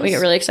Patreon. Yeah, we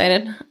get really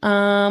excited.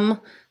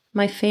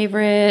 My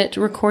favorite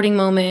recording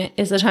moment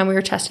is the time we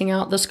were testing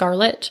out the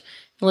Scarlet.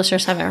 The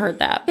listeners haven't heard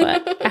that,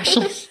 but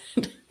Ashley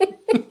said,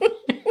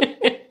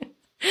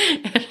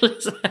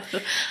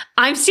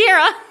 I'm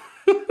Sierra.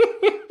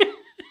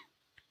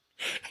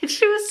 And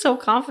she was so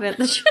confident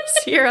that she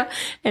was Sierra,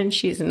 and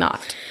she's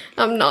not.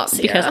 I'm not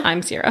Sierra. Because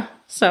I'm Sierra.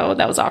 So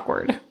that was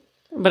awkward.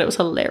 But it was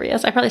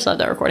hilarious. I probably still have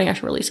that recording. I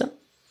should release it.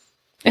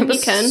 It was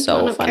you can. so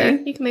I don't funny. care.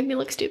 You can make me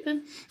look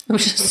stupid. It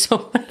was just so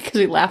funny because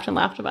we laughed and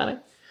laughed about it.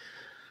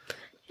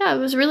 Yeah, I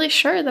was really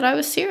sure that I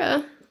was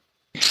Sierra.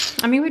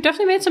 I mean, we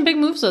definitely made some big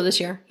moves, though, this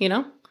year,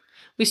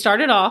 We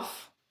started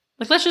off,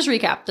 let's just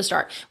recap the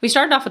start. We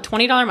started off with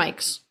 $20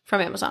 mics from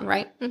Amazon,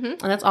 right? Mm-hmm.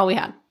 And that's all we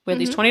had. We had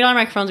these $20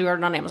 microphones we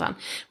ordered on Amazon.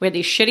 We had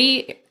these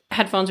shitty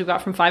headphones we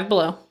got from Five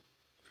Below.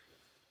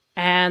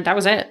 And that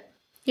was it.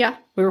 Yeah.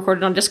 We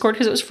recorded on Discord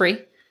because it was free.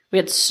 We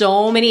had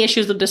so many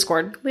issues with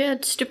Discord. We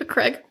had stupid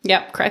Craig.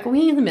 Yep, Craig.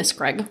 We miss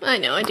Craig. I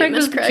know, I do Craig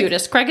miss was Craig. the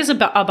cutest. Craig is a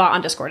bot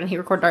on Discord, and he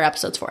recorded our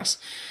episodes for us.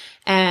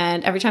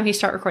 And every time he'd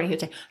start recording, he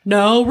would say,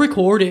 "No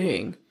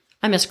recording."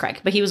 I miss Craig,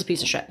 but he was a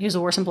piece of shit. He was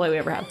the worst employee we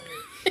ever had.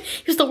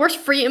 He was the worst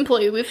free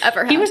employee we've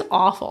ever had. He was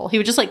awful. He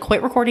would just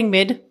quit recording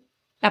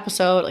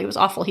mid-episode. It was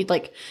awful. He'd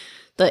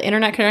the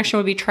internet connection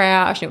would be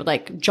trash. And it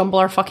would jumble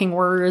our fucking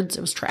words.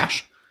 It was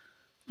trash.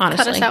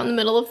 Honestly. Cut us out in the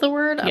middle of the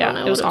word. I don't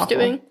know it was what awful. it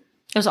was doing.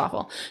 It was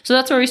awful. So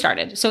that's where we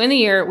started. So in the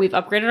year, we've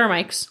upgraded our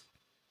mics.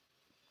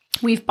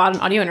 We've bought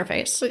an audio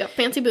interface. We got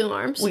fancy boom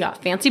arms. We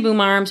got fancy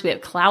boom arms. We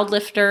have cloud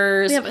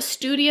lifters. We have a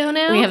studio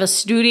now. We have a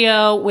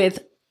studio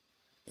with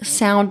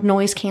sound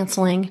noise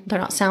canceling. They're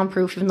not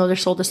soundproof, even though they're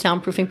sold as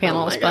soundproofing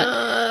panels. Oh my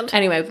God. But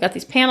anyway, we've got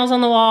these panels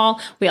on the wall.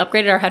 We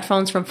upgraded our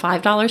headphones from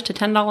 $5 to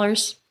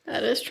 $10.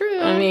 That is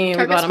true. I mean,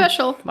 Target we bought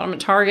special. Bought them at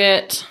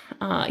Target.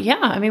 Yeah,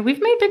 I mean,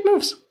 we've made big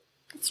moves.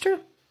 It's true.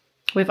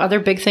 We have other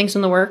big things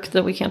in the work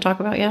that we can't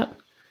talk about yet.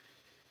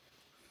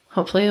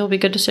 Hopefully, it'll be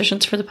good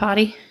decisions for the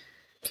potty.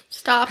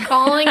 Stop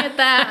calling it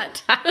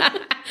that.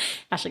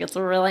 Ashley gets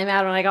really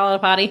mad when I call it a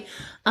potty.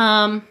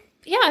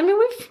 Yeah, I mean,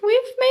 we've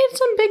made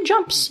some big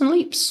jumps and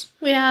leaps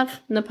We have.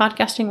 in the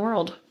podcasting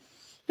world.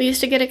 We used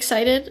to get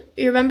excited.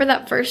 You remember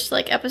that first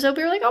episode?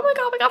 We were like, "Oh my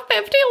God, we got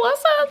 50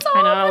 listens!" Oh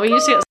I know, my we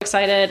used to God. get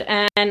excited.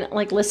 And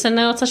listen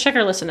notes. Let's check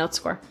our listen notes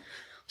score.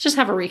 Let's just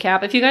have a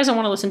recap. If you guys don't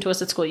want to listen to us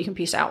at school, you can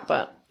peace out.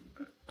 But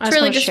It's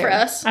really just for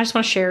us. I just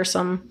want to share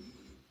some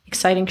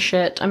exciting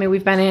shit. I mean,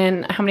 we've been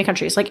in how many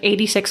countries?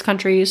 86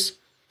 countries.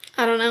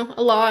 I don't know.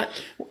 A lot.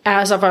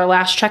 As of our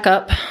last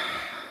checkup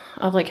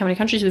of how many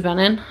countries we've been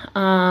in.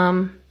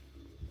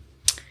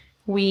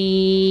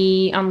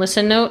 We, on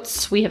Listen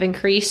Notes, we have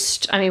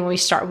increased, I mean, when we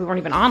weren't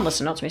even on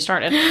Listen Notes when we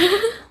started.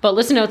 But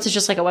Listen Notes is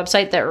just a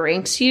website that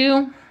ranks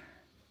you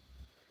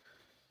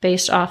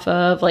based off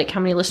of how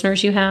many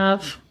listeners you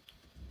have.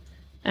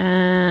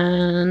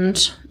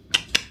 And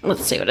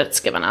let's see what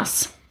it's given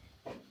us.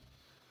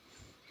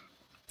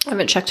 I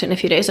haven't checked it in a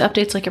few days. It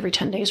updates every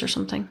 10 days or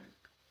something.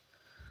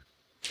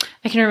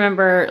 I can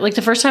remember, like,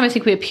 the first time I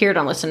think we appeared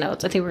on Listen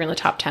Notes, I think we were in the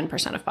top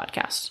 10% of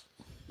podcasts.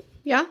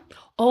 Yeah.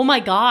 Oh my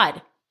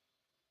God.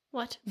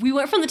 What? We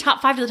went from the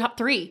top 5 to the top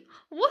 3.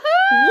 Woohoo!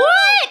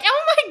 What?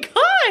 Oh my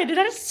God.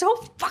 That is so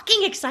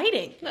fucking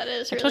exciting. That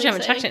is I really told you I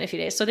haven't checked it exciting. in a few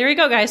days. So there you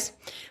go, guys.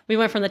 We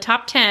went from the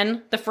top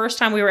 10, the first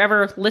time we were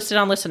ever listed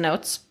on Listen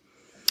Notes.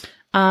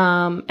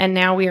 And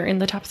now we are in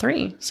the top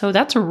 3. So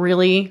that's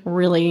really,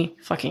 really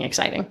fucking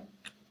exciting.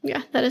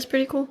 Yeah, that is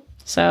pretty cool.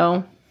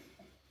 So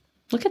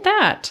look at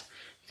that.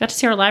 You got to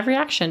see our live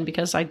reaction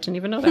because I didn't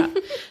even know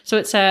that. So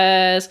it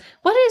says,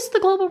 what is the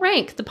global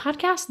rank?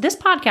 This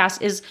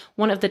podcast is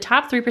one of the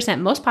top 3%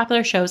 most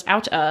popular shows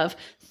out of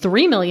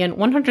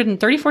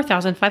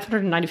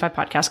 3,134,595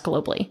 podcasts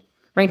globally,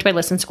 ranked by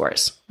Listen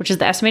Scores, which is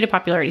the estimated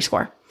popularity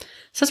score.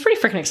 So it's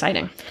pretty freaking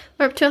exciting.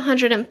 We're up to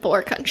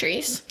 104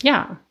 countries.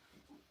 Yeah.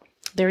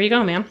 There you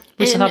go, man.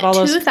 We still In have all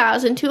those.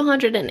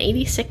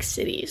 2,286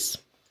 cities.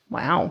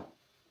 Wow.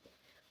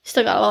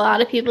 Still got a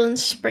lot of people in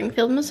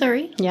Springfield,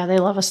 Missouri. Yeah, they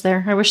love us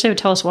there. I wish they would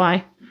tell us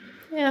why.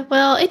 Yeah,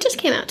 well, it just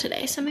came out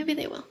today, so maybe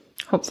they will.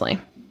 Hopefully.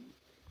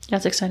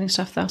 That's exciting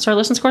stuff, though. So our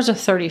listen scores are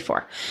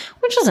 34,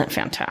 which isn't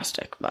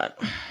fantastic, but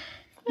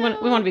we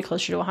want to be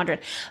closer to 100.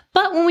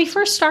 But when we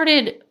first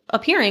started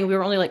appearing, we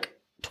were only like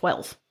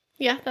 12.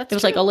 Yeah, that's It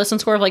was like a listen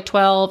score of like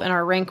 12, and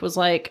our rank was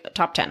like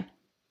top 10.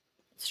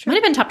 It might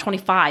have been top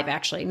 25,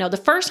 actually. No, the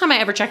first time I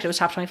ever checked, it was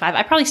top 25.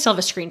 I probably still have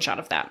a screenshot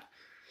of that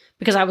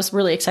because I was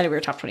really excited we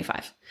were top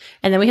 25.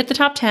 And then we hit the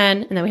top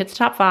 10, and then we hit the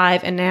top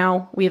 5, and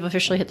now we have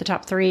officially hit the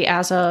top 3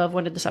 as of,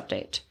 when did this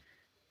update?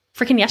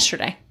 Freaking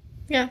yesterday.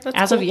 Yeah, that's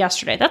As cool. of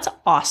yesterday. That's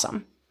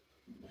awesome.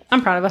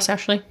 I'm proud of us,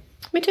 Ashley.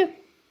 Me too.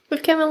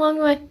 We've come a long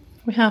way.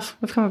 We have.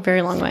 We've come a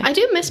very long way. I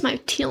do miss my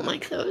teal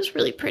mic, though. It was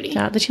really pretty.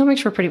 Yeah, the teal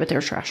mics were pretty, but they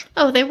were trash.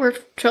 Oh, they were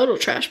total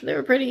trash, but they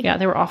were pretty. Yeah,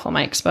 they were awful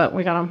mics, but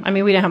we got them. I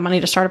mean, we didn't have money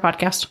to start a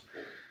podcast.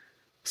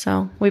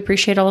 So we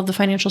appreciate all of the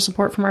financial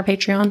support from our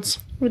Patreons.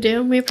 We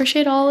do. We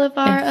appreciate all of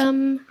our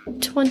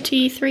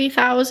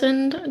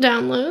 23,000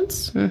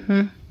 downloads.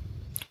 Mm-hmm.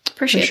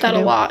 Appreciate sure that a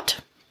do. lot.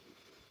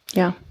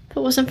 Yeah. If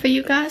it wasn't for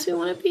you guys, we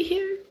wouldn't be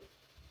here.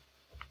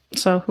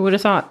 So who would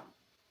have thought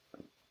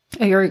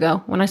a year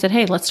ago when I said,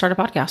 hey, let's start a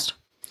podcast?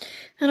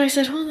 And I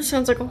said, well, this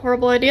sounds like a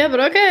horrible idea, but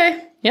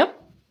okay. Yep.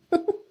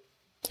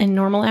 In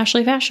normal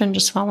Ashley fashion,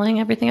 just following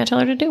everything I tell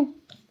her to do.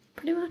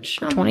 Pretty much.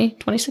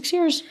 26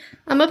 years.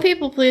 I'm a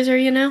people pleaser,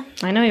 you know.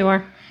 I know you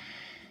are.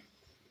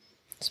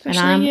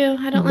 Especially I'm you.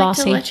 I don't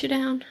bossy. like to let you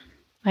down.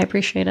 I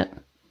appreciate it.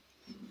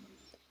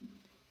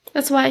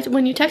 That's why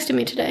when you texted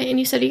me today and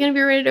you said, are you going to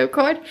be ready to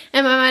record?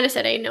 And my mind, I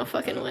said, ain't no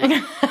fucking way.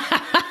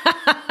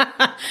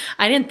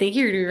 I didn't think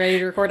you were ready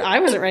to record. I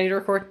wasn't ready to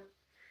record.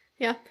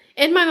 Yeah.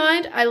 In my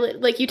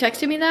mind, like you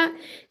texted me that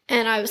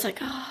and I was like,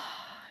 oh,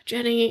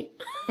 Jenny,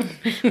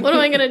 what am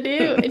I going to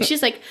do? And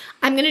she's like,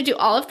 I'm going to do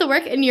all of the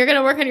work and you're going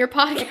to work on your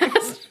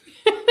podcast.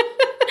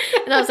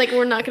 And I was like,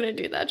 we're not going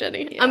to do that,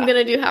 Jenny. Yeah. I'm going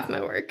to do half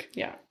my work.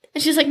 Yeah.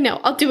 And she's like,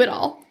 no, I'll do it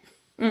all.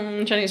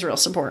 Jenny's real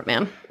support,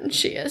 man. And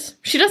she is.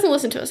 She doesn't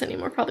listen to us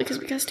anymore, probably because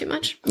we cuss too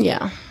much.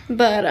 Yeah.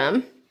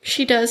 But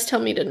she does tell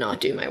me to not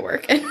do my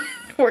work and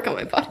work on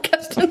my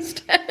podcast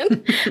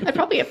instead. I'd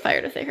probably get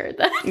fired if they heard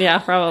that. Yeah,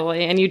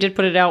 probably. And you did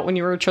put it out when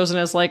you were chosen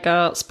as like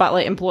a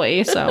spotlight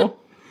employee, so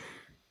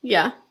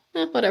Yeah.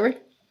 Whatever.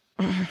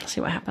 see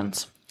what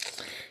happens.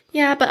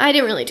 Yeah, but I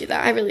didn't really do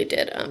that. I really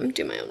did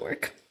do my own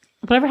work.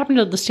 Whatever happened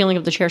to the stealing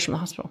of the chairs from the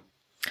hospital?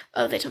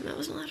 Oh, they told me I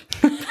wasn't allowed.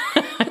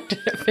 I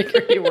didn't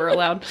figure you were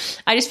allowed.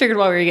 I just figured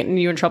while we were getting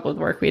you in trouble with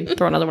work, we'd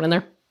throw another one in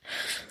there.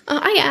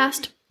 I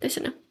asked. They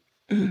said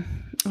no.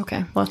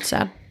 Okay, well, that's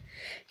sad.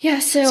 Yeah,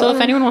 so... So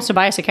if anyone wants to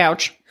buy us a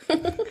couch.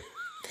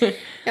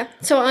 Yeah,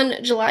 so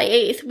on July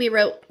 8th, we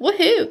wrote,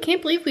 woohoo,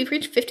 can't believe we've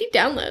reached 50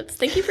 downloads.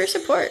 Thank you for your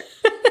support.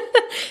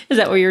 Is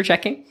that what you were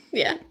checking?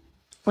 Yeah.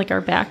 Like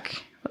our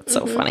back? That's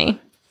so funny.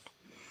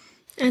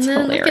 And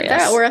then look at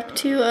that. hilarious. We're up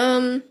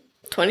to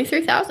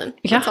 23,000.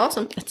 Yeah. That's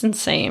awesome. It's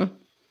insane.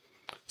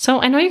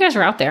 So I know you guys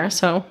are out there,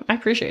 so I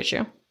appreciate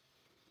you.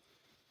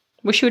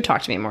 Wish you would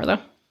talk to me more, though.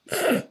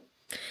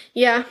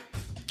 Yeah.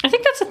 I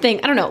think that's the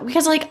thing. I don't know.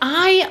 Because, like,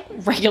 I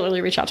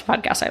regularly reach out to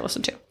podcasts I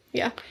listen to.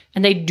 Yeah.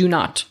 And they do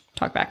not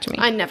talk back to me.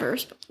 I never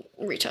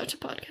reach out to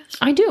podcasts.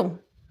 I do.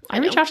 I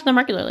reach don't. out to them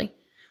regularly.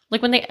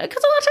 Like, when they...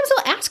 Because a lot of times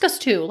they'll ask us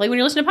to. Like, when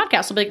you listen to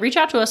podcasts, they'll be like, reach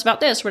out to us about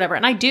this or whatever.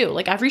 And I do.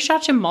 Like, I've reached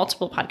out to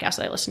multiple podcasts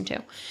that I listen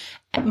to.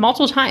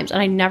 Multiple times.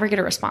 And I never get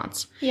a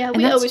response. Yeah, And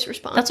we that's- always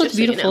respond. That's what's just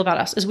so you beautiful know. about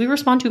us, is we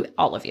respond to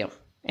all of you.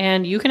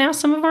 And you can ask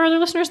some of our other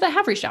listeners that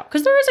have reached out.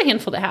 Because there is a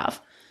handful that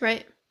have.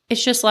 Right.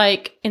 It's just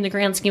like, in the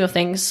grand scheme of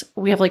things,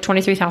 we have like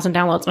 23,000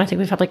 downloads, and I think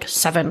we've had like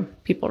 7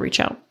 people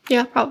reach out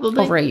Yeah,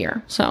 probably. over a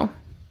year. So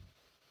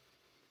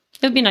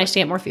it would be nice to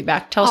get more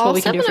feedback. Tell us All what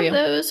we can 7 do for of you.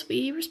 those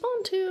we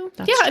respond to.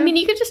 That's yeah, I true. mean,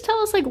 you could just tell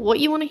us like what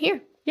you want to hear.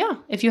 Yeah,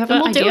 if you have And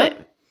an we'll do idea, it.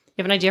 you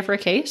have an idea for a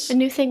case. A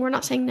new thing, we're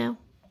not saying no.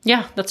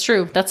 Yeah, that's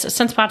true. That's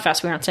since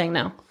Podfest, we aren't saying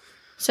no.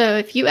 So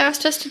if you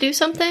asked us to do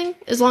something,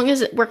 as long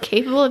as we're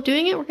capable of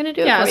doing it, we're going to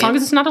do it. Yeah, for as you. long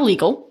as it's not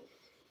illegal,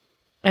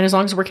 and as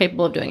long as we're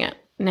capable of doing it.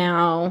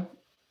 Now,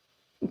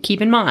 keep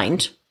in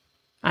mind,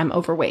 I'm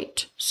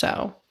overweight,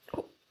 so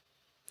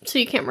So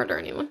you can't murder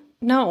anyone.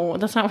 No,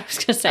 that's not what I was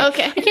going to say.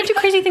 Okay. I can't do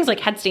crazy things like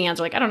headstands.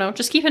 Or like, I don't know.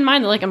 Just keep in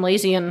mind that like I'm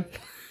lazy and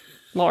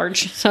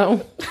large.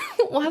 So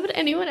Why would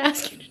anyone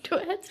ask you to do a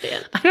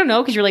headstand? I don't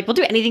know because you're like, we'll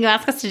do anything you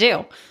ask us to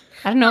do.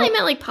 I don't know. I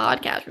meant like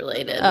podcast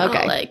related. Okay.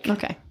 Not like,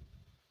 Okay.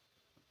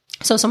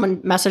 So someone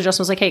messaged us and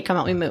was like, hey, come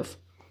help me move.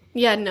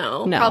 yeah,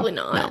 no, No. probably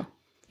not. No.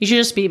 You should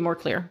just be more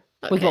clear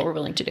with Okay. what we're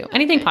willing to do.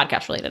 Anything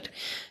podcast related.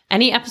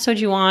 Any episode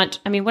you want.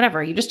 I mean,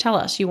 whatever. You just tell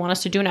us. You want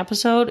us to do an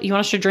episode? You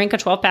want us to drink a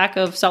 12-pack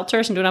of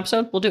seltzers and do an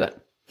episode? We'll do it.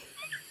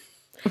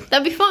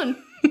 That'd be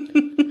fun.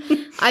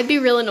 I'd be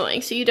real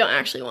annoying, so you don't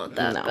actually want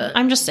that. No. But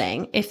I'm just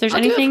saying, if there's I'll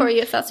do it anything for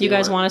you if that's what you you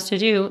guys want. want us to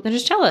do, then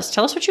just tell us.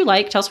 Tell us what you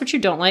like. Tell us what you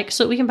don't like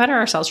so that we can better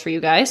ourselves for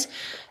you guys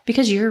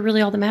because you're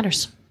really all that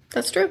matters.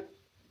 that's true.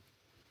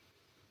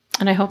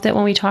 And I hope that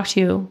when we talk to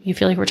you, you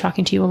feel like we're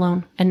talking to you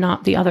alone and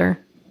not the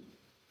other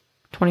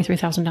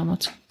 23,000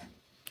 downloads.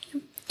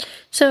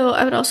 So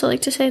I would also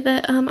like to say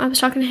that I was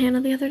talking to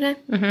Hannah the other day.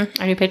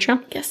 Our new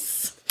Patreon?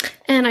 Yes.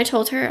 And I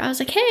told her, I was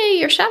like, hey,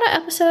 your shout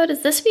out episode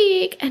is this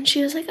week. And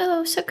she was like,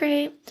 oh, so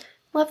great.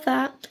 Love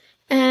that.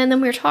 And then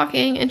we were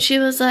talking and she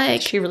was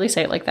like, Did she really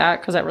say it like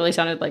that? Because that really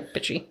sounded like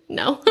bitchy.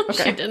 no,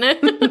 she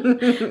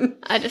didn't.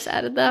 I just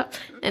added that.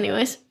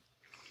 Anyways.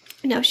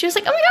 No, she was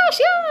like, oh my gosh,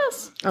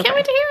 yes. Can't Okay.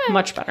 wait to hear it.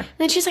 Much better. And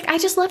then she's like, I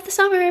just left the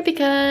summer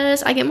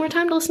because I get more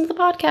time to listen to the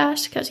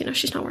podcast because, you know,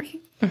 she's not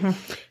working.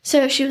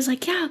 So she was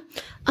like, yeah,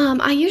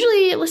 I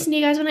usually listen to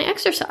you guys when I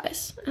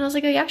exercise. And I was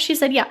like, oh, yeah? She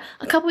said, yeah.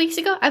 A couple weeks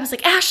ago, I was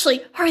like,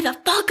 Ashley, hurry the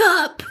fuck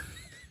up.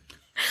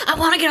 I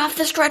want to get off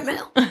this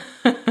treadmill.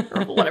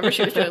 Or whatever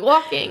she was doing,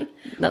 walking.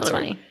 That's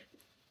funny.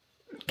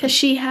 Because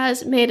she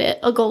has made it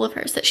a goal of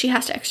hers that she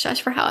has to exercise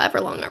for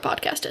however long our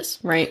podcast is.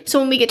 Right. So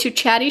when we get too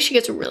chatty, she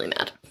gets really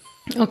mad.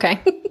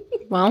 Okay.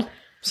 Well,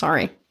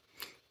 sorry.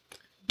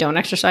 Don't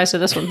exercise to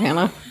this one,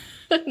 Hannah.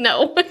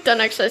 No,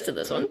 don't exercise to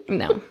this one.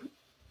 No.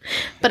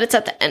 But it's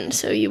at the end,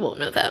 so you won't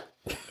know that.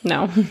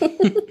 No.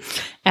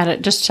 Add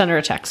it. Just send her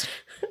a text.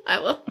 I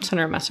will. Send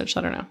her a message.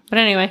 Let her know. But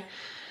anyway.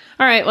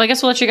 All right. Well, I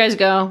guess we'll let you guys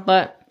go.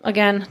 But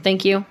again,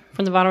 thank you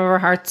from the bottom of our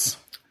hearts.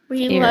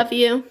 We Here. love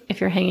you.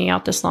 If you're hanging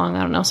out this long,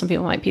 I don't know. Some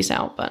people might peace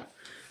out, but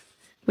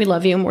we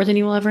love you more than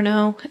you will ever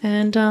know.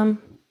 And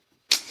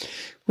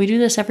we do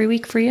this every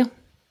week for you.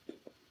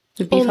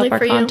 We beef Only up our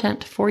for you.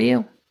 content for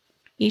you.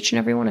 Each and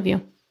every one of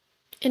you.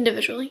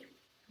 Individually.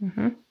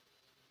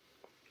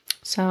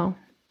 So,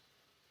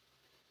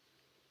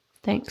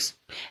 thanks.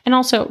 And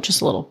also,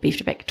 just a little beef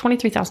to bake.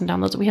 23,000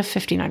 downloads. We have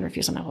 59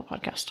 reviews on Apple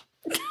Podcast.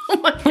 Oh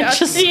my gosh,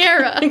 Just-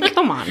 Sierra.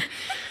 Come on.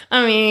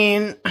 I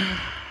mean,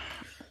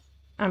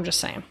 I'm just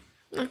saying.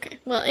 Okay.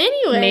 Well,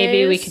 anyways.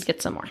 Maybe we could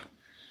get some more.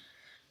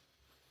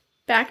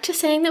 back to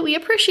saying that we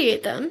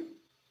appreciate them.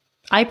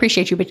 I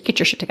appreciate you, but get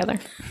your shit together.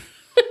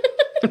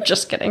 I'm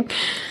just kidding.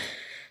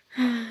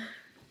 You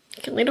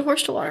can lead a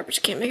horse to water, but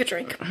you can't make a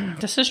drink.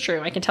 This is true.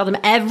 I can tell them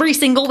every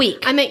single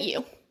week. I meant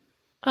you.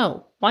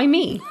 Oh, why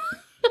me?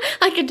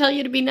 I can tell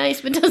you to be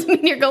nice, but doesn't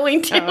mean you're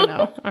going to. Oh,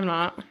 no, I'm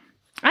not.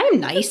 I am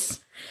nice.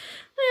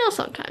 Well,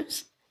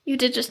 sometimes. You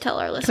did just tell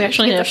our listeners We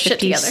actually to get have their shit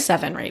together.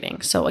 57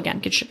 ratings. So, again,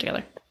 get your shit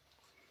together.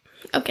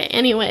 Okay,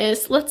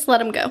 anyways, let's let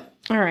them go.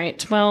 All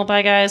right. Well,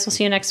 bye, guys. We'll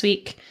see you next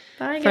week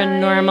Bye, for a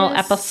normal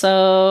guys.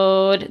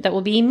 episode. That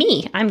will be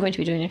me. I'm going to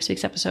be doing next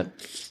week's episode.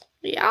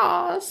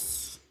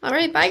 Yes. All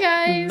right, bye,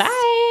 guys.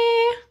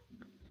 Bye.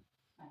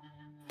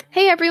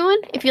 Hey, everyone.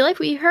 If you like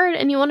what you heard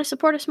and you want to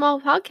support a small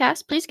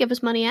podcast, please give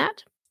us money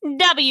at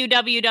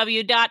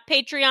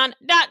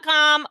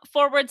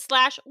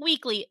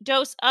www.patreon.com/weekly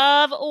dose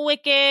of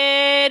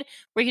wicked,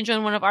 where you can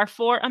join one of our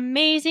 4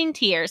 amazing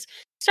tiers,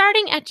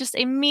 starting at just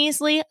a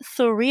measly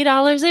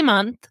 $3 a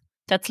month.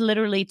 That's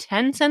literally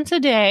 10 cents a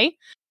day.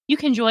 You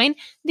can join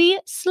the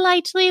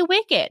Slightly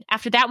Wicked.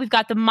 After that, we've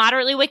got the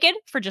Moderately Wicked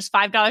for just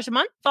 $5 a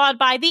month, followed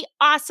by the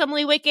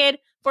Awesomely Wicked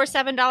for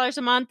 $7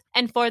 a month.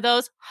 And for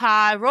those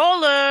high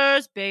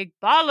rollers, big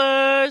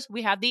ballers,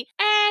 we have the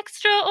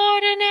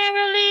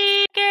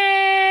Extraordinarily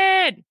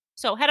Wicked.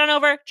 So head on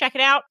over, check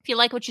it out. If you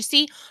like what you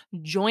see,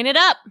 join it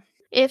up.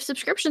 if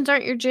subscriptions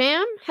aren't your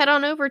jam, head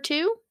on over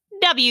to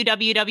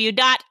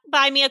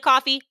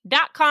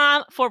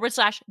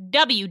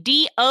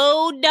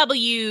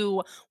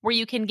www.buymeacoffee.com/WDOW, where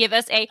you can give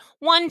us a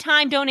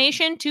one-time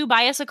donation to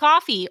buy us a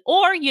coffee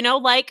or,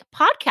 like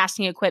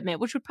podcasting equipment,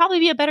 which would probably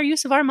be a better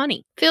use of our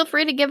money. feel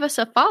free to give us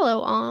a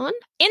follow on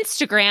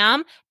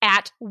Instagram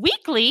at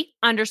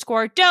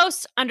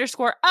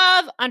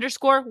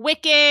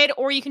weekly_dose_of_wicked,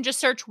 or you can just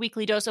search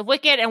Weekly Dose of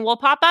Wicked and we'll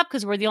pop up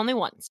because we're the only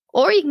ones.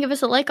 or you can give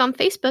us a like on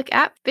Facebook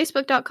at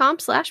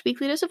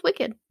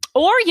facebook.com/weeklydoseofwicked.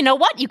 Or you know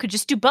what? You could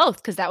just do both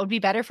because that would be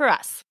better for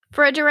us.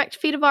 For a direct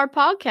feed of our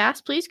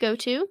podcast, please go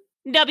to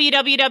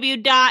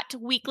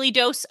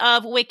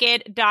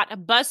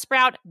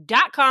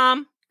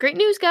www.weeklydoseofwicked.buzzsprout.com. Great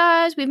news,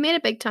 guys. We've made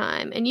it big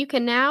time, and you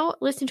can now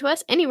listen to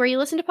us anywhere you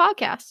listen to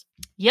podcasts.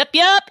 Yep.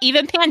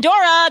 Even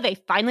Pandora, they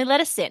finally let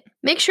us in.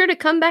 Make sure to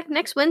come back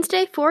next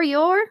Wednesday for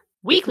your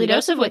Weekly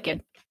Dose of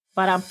Wicked.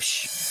 But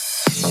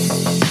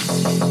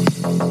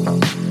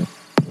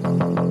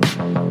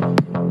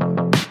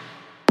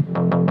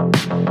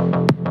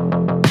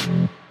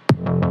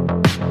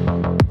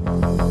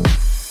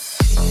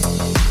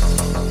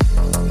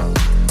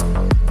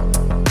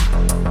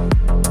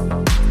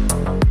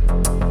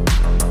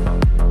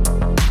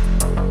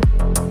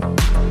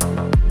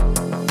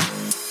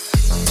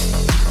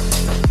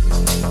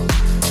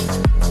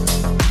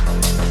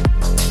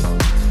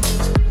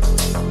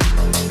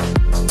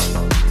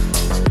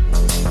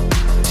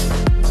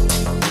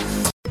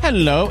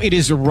Hello, it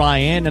is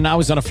Ryan, and I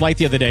was on a flight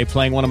the other day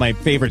playing one of my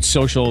favorite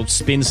social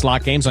spin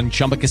slot games on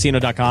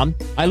ChumbaCasino.com.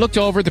 I looked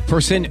over at the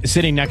person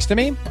sitting next to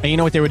me, and you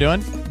know what they were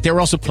doing? They were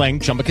also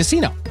playing Chumba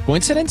Casino.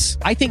 Coincidence?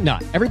 I think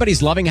not.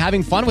 Everybody's loving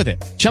having fun with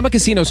it. Chumba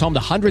Casino is home to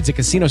hundreds of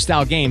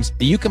casino-style games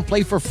that you can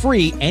play for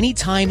free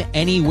anytime,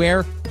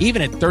 anywhere,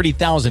 even at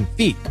 30,000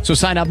 feet. So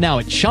sign up now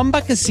at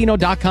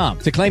ChumbaCasino.com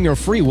to claim your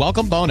free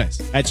welcome bonus.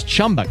 That's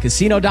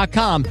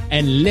ChumbaCasino.com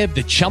and live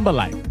the Chumba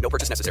life. No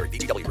purchase necessary.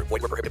 VGW Group.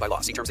 Void where prohibited by law.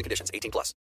 See terms and conditions. 18+.